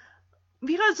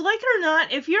 Because, like it or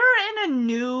not, if you're in a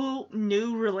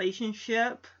new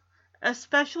relationship,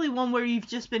 especially one where you've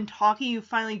just been talking, you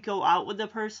finally go out with the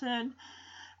person,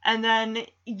 and then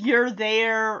you're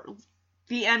there,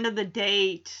 the end of the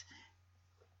date,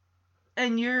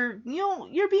 and you're being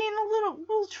a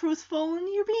little truthful, and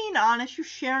you're being honest, you're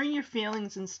sharing your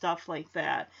feelings and stuff like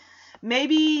that.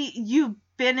 Maybe you've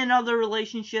been in other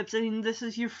relationships, and this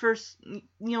is your first,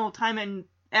 time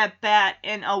at bat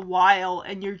in a while,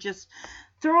 and you're just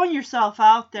throwing yourself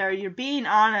out there, you're being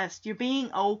honest, you're being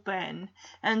open,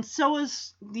 and so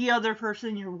is the other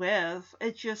person you're with.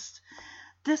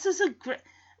 This is a great...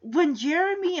 When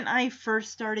Jeremy and I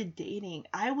first started dating,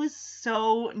 I was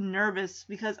so nervous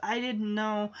because I didn't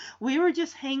know. We were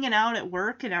just hanging out at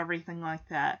work and everything like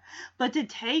that. But to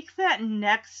take that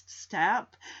next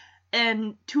step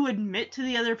and to admit to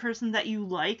the other person that you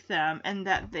like them and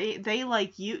that they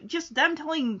like you, just them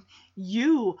telling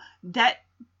you that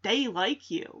they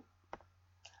like you.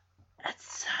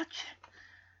 It's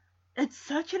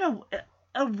such a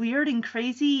weird and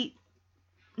crazy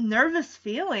nervous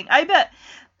feeling. I bet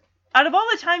out of all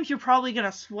the times you're probably going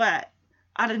to sweat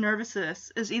out of nervousness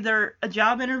is either a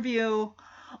job interview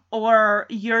or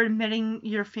you're admitting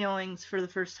your feelings for the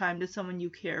first time to someone you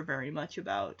care very much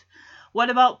about. What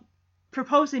about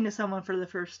proposing to someone for the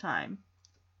first time?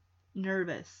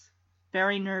 Nervous.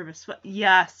 Very nervous. But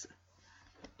yes.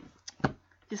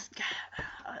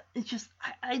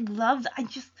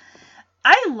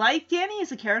 I like Danny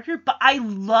as a character, but I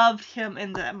loved him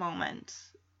in that moment.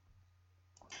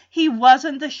 He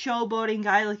wasn't the showboating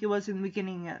guy like he was in the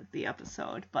beginning of the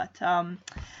episode, but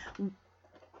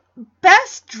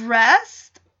best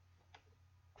dressed,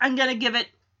 I gotta give it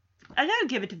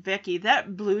to Vicky.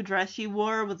 That blue dress she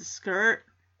wore with the skirt,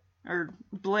 or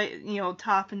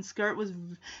top and skirt, was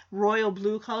royal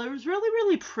blue color. It was really,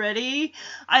 really pretty.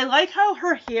 I like how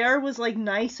her hair was like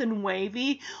nice and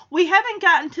wavy. We haven't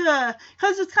gotten to,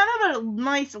 because it's kind of a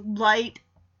nice light,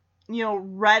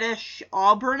 reddish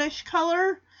auburnish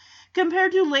color.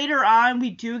 compared to later on, we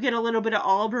do get a little bit of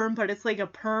auburn, but it's like a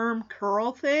perm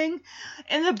curl thing.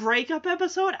 In the breakup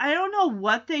episode, I don't know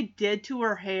what they did to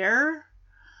her hair,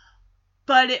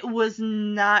 but it was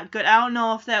not good. I don't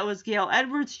know if that was Gail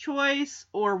Edwards' choice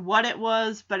or what it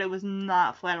was, but it was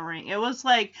not flattering. It was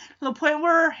like to the point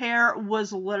where her hair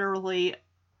was literally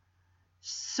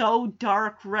so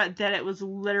dark red that it was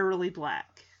literally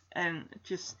black. And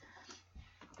just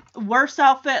worst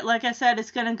outfit, like I said,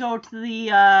 it's gonna go to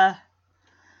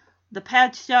the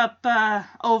patched up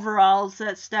overalls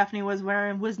that Stephanie was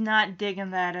wearing. Was not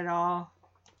digging that at all.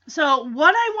 So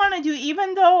what I want to do,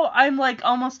 even though I'm like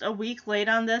almost a week late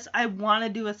on this, I want to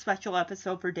do a special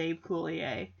episode for Dave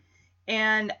Coulier.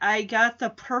 And I got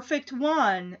the perfect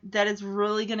one that is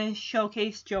really going to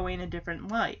showcase Joey in a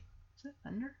different light. Is it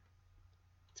thunder?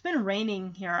 It's been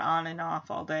raining here on and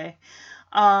off all day.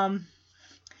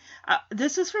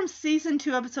 This is from season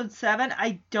 2, episode 7.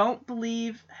 I don't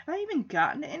believe... Have I even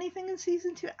gotten anything in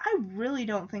season 2? I really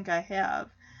don't think I have.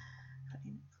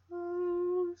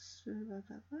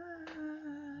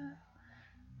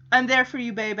 I'm There For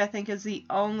You, Babe, I think is the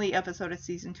only episode of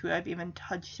season 2 I've even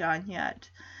touched on yet.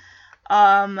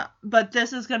 But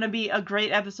this is going to be a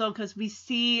great episode because we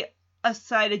see a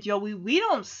side of Joey we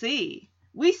don't see.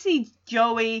 We see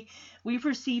Joey, we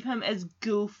perceive him as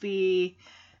goofy.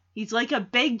 He's like a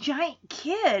big giant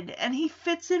kid and he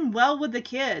fits in well with the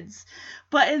kids.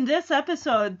 But in this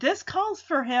episode, this calls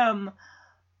for him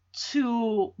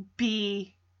to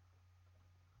be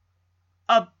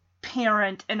a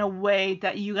parent in a way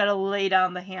that you gotta lay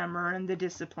down the hammer and the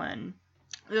discipline.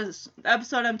 This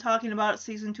episode I'm talking about,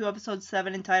 season 2, episode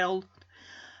 7, entitled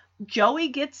Joey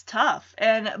Gets Tough.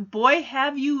 And boy,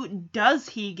 does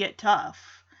he get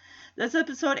tough. This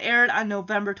episode aired on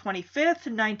November 25th,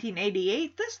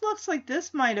 1988. This looks like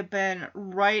this might have been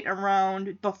right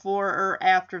around before or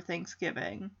after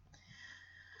Thanksgiving.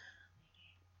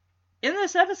 In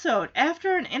this episode,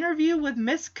 after an interview with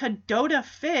Miss Cadota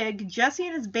Fig, Jesse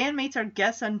and his bandmates are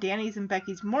guests on Danny's and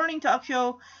Becky's morning talk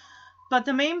show. But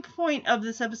the main point of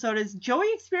this episode is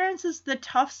Joey experiences the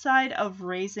tough side of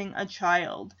raising a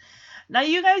child. Now,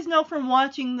 you guys know from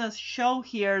watching this show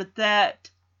here that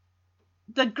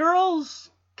the girls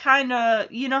kind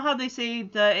of, you know how they say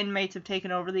the inmates have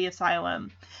taken over the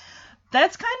asylum?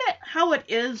 That's kind of how it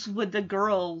is with the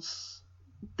girls.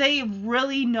 They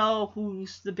really know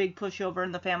who's the big pushover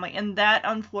in the family, and that,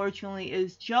 unfortunately,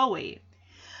 is Joey.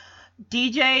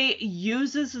 DJ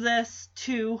uses this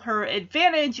to her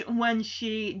advantage when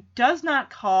she does not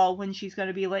call when she's going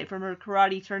to be late from her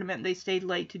karate tournament. They stayed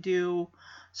late to do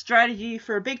strategy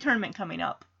for a big tournament coming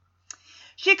up.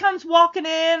 She comes walking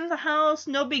in the house,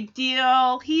 no big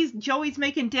deal. Joey's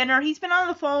making dinner. He's been on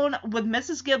the phone with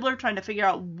Mrs. Gibbler trying to figure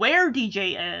out where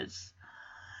DJ is.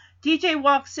 DJ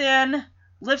walks in,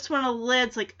 lifts one of the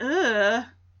lids like, ugh,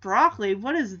 broccoli,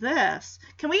 what is this?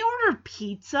 Can we order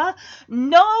pizza?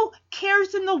 No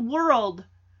cares in the world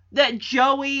that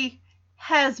Joey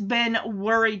has been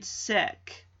worried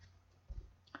sick.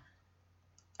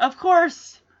 Of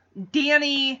course,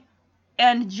 Danny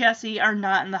and Jesse are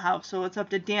not in the house, so it's up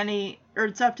to Joey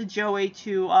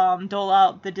to dole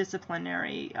out the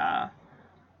disciplinary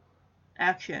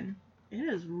action. It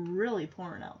is really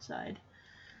pouring outside.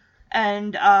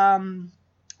 And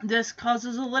this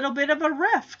causes a little bit of a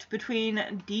rift between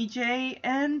DJ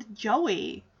and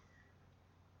Joey.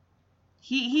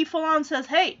 He full on says,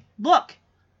 hey, look,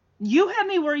 you have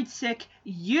me worried sick.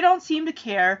 You don't seem to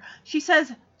care. She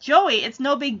says, Joey, it's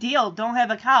no big deal. Don't have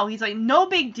a cow. He's like, no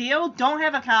big deal. Don't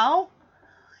have a cow.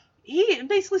 He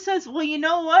basically says, well, you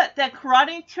know what? That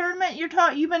karate tournament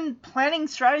you've been planning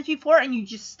strategy for and you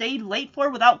just stayed late for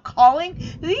without calling.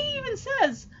 He even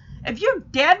says, if your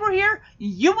dad were here,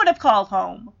 you would have called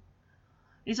home.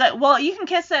 He's like, well, you can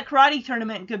kiss that karate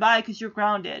tournament goodbye because you're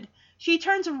grounded. She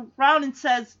turns around and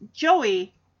says,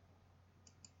 Joey,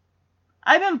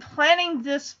 I've been planning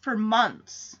this for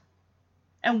months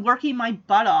and working my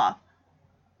butt off.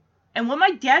 And when my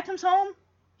dad comes home,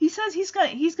 he says he's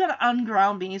gonna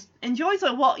unground me. And Joey's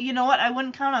like, well, you know what? I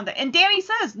wouldn't count on that. And Danny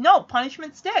says, no,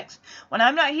 punishment sticks. When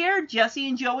I'm not here, Jesse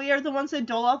and Joey are the ones that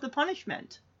dole out the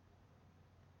punishment.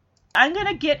 I'm going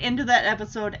to get into that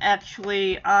episode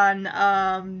actually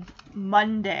on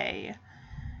Monday.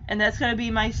 And that's going to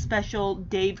be my special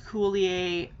Dave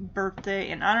Coulier birthday,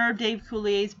 in honor of Dave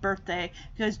Coulier's birthday.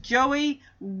 Because Joey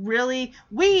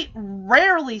we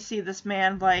rarely see this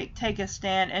man, like, take a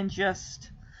stand and just...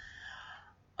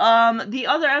 the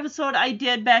other episode I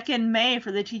did back in May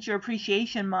for the Teacher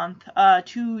Appreciation Month,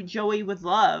 To Joey with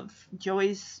Love.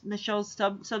 Joey's Michelle's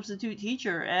substitute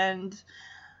teacher. And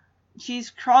She's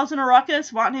causing a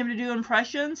ruckus, wanting him to do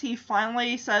impressions. He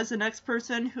finally says the next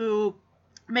person who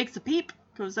makes a peep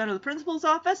goes down to the principal's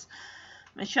office.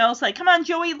 Michelle's like, come on,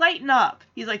 Joey, lighten up.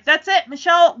 He's like, that's it,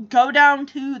 Michelle, go down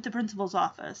to the principal's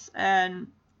office. And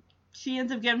she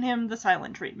ends up giving him the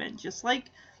silent treatment, just like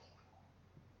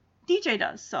DJ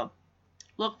does. So,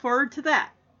 look forward to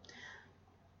that.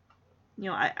 You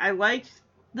know, I liked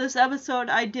this episode.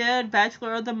 I did.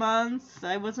 Bachelor of the Month.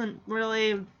 I wasn't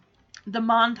really... The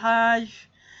montage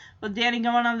with Danny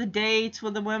going on the dates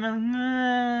with the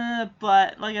women,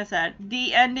 but like I said,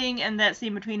 the ending and that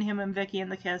scene between him and Vicky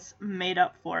and the kiss made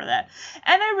up for that.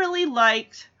 And I really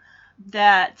liked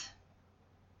that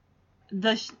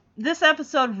this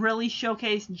episode really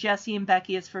showcased Jesse and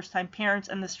Becky as first-time parents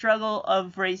and the struggle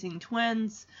of raising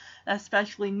twins,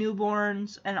 especially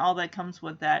newborns, and all that comes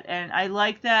with that. And I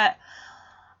like that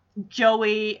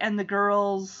Joey and the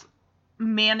girls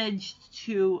managed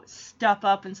to step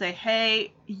up and say,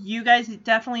 hey, you guys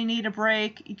definitely need a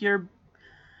break. You're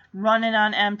running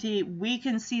on empty. We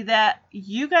can see that.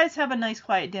 You guys have a nice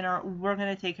quiet dinner. We're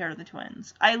going to take care of the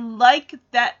twins. I like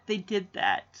that they did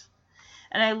that.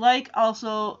 And I like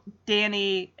also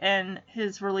Danny and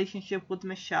his relationship with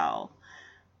Michelle.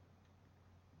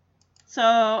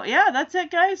 So, yeah, that's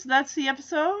it, guys. That's the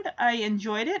episode. I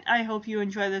enjoyed it. I hope you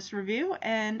enjoy this review.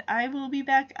 And I will be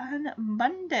back on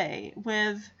Monday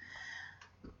with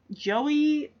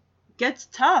Joey Gets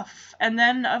Tough. And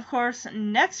then, of course,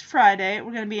 next Friday,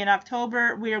 we're going to be in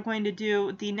October, we are going to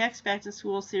do the next Back to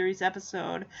School series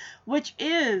episode, which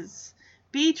is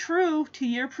Be True to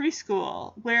Your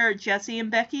Preschool, where Jesse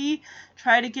and Becky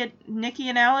try to get Nikki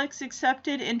and Alex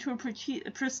accepted into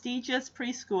a prestigious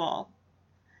preschool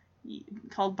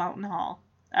called Mountain Hall.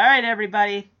 All right,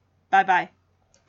 everybody. Bye-bye.